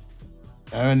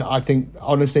I think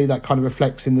honestly that kind of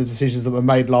reflects in the decisions that were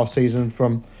made last season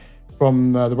from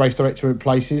the race director in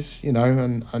places,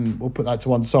 and we'll put that to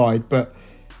one side. But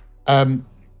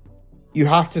you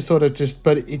have to sort of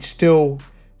but it's still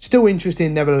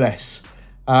interesting nevertheless.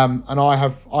 And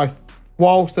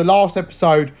whilst the last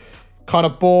episode kind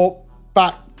of brought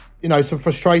back, some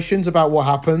frustrations about what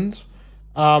happened,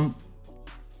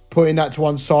 putting that to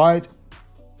one side,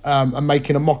 and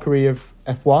making a mockery of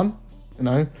F1,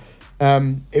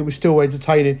 it was still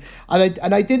entertaining. And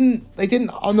they didn't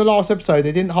on the last episode,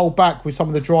 they didn't hold back with some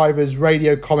of the drivers'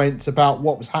 radio comments about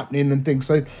what was happening and things.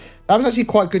 So that was actually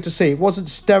quite good to see. It wasn't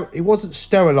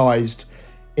sterilized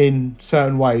in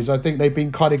certain ways. I think they've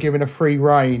been kind of given a free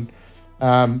rein.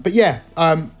 But yeah,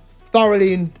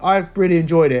 thoroughly, and I really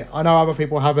enjoyed it. I know other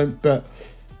people haven't, but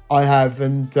I have,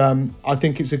 and I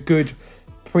think it's a good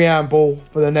preamble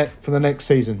for the next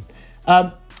season.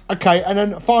 Okay, and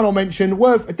then final mention,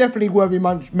 definitely worthy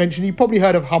mention. You probably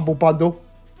heard of Humble Bundle.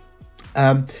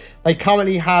 They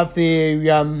currently have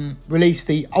released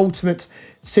the Ultimate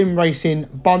Sim Racing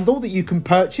bundle that you can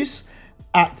purchase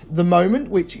at the moment,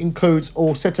 which includes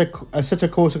Assetto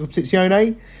Corsa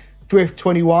Competizione, Drift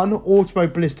 21,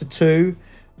 Automobilista 2,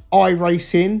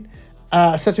 iRacing,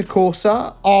 Assetto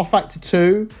Corsa, R Factor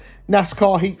 2,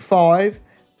 NASCAR Heat 5,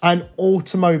 and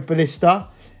Automobilista.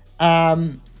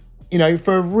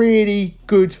 For a really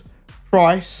good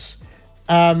price.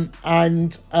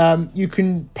 You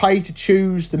can pay to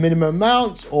choose the minimum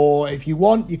amounts, or if you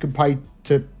want, you can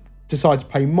decide to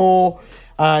pay more.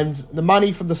 And the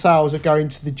money from the sales are going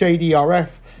to the JDRF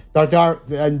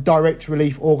and direct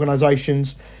relief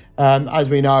organisations. As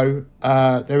we know,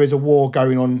 there is a war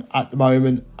going on at the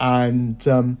moment, and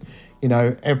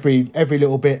every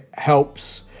little bit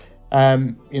helps.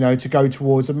 To go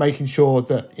towards and making sure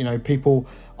that people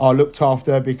are looked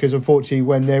after, because unfortunately,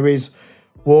 when there is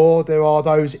war, there are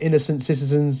those innocent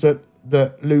citizens that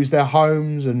lose their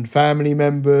homes and family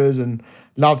members and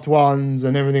loved ones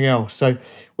and everything else. So,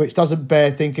 which doesn't bear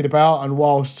thinking about. And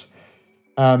whilst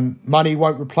money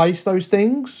won't replace those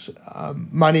things,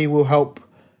 money will help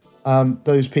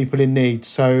those people in need.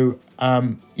 So,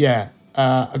 a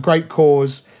great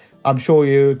cause. I'm sure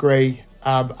you agree.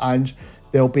 And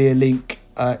there'll be a link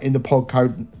in the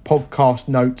podcast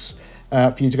notes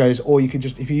for you to go. Or you can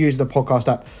just, if you're using the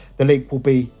podcast app, the link will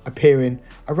be appearing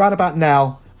around about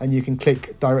now, and you can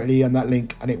click directly on that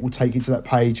link and it will take you to that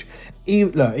page.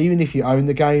 Even if you own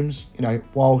the games,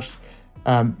 whilst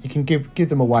you can give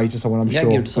them away to someone, I'm sure.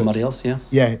 Yeah, give to somebody else, yeah.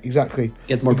 Yeah, exactly.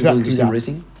 Get more people into sim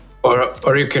racing.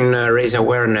 Or you can raise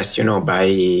awareness,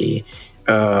 by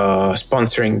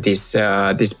sponsoring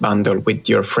this bundle with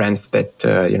your friends that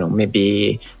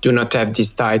maybe do not have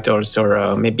these titles,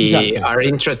 or maybe are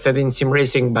interested in sim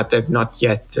racing but have not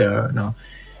yet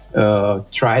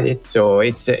tried it. So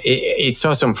it's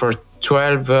awesome. For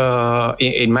 12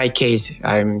 in my case,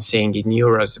 I'm saying in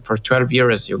euros, for 12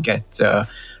 euros you get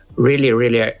really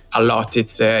a lot.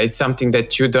 It's something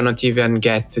that you do not even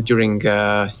get during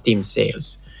Steam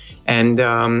sales. And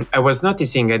I was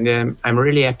noticing, and I'm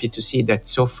really happy to see that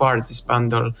so far this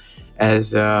bundle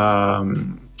has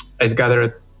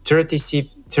gathered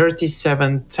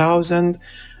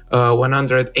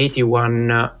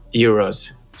 37,181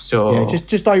 euros. So yeah,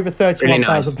 just over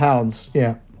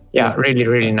 £31,000. Yeah,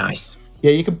 really nice.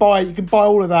 Yeah, you can buy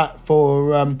all of that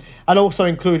for, and also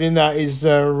included in that is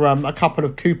a couple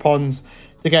of coupons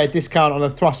to get a discount on a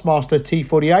Thrustmaster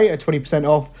T48 at 20%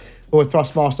 off, or a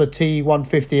Thrustmaster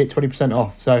T150 at 20%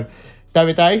 off. So,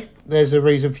 Davide, there's a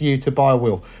reason for you to buy a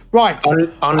wheel. Right.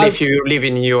 Only if you live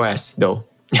in the US, though.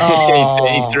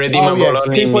 It's redeemable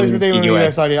only in the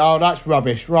US only. Oh, that's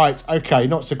rubbish. Right. Okay,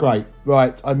 not so great.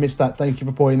 Right, I missed that. Thank you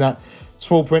for pointing that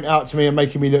small print out to me and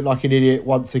making me look like an idiot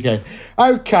once again.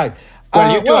 Okay.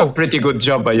 Well, you do a pretty good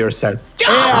job by yourself. Yeah.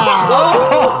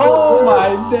 Oh,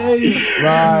 my days.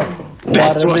 Right.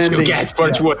 That's what you get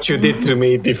for what you did to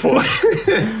me before.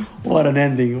 What an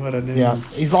ending! Yeah,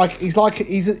 he's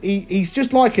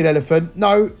just like an elephant.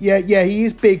 No, he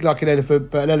is big like an elephant,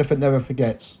 but an elephant never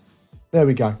forgets. There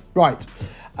we go. Right,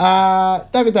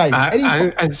 David.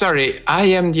 I'm sorry. I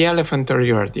am the elephant, or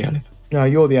you're the elephant? No,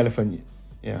 you're the elephant.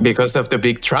 Yeah. Because of the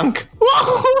big trunk.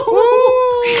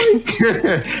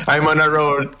 I'm on a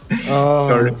roll. Oh,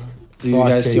 sorry. Do you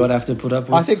guys see what I have to put up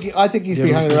with? I think he's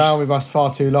been hanging around with us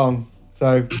far too long.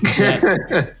 So,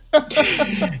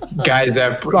 guys,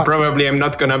 probably I'm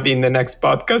not gonna be in the next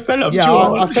podcast. I love you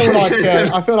all. I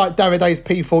feel like Davide's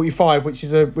P45, which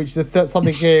is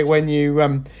something here when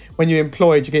you're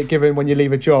employed, you get given when you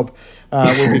leave a job.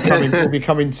 Will be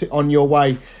coming on your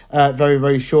way very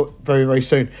very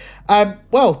soon.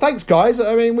 Well, thanks guys.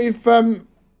 I mean, we've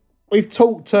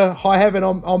talked to high heaven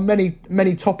on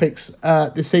many topics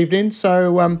this evening.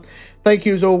 So thank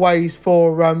you as always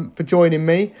for joining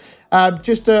me.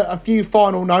 Just a few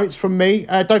final notes from me.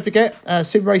 Don't forget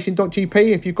simracing.gp.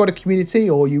 If you've got a community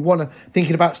or you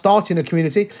thinking about starting a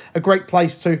community, a great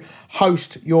place to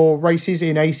host your races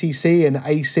in ACC and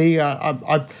AC.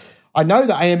 I know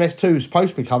that AMS2 is supposed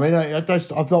to be coming.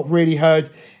 I've not really heard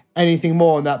anything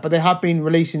more on that, but they have been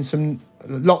releasing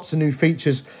lots of new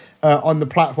features on the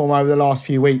platform over the last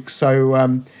few weeks.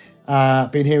 So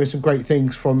been hearing some great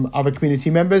things from other community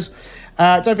members.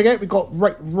 Don't forget, we've got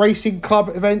racing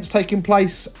club events taking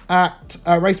place at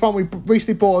Racepoint. We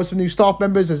recently brought us some new staff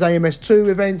members. There's AMS2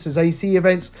 events, there's AC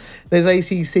events, there's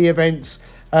ACC events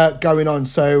going on.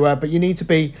 So, but you need to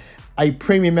be a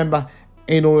premium member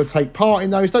in order to take part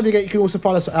in those. Don't forget, you can also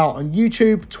find us out on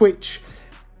YouTube, Twitch,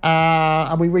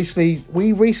 and we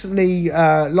recently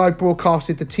live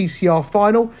broadcasted the TCR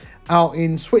final out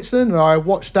in Switzerland, and I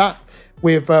watched that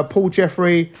with Paul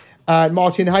Jeffrey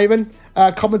Martin Haven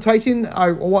commentating.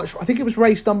 I watched, I think it was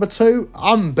race number 2.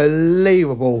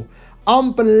 Unbelievable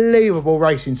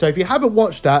racing. So if you haven't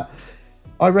watched that,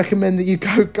 I recommend that you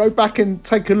go back and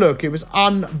take a look. It was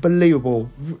unbelievable.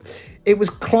 It was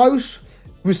close,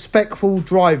 respectful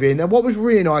driving. And what was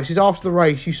really nice is after the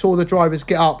race, you saw the drivers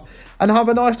get up and have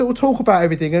a nice little talk about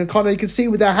everything. And kind of you could see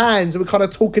with their hands, they were kind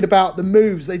of talking about the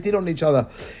moves they did on each other.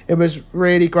 It was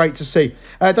really great to see.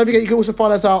 Don't forget, you can also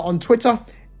find us out on Twitter,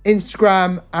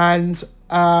 Instagram, and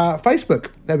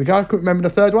Facebook. There we go. I couldn't remember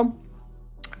the third one.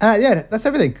 Yeah, that's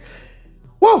everything.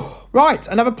 Whoa, right.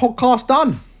 Another podcast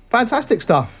done. Fantastic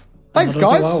stuff. Thanks,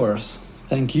 Another guys. 2 hours.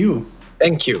 Thank you.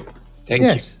 Thank you. Thank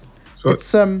Yes. you.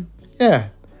 It's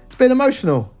it's been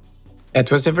emotional. It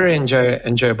was a very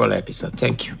enjoyable episode.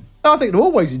 Thank you. I think they're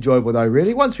always enjoyable though,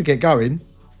 really, once we get going.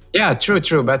 Yeah,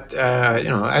 true. But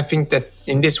I think that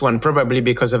in this one, probably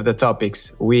because of the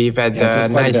topics, we've had a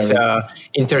nice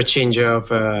interchange of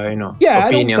Yeah,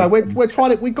 opinions. and also we're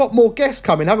trying to. We've got more guests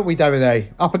coming, haven't we, David?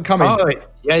 Up and coming. Oh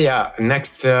yeah.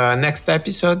 Next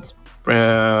episode,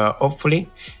 hopefully.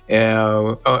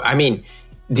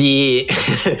 The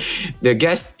the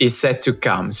guest is set to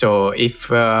come. So if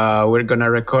we're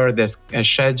gonna record this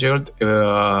scheduled,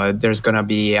 there's gonna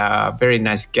be a very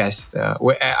nice guest.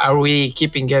 Are we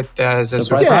keeping it as a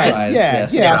surprise?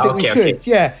 Yes. I think we should.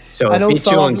 Yeah. So and be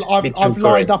also, tuned. I've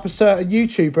lined up a certain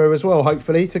YouTuber as well,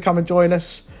 hopefully, to come and join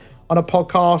us on a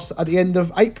podcast at the end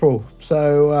of April.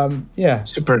 So yeah.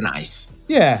 Super nice.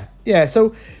 Yeah.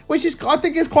 So, which is, I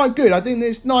think, it's quite good. I think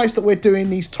it's nice that we're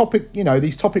doing these topic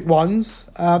ones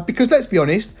because let's be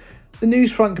honest, the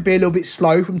news front could be a little bit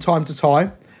slow from time to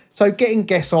time. So, getting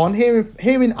guests on,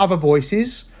 hearing other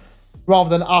voices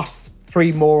rather than us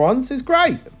 3 morons is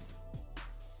great.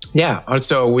 Yeah.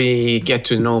 Also, we get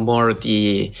to know more of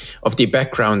the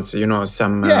backgrounds.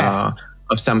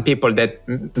 Of some people that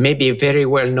may be very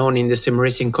well known in the sim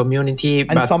racing community,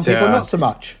 and some people not so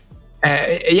much.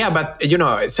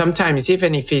 But sometimes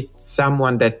even if it's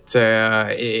someone that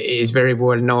is very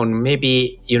well known,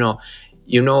 maybe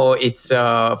it's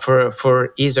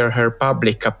for his or her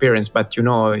public appearance, but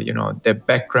the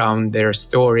background, their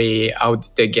story, how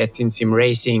did they get in sim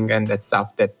racing, and that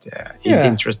stuff that is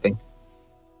interesting.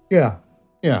 Yeah,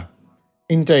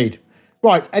 indeed.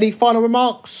 Right, any final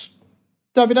remarks,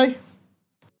 Davide?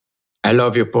 I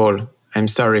love you, Paul. I'm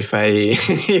sorry if I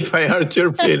hurt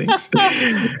your feelings.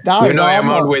 No, I'm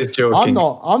always joking.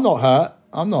 I'm not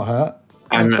hurt.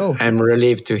 I'm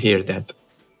relieved to hear that.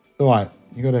 All right,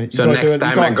 next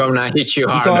time I'm gonna hit you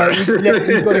harder.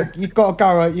 You got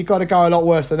to go a lot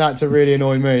worse than that to really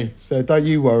annoy me. So don't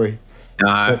you worry. No,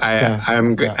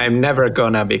 I'm never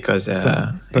gonna because.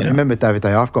 But remember,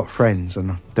 Davide, I've got friends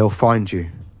and they'll find you.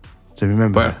 So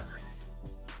remember. Well,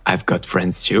 I've got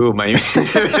friends too.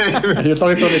 You're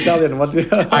talking to an Italian. What do you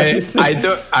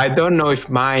I don't know if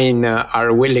mine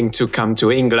are willing to come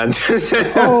to England.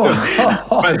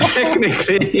 But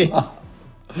technically,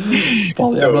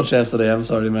 Paul, I'm not yesterday. I'm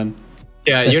sorry, man.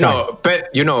 Yeah,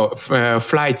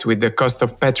 flights with the cost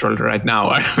of petrol right now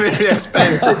are very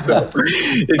expensive, so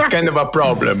it's kind of a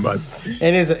problem. But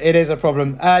it is a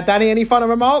problem. Danny, any final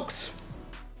remarks?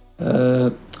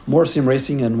 More sim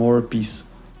racing and more peace.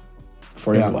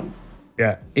 For everyone.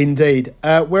 Yeah, indeed.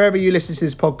 Wherever you listen to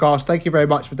this podcast, thank you very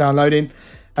much for downloading.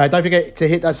 Don't forget to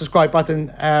hit that subscribe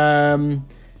button.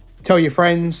 Tell your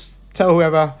friends, tell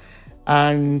whoever,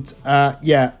 and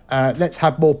let's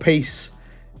have more peace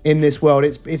in this world.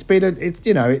 It's been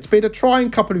a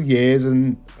trying couple of years,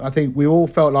 and I think we all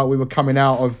felt like we were coming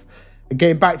out of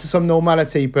getting back to some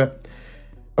normality. But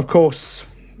of course,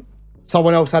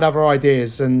 someone else had other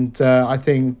ideas, and I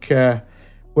think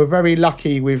we're very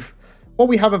lucky with what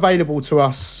we have available to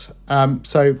us.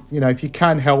 So, if you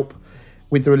can help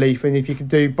with the relief, and if you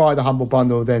can buy the Humble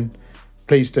Bundle, then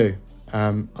please do.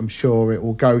 I'm sure it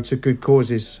will go to good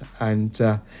causes. And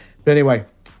but anyway,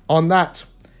 on that,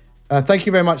 thank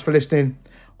you very much for listening.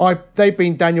 They've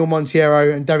been Daniel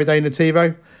Montiero and Davide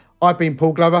Nativo. I've been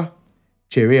Paul Glover.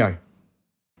 Cheerio.